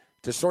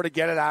 to sort of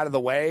get it out of the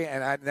way,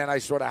 and then I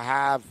sort of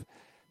have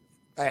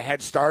a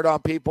head start on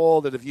people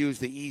that have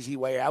used the easy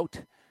way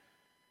out.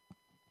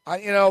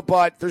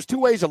 But there's 2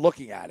 ways of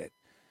looking at it.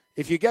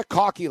 If you get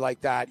cocky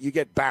like that, you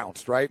get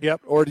bounced, right?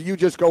 Yep. Or do you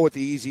just go with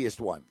the easiest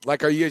one?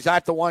 Like, is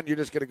that the one you're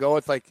just going to go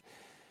with? Like,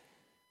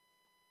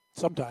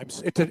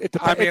 sometimes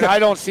I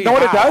don't see.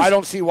 What it does? I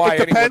don't see why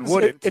anyone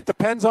wouldn't. It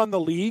depends on the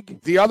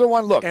league. The other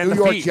one, look, New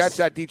York fees. Jets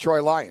at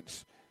Detroit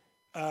Lions.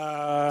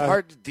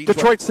 Detroit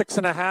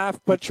 6.5,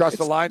 but trust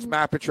the Lions.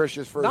 Matt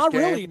Patricia's first not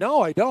game. really.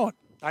 No, I don't.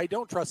 I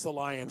don't trust the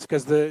Lions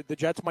because the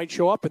Jets might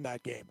show up in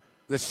that game.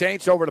 The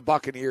Saints over the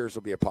Buccaneers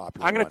will be a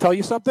popular. I'm going to tell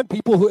you something.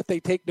 People who, if they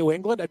take New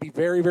England, I'd be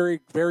very, very,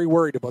 very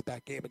worried about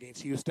that game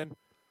against Houston.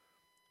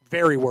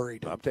 Very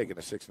worried. I'm taking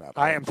a 6.5.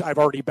 I am. I've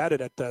already bet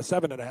it at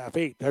 7.5,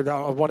 8.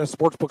 One of the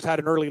sportsbooks had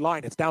an early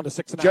line. It's down to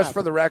 6.5. Just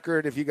for the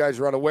record, if you guys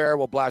are unaware,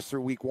 we'll blast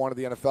through week 1 of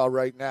the NFL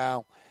right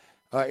now.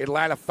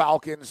 Atlanta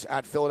Falcons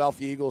at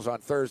Philadelphia Eagles on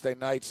Thursday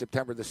night,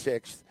 September the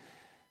 6th.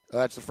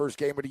 That's the first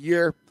game of the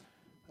year.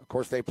 Of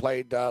course, they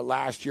played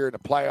last year in the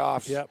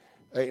playoffs. Yep.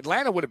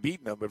 Atlanta would have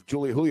beaten them if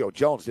Julio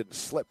Jones didn't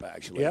slip,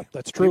 actually. Yep,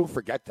 that's true. People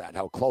forget that,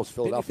 how close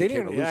Philadelphia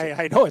came to losing.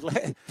 I know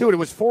it. Dude, it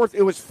was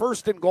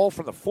first and goal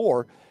from the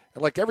 4.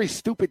 And like every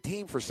stupid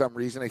team, for some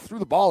reason, they threw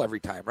the ball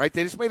every time, right?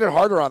 They just made it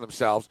harder on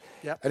themselves.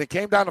 Yep. And it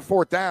came down to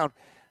 4th down.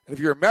 And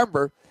if you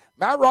remember,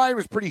 Matt Ryan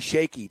was pretty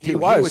shaky, too. He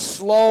was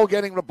slow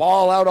getting the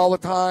ball out all the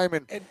time.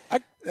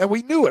 And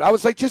we knew it. I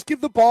was like, just give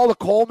the ball to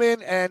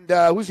Coleman and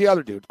who's the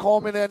other dude?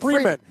 Coleman and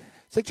Freeman.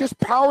 It's like, just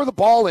power the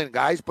ball in,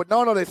 guys. But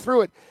no, they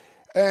threw it.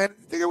 And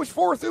I think it was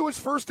 4th. It was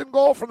first and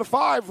goal from the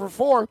 5 for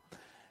 4.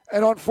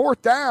 And on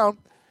 4th down,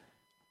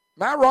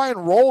 Matt Ryan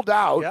rolled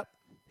out. Yep.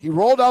 He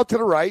rolled out to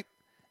the right.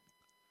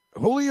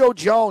 Julio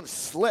Jones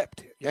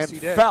slipped and he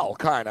did. fell,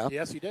 kind of.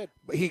 Yes, he did.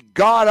 He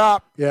got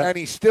up, Yeah. and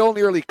he still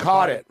nearly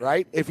caught it,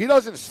 right? If he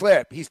doesn't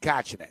slip, he's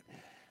catching it.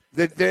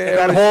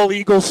 That whole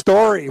Eagles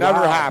story never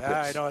wow. happens.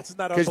 Yeah, I know. It's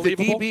not because the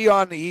unbelievable. DB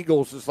on the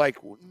Eagles is like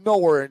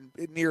nowhere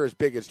near as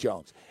big as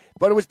Jones.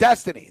 But it was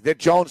destiny that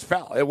Jones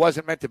fell. It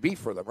wasn't meant to be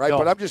for them, right? No.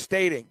 But I'm just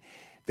stating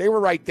they were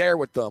right there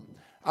with them.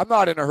 I'm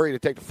not in a hurry to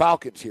take the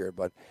Falcons here,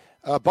 but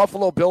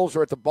Buffalo Bills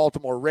are at the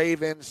Baltimore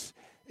Ravens.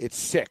 It's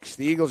 6.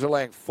 The Eagles are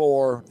laying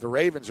 4. The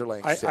Ravens are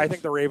laying 6. I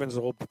think the Ravens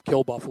will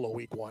kill Buffalo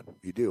week 1.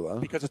 You do, huh?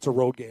 Because it's a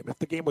road game. If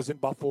the game was in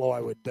Buffalo, I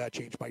would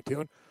change my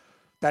tune.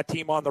 That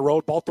team on the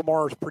road,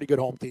 Baltimore is a pretty good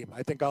home team.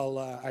 I think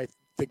I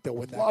think they'll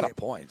win that game. A lot of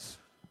points.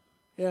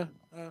 Yeah,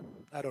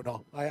 I don't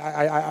know.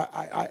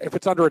 I if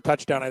it's under a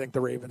touchdown, I think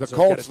the Ravens. The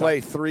Colts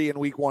lay 3 in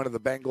week 1 of the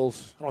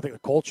Bengals. I don't think the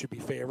Colts should be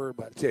favored,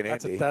 but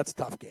that's a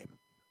tough game.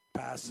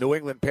 Pass. New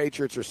England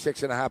Patriots are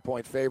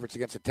 6.5-point favorites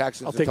against the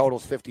Texans. I'll The take-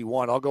 total's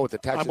 51. I'll go with the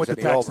Texans. I'm with the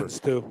and the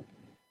Texans over. too.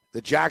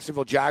 The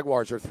Jacksonville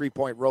Jaguars are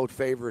 3-point road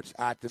favorites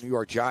at the New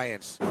York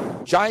Giants.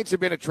 Giants have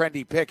been a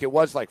trendy pick. It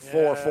was like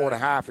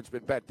 4.5. It's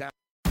been bet down.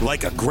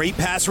 Like a great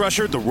pass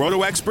rusher, the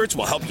Roto Experts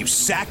will help you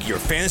sack your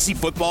fantasy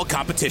football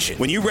competition.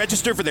 When you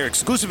register for their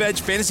exclusive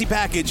Edge fantasy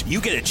package,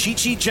 you get a cheat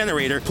sheet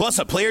generator plus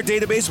a player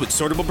database with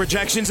sortable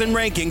projections and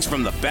rankings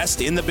from the best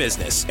in the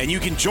business. And you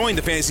can join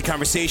the fantasy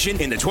conversation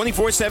in the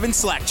 24/7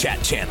 Slack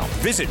chat channel.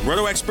 Visit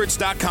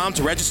rotoexperts.com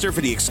to register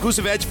for the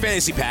exclusive Edge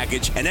fantasy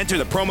package and enter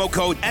the promo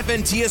code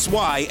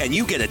FNTSY and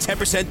you get a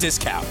 10%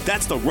 discount.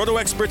 That's the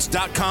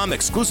rotoexperts.com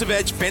exclusive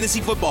Edge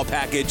fantasy football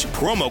package,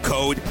 promo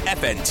code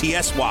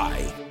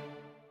FNTSY.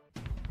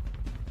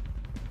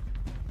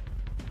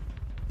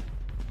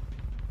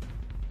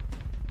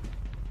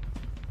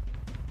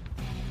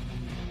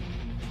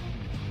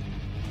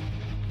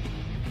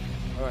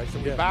 All right, so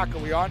we're back. Are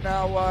we on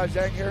now,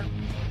 Zhang, here?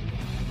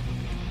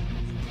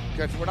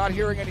 Because we're not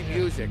hearing any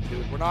music,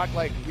 dude. We're not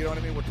like, you know what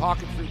I mean? We're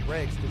talking through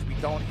breaks because we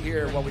don't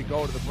hear when we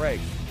go to the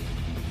breaks.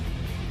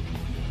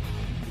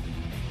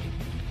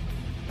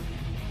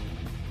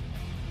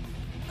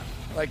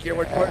 Like,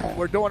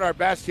 we're doing our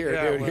best here,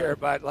 dude, here,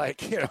 but,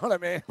 like, you know what I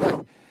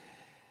mean?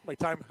 My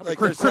time. Like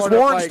Chris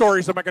Warren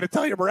stories am I going to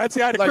tell you,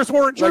 Morency? I had a Chris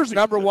Warren jersey.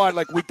 Number one,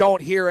 like, we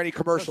don't hear any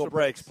commercial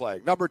breaks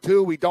playing. Number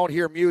two, we don't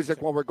hear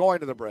music when we're going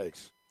to the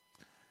breaks.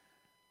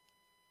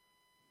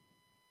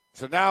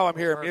 So now I'm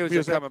hearing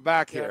music coming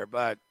back here,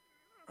 but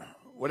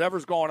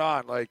whatever's going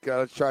on, like,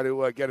 let's try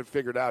to get it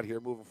figured out here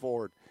moving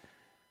forward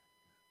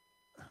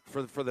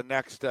for the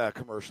next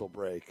commercial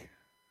break.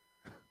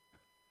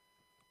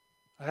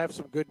 I have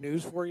some good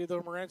news for you,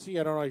 though, Morency.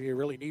 I don't know if you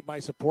really need my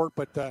support,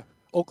 but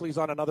Oakley's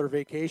on another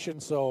vacation,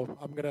 so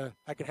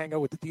I can hang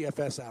out with the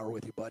DFS hour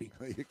with you, buddy.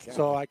 You can.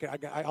 So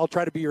I'll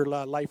try to be your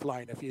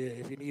lifeline if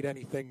you need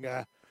anything.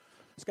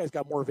 This guy's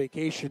got more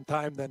vacation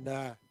time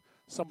than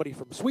somebody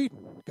from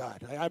Sweden.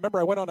 God, I remember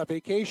I went on a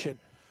vacation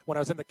when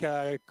I was in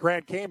the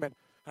Grand Cayman.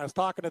 I was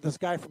talking to this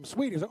guy from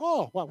Sweden. He's like,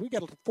 "Oh, well, we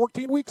get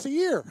 14 weeks a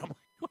year." I'm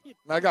like,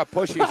 I got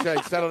pushy. He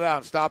said, "Settle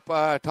down. Stop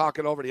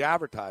talking over the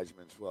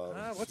advertisements." Well,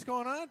 what's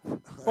going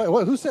on?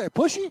 Wait, who said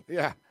pushy?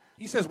 Yeah.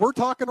 He says we're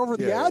talking over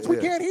the ads. We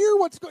can't hear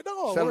what's going.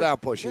 No, settle down,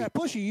 pushy. Yeah,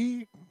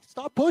 pushy.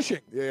 Stop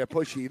pushing. Yeah,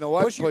 pushy. You know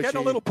what? Pushy, you're getting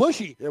a little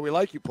pushy. Yeah, we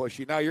like you,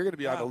 pushy. Now you're going to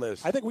be on the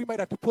list. I think we might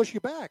have to push you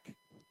back,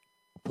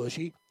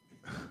 pushy.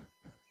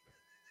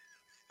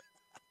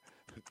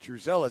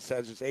 Drusilla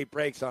says it's 8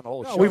 breaks on the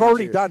whole show. We've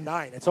already done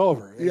 9. It's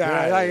over.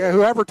 Yeah.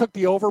 Whoever took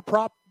the over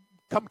prop,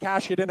 come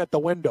cash it in at the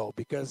window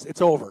because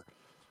it's over.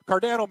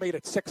 Cardano made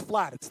it 6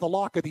 flat. It's the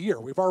lock of the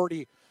year. We've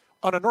already,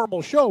 on a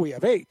normal show, we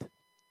have 8.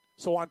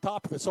 So on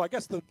top of it, so I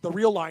guess the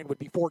real line would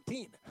be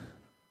 14.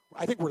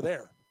 I think we're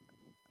there.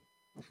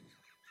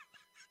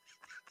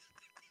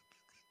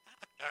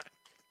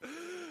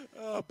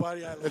 Oh,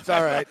 buddy, it's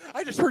all right.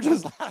 I just heard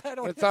just.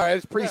 It's all right.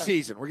 It's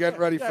preseason. We're getting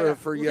ready for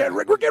We're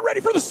getting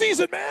ready for the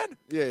season, man.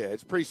 Yeah.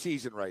 It's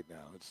preseason right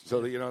now.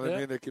 So you know what I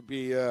mean. There could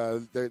be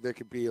there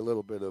could be a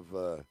little bit of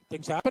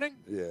things happening.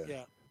 Yeah.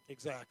 Yeah.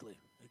 Exactly.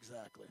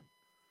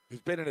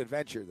 It's been an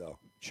adventure, though.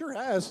 Sure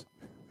has.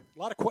 A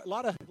lot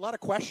of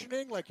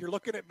questioning. Like you're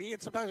looking at me,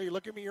 and sometimes you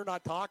look at me, you're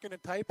not talking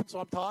and typing, so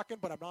I'm talking,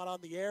 but I'm not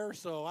on the air,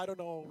 so I don't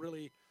know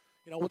really.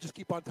 You know, we'll just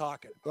keep on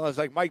talking. Well, it's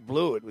like Mike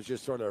Blewett was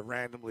just sort of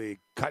randomly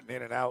cutting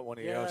in and out when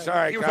he,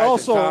 sorry,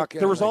 guys, talking.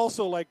 There was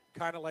also like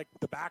kind of like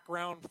the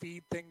background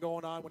feed thing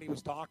going on when he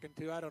was talking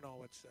too. I don't know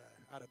what's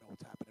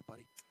happening,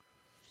 buddy.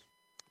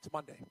 It's a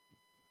Monday.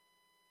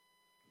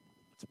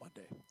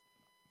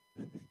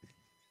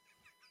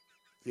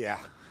 Yeah.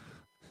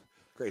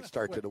 Great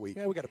start to the week.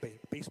 Yeah, we got a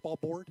baseball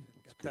board.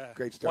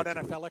 Great start. One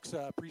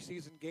NFLX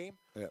preseason game.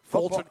 Yeah.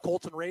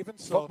 Colts and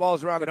Ravens. So,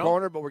 football's around the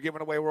corner, but we're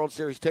giving away World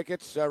Series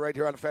tickets right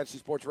here on the Fantasy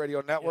Sports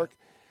Radio Network.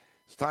 Yeah.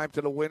 It's time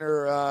to the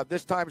winner.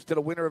 This time it's to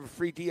the winner of a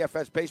free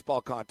DFS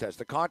baseball contest.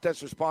 The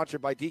contests are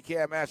sponsored by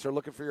DKMS. They're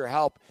looking for your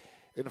help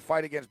in the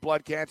fight against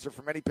blood cancer.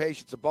 For many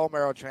patients, a bone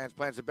marrow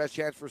transplant is the best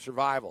chance for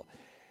survival.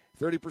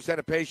 30%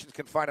 of patients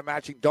can find a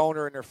matching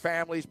donor in their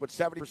families, but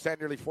 70%,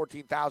 nearly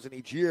 14,000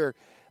 each year,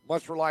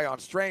 must rely on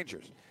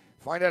strangers.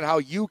 Find out how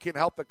you can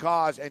help the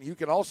cause, and you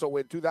can also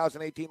win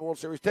 2018 World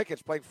Series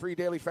tickets playing free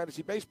daily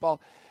fantasy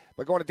baseball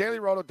by going to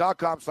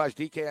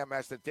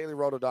dailyroto.com/DKMS. That's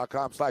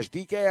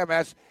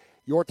dailyroto.com/DKMS.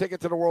 Your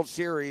ticket to the World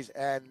Series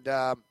and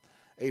a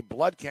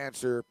blood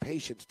cancer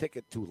patient's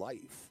ticket to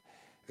life.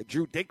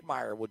 Drew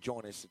Dinkmeyer will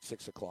join us at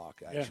 6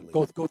 o'clock, actually.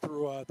 Yeah, go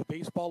through the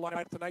baseball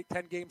lineup tonight.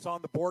 10 games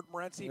on the board,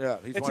 Morency. Yeah,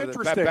 he's one of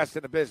the best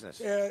in the business.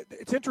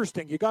 It's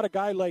interesting. You got a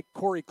guy like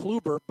Corey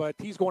Kluber, but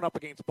he's going up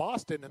against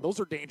Boston, and those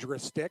are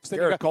dangerous sticks.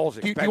 Garrett Cole's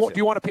expensive. Do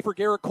you want to pay for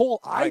Garrett Cole?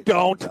 I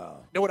don't.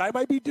 Know what I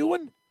might be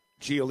doing?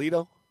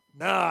 Giolito?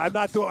 No, I'm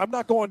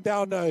not going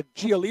down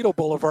Giolito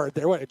Boulevard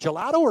there. What,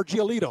 Gelato or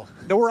Giolito?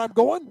 Know where I'm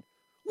going?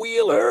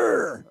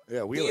 Wheeler.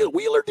 Yeah, Wheeler.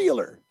 Wheeler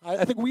dealer.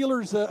 I think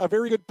Wheeler's a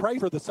very good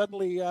price for the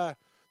suddenly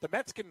the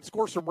Mets can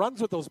score some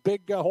runs with those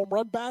big home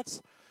run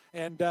bats.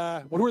 And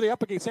what were they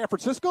up against? San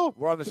Francisco?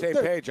 We're on the same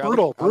page.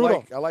 Brutal.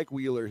 I like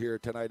Wheeler here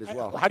tonight as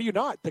well. How do you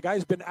not? The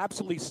guy's been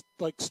absolutely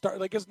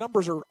his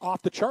numbers are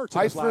off the charts.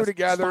 I threw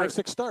together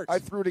 5-6 starts. I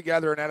threw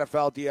together an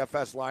NFL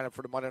DFS lineup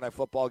for the Monday Night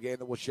Football game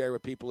that we'll share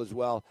with people as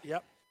well.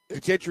 Yep.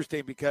 It's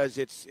interesting because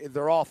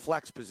they're all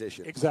flex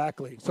positions.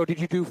 Exactly. So did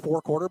you do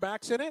 4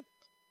 quarterbacks in it?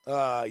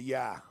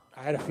 Yeah.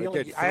 I had a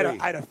feeling. I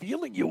had a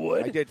feeling you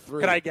would. I did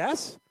 3. Can I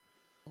guess?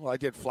 Well, I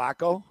did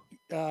Flacco.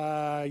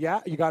 Yeah.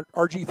 You got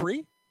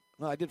RG3.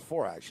 No, I did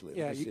 4 actually.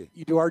 Yeah.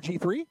 You do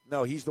RG3?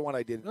 No, he's the one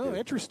I didn't. Oh, do.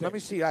 interesting. Let me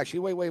see.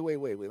 Actually,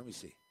 wait. Let me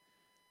see.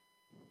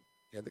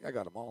 Yeah, I think I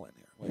got them all in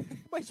here. Wait.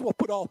 Might as well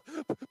put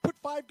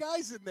 5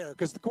 guys in there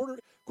because the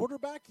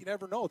quarterback, you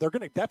never know. They're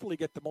going to definitely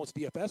get the most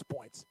DFS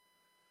points.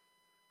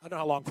 I don't know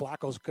how long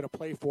Flacco's going to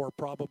play for.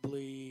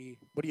 Probably.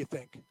 What do you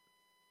think?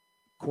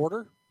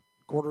 Quarter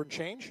and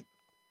change.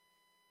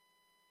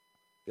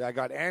 Yeah, I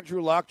got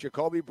Andrew Luck,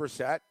 Jacoby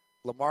Brissett,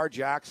 Lamar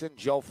Jackson,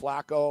 Joe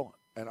Flacco,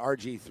 and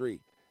RG3.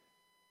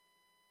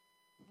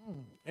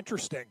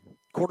 Interesting.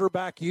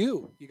 Quarterback,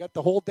 you got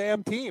the whole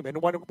damn team.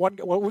 And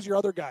what was your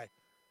other guy?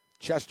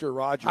 Chester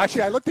Rogers.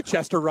 Actually, I looked at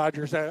Chester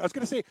Rogers. I was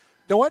going to say, you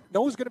know what?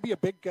 No one's going to be a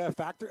big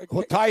factor.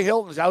 Well, Ty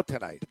Hilton's out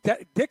tonight.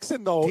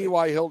 Dixon, though.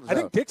 T.Y. Hilton's I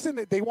think out.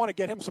 Dixon, they want to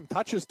get him some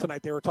touches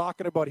tonight. They were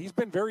talking about. He's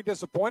been very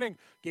disappointing.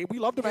 Gabe, we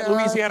loved him at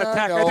Louisiana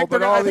Tech. I think they're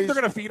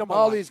going to feed him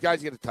all these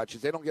guys get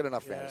touches. They don't get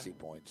enough fantasy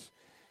points.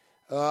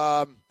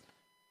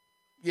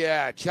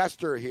 Yeah,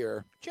 Chester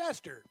here.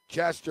 Chester.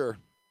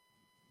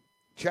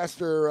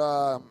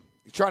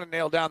 He's trying to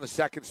nail down the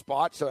second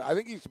spot, so I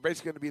think he's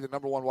basically going to be the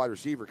number 1 wide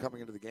receiver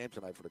coming into the game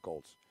tonight for the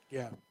Colts.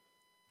 Yeah.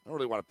 I don't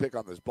really want to pick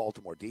on this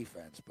Baltimore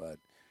defense, but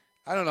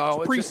I don't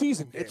know. It's a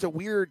preseason game. It's a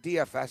weird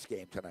DFS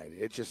game tonight.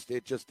 It just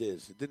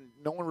is.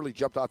 No one really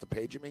jumped off the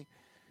page at me.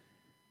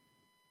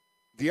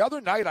 The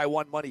other night I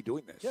won money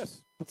doing this.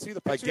 Yes. Let's see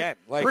the picture. Again,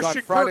 like Christian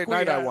on Friday Kirk,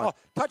 night I won.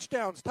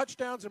 Touchdowns,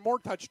 and more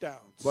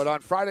touchdowns. But on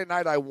Friday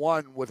night I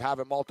won with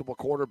having multiple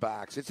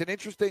quarterbacks. It's an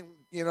interesting,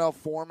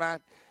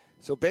 format.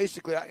 So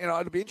basically,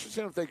 it'll be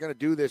interesting if they're going to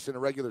do this in a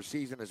regular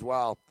season as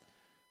well.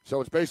 So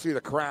it's basically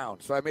the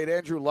crown. So I made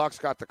Andrew Luck's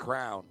got the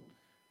crown.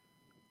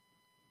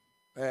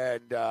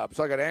 And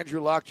so I got Andrew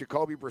Luck,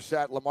 Jacoby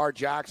Brissett, Lamar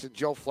Jackson,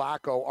 Joe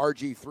Flacco,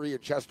 RG3,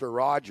 and Chester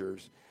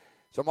Rogers.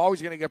 So I'm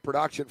always going to get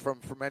production from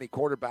any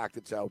quarterback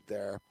that's out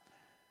there.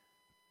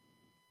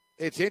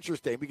 It's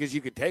interesting because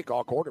you can take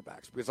all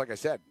quarterbacks. Because like I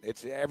said,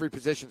 it's every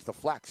position's the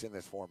flex in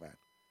this format.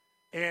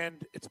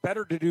 And it's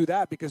better to do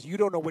that because you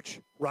don't know which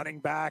running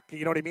back,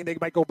 you know what I mean? They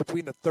might go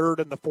between the 3rd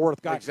and the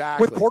 4th guy.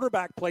 Exactly. With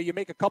quarterback play, you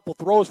make a couple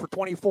throws for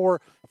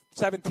 24,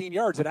 17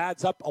 yards. It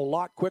adds up a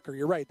lot quicker.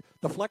 You're right.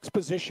 The flex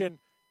position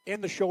in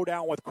the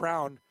showdown with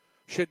Crown,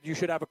 you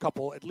should have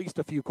at least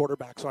a few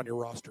quarterbacks on your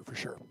roster for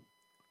sure.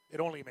 It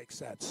only makes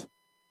sense.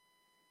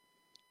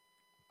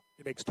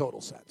 It makes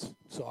total sense.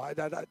 So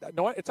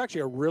it's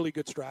actually a really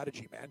good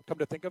strategy, man. Come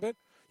to think of it,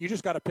 you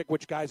just got to pick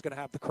which guy's going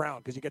to have the crown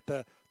because you get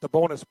the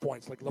bonus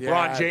points. Like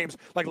LeBron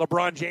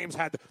James,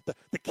 had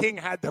the king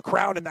had the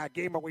crown in that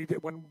game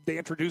when they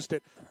introduced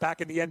it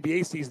back in the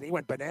NBA season. He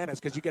went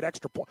bananas because you get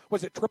extra points.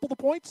 Was it triple the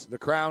points? The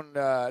crown?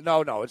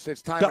 No,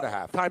 it's time and a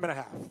half. Time and a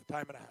half.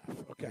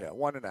 Okay. Yeah,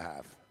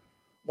 1.5.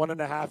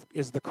 1.5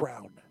 is the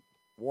crown.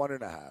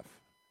 1.5.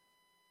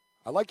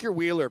 I like your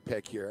Wheeler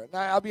pick here. Now,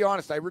 I'll be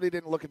honest, I really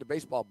didn't look at the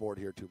baseball board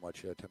here too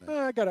much tonight.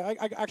 I got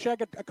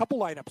a couple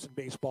lineups in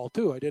baseball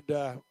too.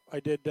 I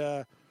did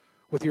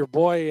with your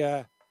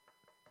boy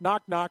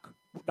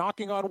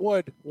knocking on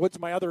wood. Wood's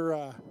my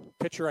other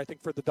pitcher, I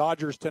think, for the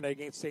Dodgers tonight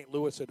against St.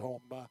 Louis at home.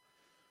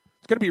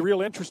 It's going to be a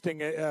real interesting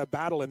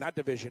battle in that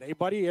division. Hey,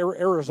 buddy,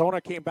 Arizona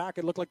came back.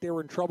 It looked like they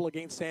were in trouble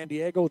against San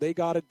Diego. They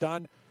got it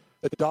done.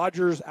 The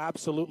Dodgers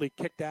absolutely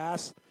kicked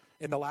ass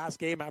in the last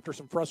game after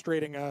some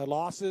frustrating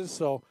losses.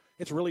 So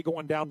it's really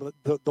going down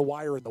the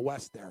wire in the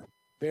West there.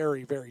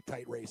 Very, very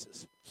tight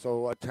races.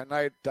 So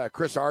tonight,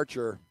 Chris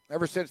Archer,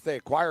 ever since they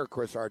acquired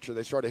Chris Archer,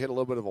 they started to hit a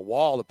little bit of a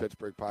wall, the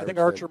Pittsburgh Pirates. I think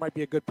Archer might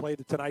be a good play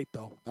tonight,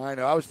 though. I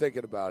know. I was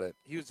thinking about it.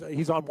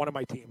 He's on one of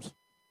my teams.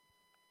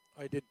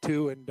 I did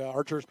too, and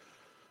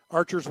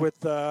Archer's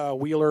with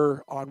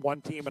Wheeler on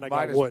one team, and I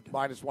got Wood.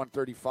 Minus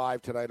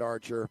 135 tonight,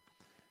 Archer.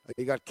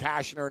 You got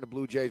Cashner and the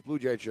Blue Jays. Blue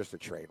Jays just a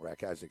train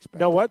wreck, as expected. You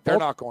know what? They're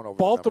not going over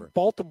the number.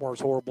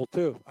 Baltimore's horrible,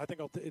 too. I think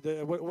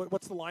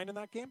what's the line in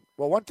that game?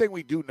 Well, one thing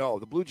we do know,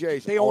 the Blue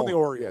Jays. They own the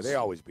Orioles. Yeah, they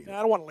always beat them. I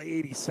don't want to lay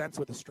 80 cents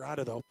with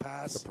Estrada, though.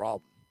 Pass. That's the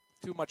problem.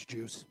 Too much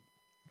juice.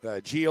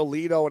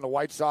 Giolito and the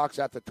White Sox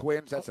at the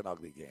Twins. That's an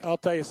ugly game. I'll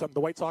tell you something.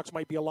 The White Sox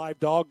might be a live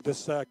dog.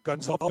 This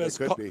Gonzalez.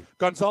 It could be.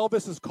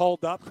 Gonzalez is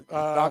called up.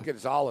 Not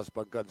Gonzalez,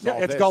 but Gonzalez.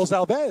 Yeah, it's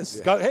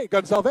Gonzalez. Yeah. Hey,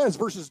 Gonzalez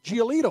versus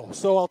Giolito.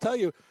 So I'll tell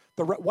you,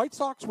 the White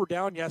Sox were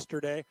down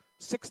yesterday,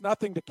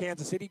 6-0 to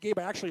Kansas City. Gabe,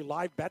 I actually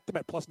live bet them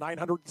at plus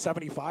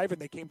 975,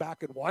 and they came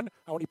back and won.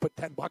 I only put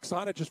 $10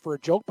 on it just for a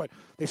joke, but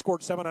they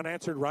scored 7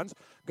 unanswered runs.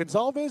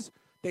 Gonzalez,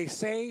 they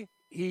say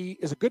he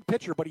is a good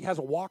pitcher, but he has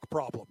a walk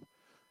problem.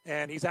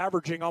 and he's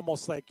averaging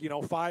almost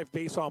 5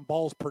 base on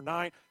balls per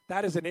 9.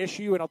 That is an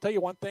issue. And I'll tell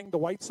you one thing, the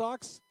White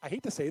Sox, I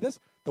hate to say this,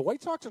 the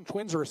White Sox and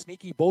Twins are a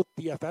sneaky both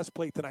DFS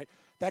play tonight.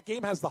 That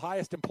game has the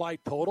highest implied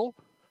total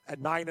at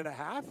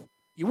 9.5.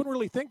 You wouldn't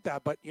really think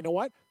that, but you know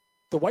what?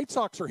 The White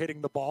Sox are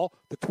hitting the ball.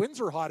 The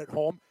Twins are hot at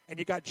home, and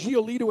you got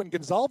Giolito and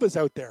Gonzalez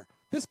out there.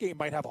 This game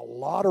might have a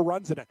lot of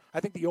runs in it. I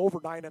think the over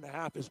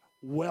 9.5 is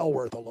well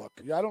worth a look.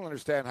 Yeah, I don't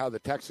understand how the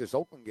Texas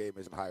Oakland game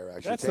isn't higher,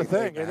 actually. That's the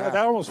thing. That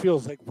almost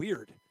feels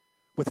weird.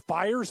 With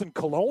Fires and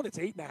Cologne, it's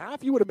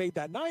 8.5. You would have made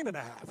that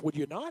 9.5, would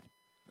you not?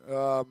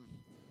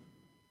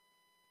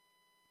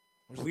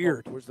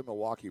 Weird. Where's the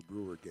Milwaukee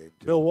Brewer game?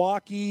 Too?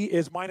 Milwaukee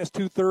is minus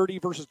 230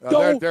 versus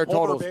their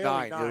total's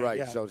 9. You're right.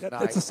 Yeah. So it's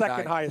 9. It's the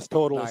second highest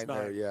total. 9 is 9.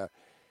 there, yeah.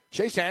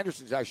 Chase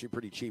Anderson's actually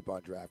pretty cheap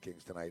on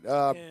DraftKings tonight.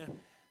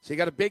 So you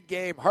got a big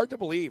game. Hard to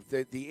believe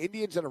that the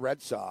Indians and the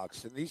Red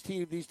Sox, and these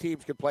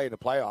teams could play in the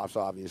playoffs,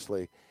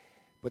 obviously,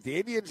 but the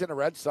Indians and the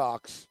Red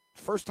Sox,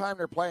 first time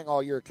they're playing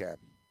all year, Cam,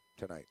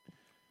 tonight.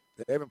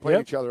 They haven't played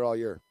each other all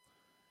year.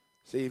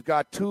 So you've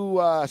got two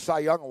Cy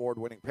Young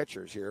Award-winning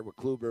pitchers here with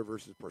Kluber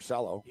versus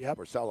Porcello. Yep.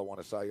 Porcello won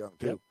a Cy Young,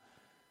 too.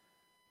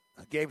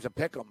 Yep. Game's a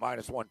pick-em,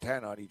 minus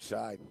 110 on each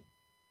side.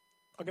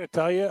 I'm going to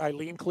tell you, I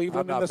lean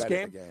Cleveland in this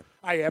game.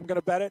 I am going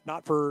to bet it,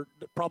 not for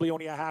probably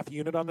only a half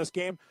unit on this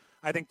game.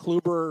 I think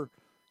Kluber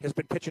has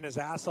been pitching his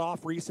ass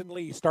off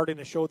recently. He's starting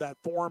to show that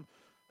form.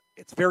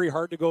 It's very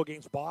hard to go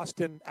against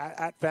Boston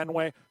at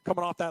Fenway.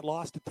 Coming off that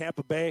loss to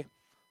Tampa Bay,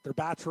 their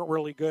bats weren't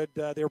really good.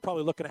 They were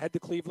probably looking ahead to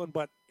Cleveland,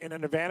 but in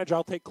an advantage,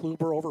 I'll take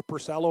Kluber over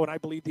Porcello, and I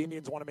believe the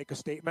Indians want to make a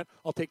statement.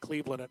 I'll take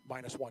Cleveland at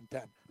minus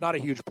 110. Not a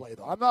huge play,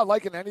 though. I'm not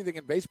liking anything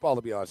in baseball,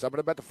 to be honest. I'm going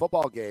to bet the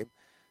football game,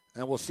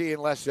 and we'll see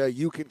unless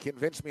you can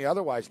convince me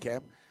otherwise,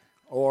 Cam.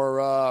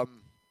 Or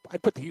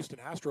I'd put the Houston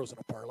Astros in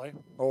a parlay.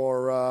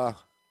 Or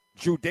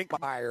Drew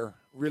Dinkmeyer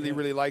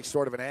really likes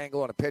sort of an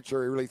angle on a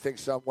pitcher. He really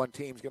thinks one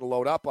team's going to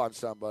load up on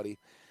somebody.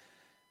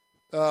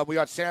 We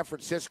got San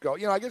Francisco.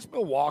 I guess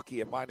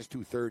Milwaukee at minus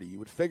 230. You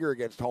would figure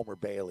against Homer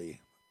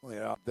Bailey,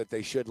 that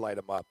they should light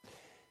him up.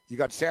 You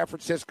got San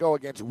Francisco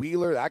against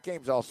Wheeler. That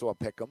game's also a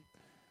pick 'em.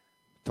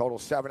 Total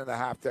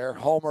 7.5 there.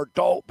 Homer,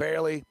 Dolt,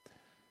 Bailey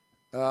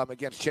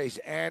against Chase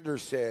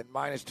Anderson,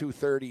 minus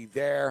 230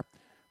 there.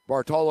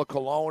 Bartolo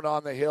Colon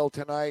on the hill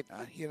tonight.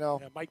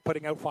 Mike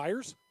putting out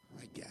fires?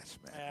 I guess,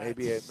 man.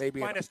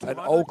 Maybe an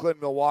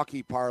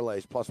Oakland-Milwaukee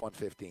parlays plus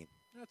 115.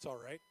 That's all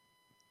right.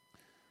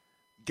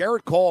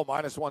 Garrett Cole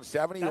minus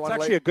 170. That's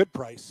actually a good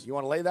price. You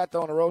want to lay that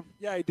down the road?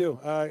 Yeah, I do.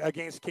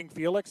 Against King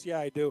Felix, yeah,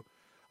 I do.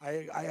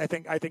 I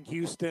think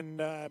Houston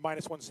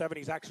minus 170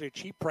 is actually a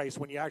cheap price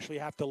when you actually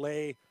have to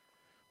lay.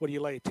 What do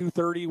you lay?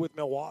 230 with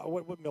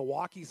Milwaukee.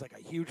 Milwaukee's like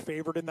a huge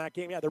favorite in that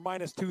game. Yeah, they're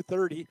minus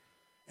 230.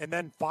 And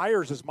then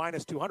Fires is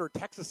minus 200.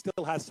 Texas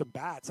still has some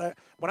bats.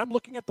 When I'm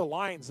looking at the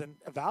lines and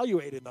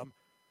evaluating them,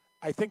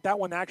 I think that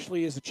one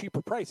actually is a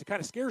cheaper price. It kind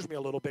of scares me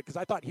a little bit because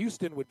I thought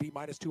Houston would be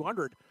minus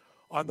 200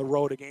 on the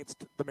road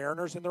against the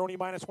Mariners, and they're only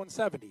minus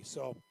 170.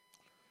 So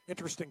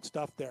interesting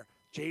stuff there.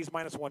 Jays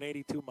minus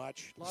 180, too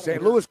much.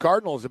 St. Louis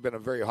Cardinals have been a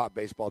very hot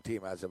baseball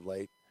team as of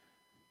late.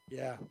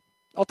 Yeah.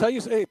 I'll tell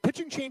you,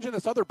 pitching change in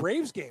this other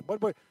Braves game.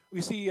 What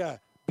we see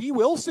B.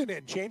 Wilson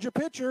in, change of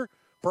pitcher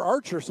for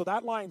Archer, so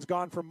that line's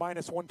gone from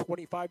minus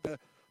 125 to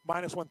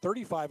minus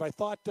 135. I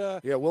thought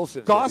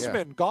Wilson.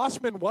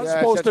 Gossman was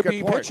supposed to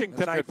be pitching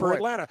tonight for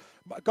Atlanta.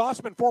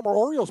 Gossman, former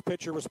Orioles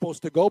pitcher, was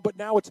supposed to go, but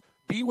now it's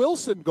B.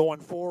 Wilson going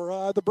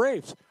for the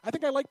Braves. I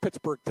think I like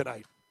Pittsburgh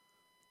tonight.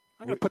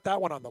 I'm going to put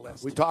that one on the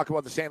list. We talk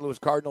about the St. Louis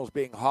Cardinals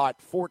being hot,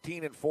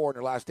 14-4 in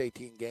their last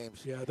 18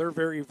 games. Yeah,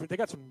 they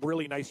got some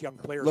really nice young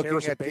players.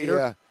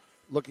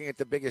 Looking at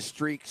the biggest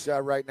streaks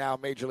right now,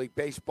 Major League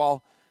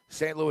Baseball,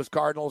 St. Louis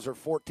Cardinals are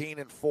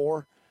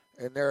 14-4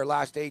 in their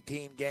last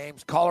 18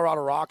 games.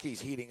 Colorado Rockies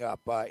heating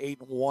up,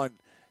 8-1.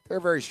 They're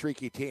a very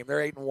streaky team.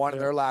 They're 8-1 in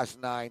their last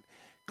 9.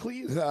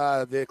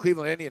 The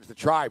Cleveland Indians, the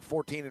Tribe,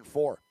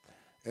 14-4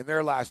 in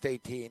their last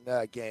 18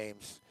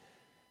 games.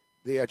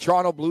 The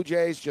Toronto Blue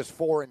Jays just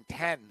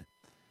 4-10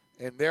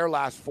 in their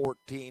last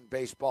 14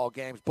 baseball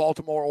games.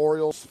 Baltimore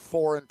Orioles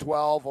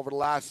 4-12 over the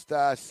last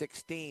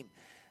 16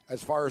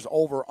 as far as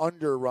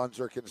over-under runs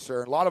are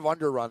concerned. A lot of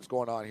under runs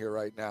going on here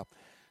right now.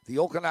 The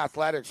Oakland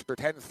Athletics are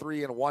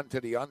 10-3-1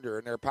 to the under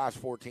in their past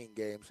 14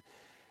 games.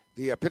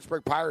 The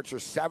Pittsburgh Pirates are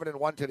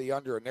 7-1 to the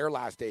under in their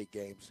last 8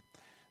 games.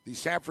 The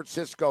San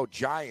Francisco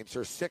Giants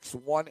are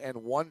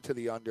 6-1-1 to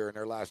the under in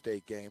their last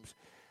 8 games.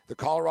 The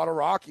Colorado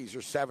Rockies are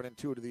 7-2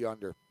 to the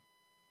under.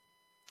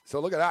 So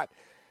look at that.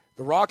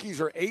 The Rockies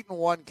are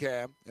 8-1,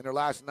 Cam, in their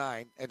last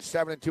 9 and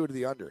 7-2 to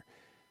the under.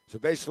 So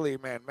basically,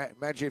 man,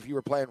 imagine if you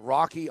were playing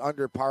Rocky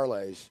under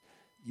parlays,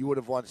 you would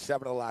have won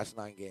 7 of the last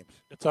 9 games.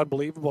 It's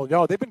unbelievable.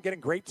 No, they've been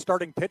getting great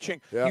starting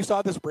pitching. Yeah. You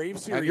saw this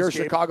Braves series. And your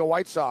Chicago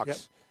White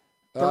Sox.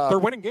 Yep. They're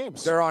winning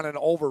games. They're on an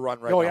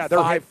overrun right now. Oh, yeah. They're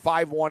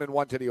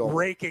 5-1-1 to the over.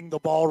 Breaking the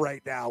ball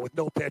right now with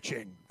no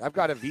pitching. I've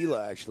got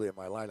Avila, actually, in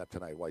my lineup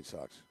tonight, White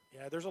Sox.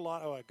 Yeah, there's a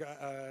lot of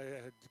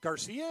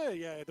Garcia.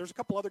 Yeah, there's a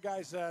couple other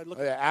guys.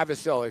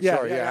 Avicel.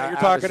 Sorry, you're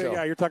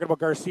Avicel. you're talking about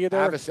Garcia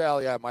there.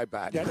 Avicel, yeah, my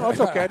bad. Yeah, no, it's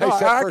okay. No,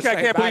 I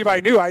can't believe I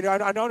knew.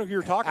 I know who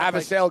you're talking about.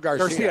 Avicel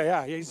Garcia.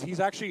 Yeah,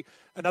 he's actually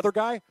another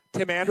guy.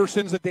 Tim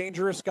Anderson's a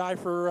dangerous guy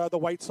for the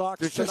White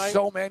Sox. There's tonight. just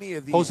so many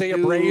of these. Jose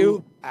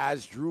Abreu,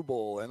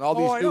 Asdrubal, and all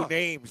these new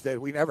names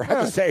that we never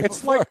had to say. It's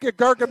before. like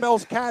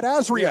Gargamel's cat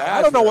Azria. Yeah,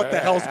 I don't know what the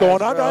hell's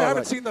going on. I haven't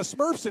right. seen the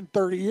Smurfs in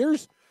 30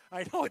 years.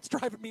 I know, it's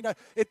driving me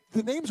nuts.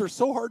 The names are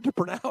so hard to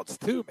pronounce,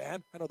 too,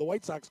 man. I know the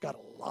White Sox got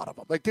a lot of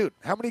them. Like, dude,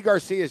 how many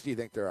Garcias do you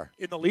think there are?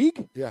 In the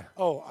league? Yeah.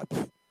 Oh,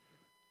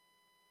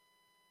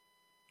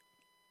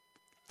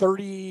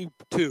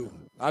 32.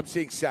 I'm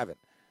seeing 7.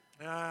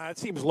 It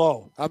seems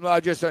low. I'm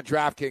not just on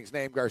DraftKings.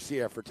 Name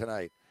Garcia for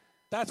tonight.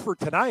 That's for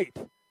tonight.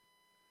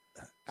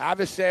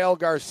 Avicel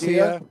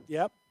Garcia.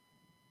 Yep.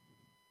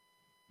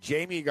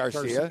 Jamie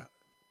Garcia.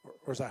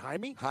 Or is that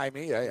Jaime?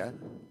 Jaime, yeah.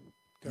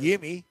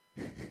 Yimmy.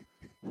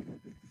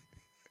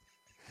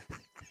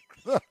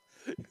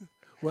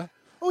 What?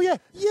 Oh, yeah.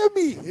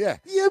 Yimmy. Yeah.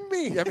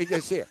 Yimmy. Yimmy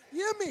Garcia.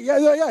 Yimmy.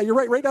 Yeah. You're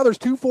right. Right now there's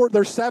 2, 4.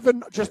 There's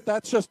 7.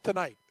 That's just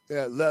tonight.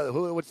 Yeah.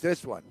 What's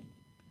this one?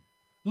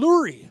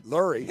 Lurie.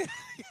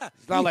 Yeah.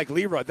 It's not like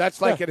Leroy.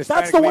 That's like an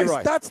Hispanic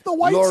Leroy. That's the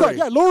White Sox.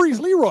 Yeah, Lurie's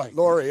Leroy.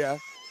 Lurie, yeah.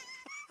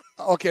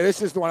 Okay,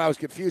 this is the one I was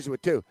confused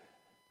with, too.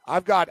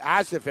 I've got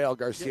Azafel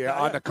Garcia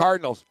on the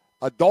Cardinals.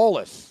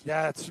 Adolis.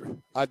 Yeah, that's true.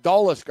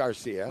 Adolis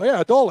Garcia. Oh,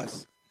 yeah,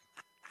 Adolis.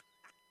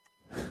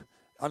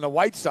 On the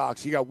White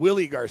Sox, you got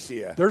Willie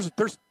Garcia.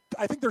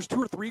 I think there's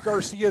 2 or 3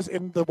 Garcias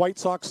in the White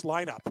Sox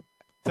lineup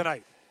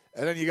tonight.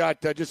 And then you got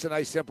just a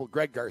nice, simple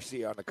Greg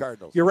Garcia on the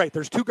Cardinals. You're right.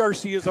 There's 2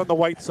 Garcias on the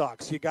White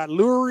Sox. You got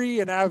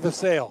Lurie and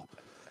Avicel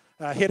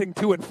hitting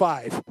 2 and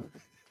 5.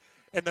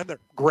 And then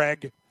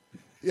Greg.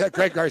 Yeah,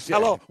 Greg Garcia.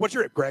 Hello. What's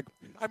your name, Greg?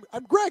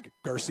 I'm Greg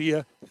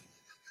Garcia.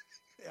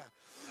 Yeah.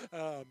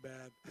 Oh,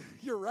 man.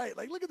 You're right.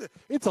 Like, look at this.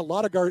 It's a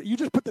lot of You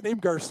just put the name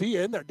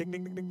Garcia in there. Ding,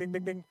 ding, ding, ding, ding,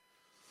 ding, ding.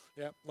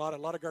 Yeah, a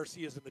lot of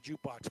Garcias in the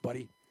jukebox,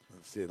 buddy.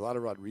 Let's see, a lot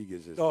of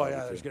Rodriguez's. Oh,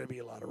 yeah, there's going to be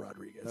a lot of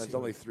Rodriguez. There's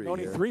only 3.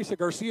 Only here. 3, so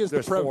Garcia's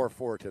There's the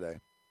 4 today.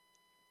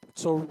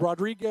 So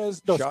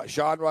Rodriguez. No,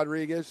 Sean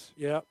Rodriguez.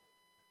 Yeah.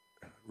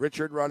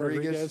 Richard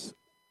Rodriguez.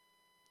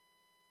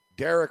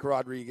 Derek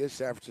Rodriguez,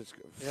 San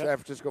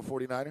Francisco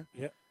 49er.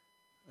 Yeah.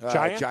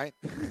 Giant.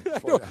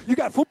 No, you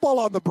got football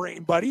on the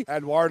brain, buddy.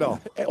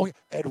 Eduardo.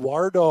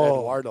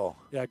 Eduardo.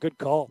 Yeah, good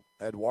call.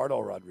 Eduardo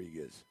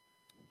Rodriguez.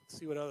 Let's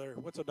see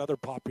what's another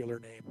popular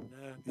name.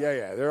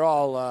 Yeah. They're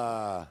all,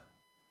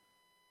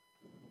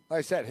 like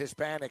I said,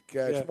 Hispanic.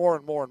 It's more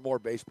and more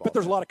baseball. But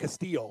there's a lot of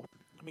Castillo.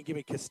 Give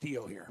me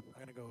Castillo here.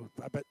 I'm going to go,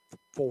 I bet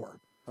 4.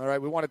 All right,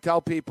 we want to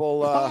tell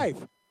people.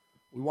 5.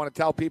 We want to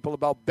tell people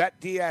about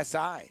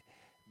BetDSI.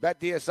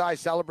 BetDSI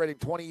celebrating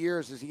 20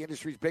 years as the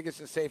industry's biggest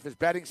and safest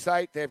betting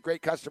site. They have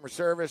great customer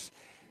service,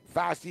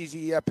 fast,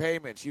 easy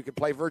payments. You can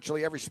play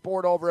virtually every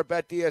sport over at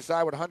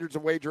BetDSI with hundreds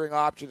of wagering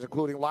options,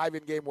 including live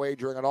in-game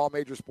wagering on all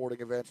major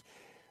sporting events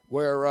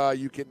where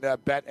you can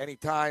bet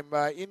anytime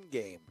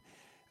in-game.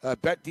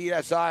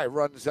 BetDSI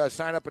runs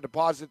sign-up and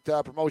deposit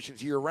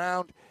promotions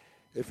year-round.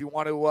 If you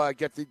want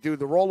to do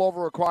the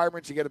rollover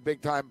requirements, you get a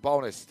big-time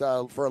bonus.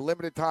 For a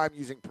limited time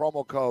using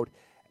promo code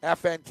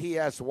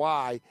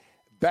FNTSY,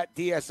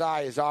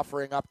 BetDSI is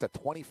offering up to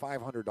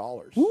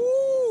 $2,500.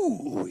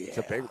 Ooh, yeah. It's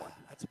a big one.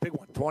 That's a big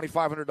one.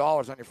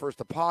 $2,500 on your first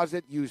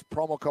deposit. Use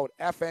promo code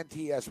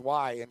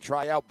FNTSY and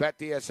try out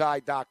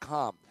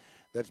BetDSI.com.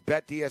 That's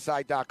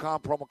BetDSI.com,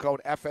 promo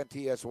code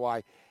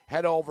FNTSY.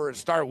 Head over and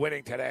start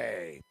winning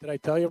today. Did I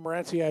tell you,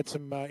 Morency, I had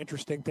some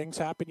interesting things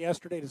happen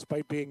yesterday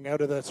despite being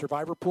out of the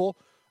survivor pool?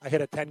 I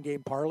hit a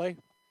 10-game parlay.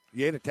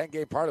 You hit a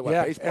 10-game parlay?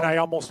 Yeah, baseball? And I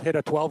almost hit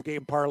a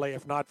 12-game parlay,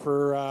 if not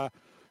for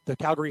the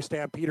Calgary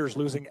Stampeders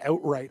losing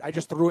outright. I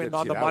just threw in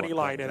on the money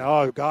line, and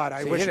oh, God,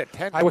 I wish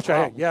I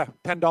had. Yeah,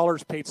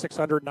 $10, paid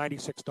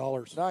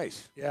 $696.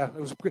 Nice. Yeah,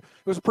 it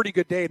was a pretty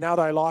good day. Now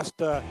that I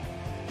lost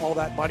all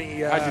that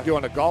money. How'd you do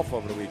on the golf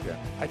over the weekend?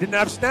 I didn't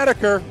have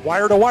Snedeker,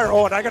 wire to wire.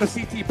 Oh, and I got a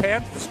CT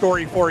Pan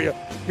story for you.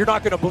 You're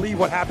not going to believe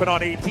what happened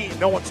on 18.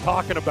 No one's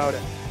talking about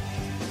it.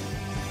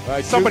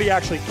 Somebody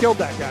actually killed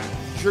that guy.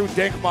 Drew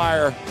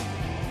Dinkmeyer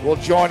will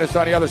join us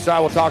on the other side.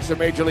 We'll talk some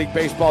Major League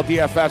Baseball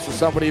DFS with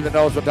somebody that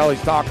knows what the hell he's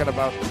talking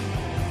about.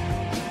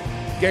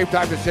 Game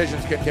Time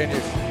Decisions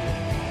continues.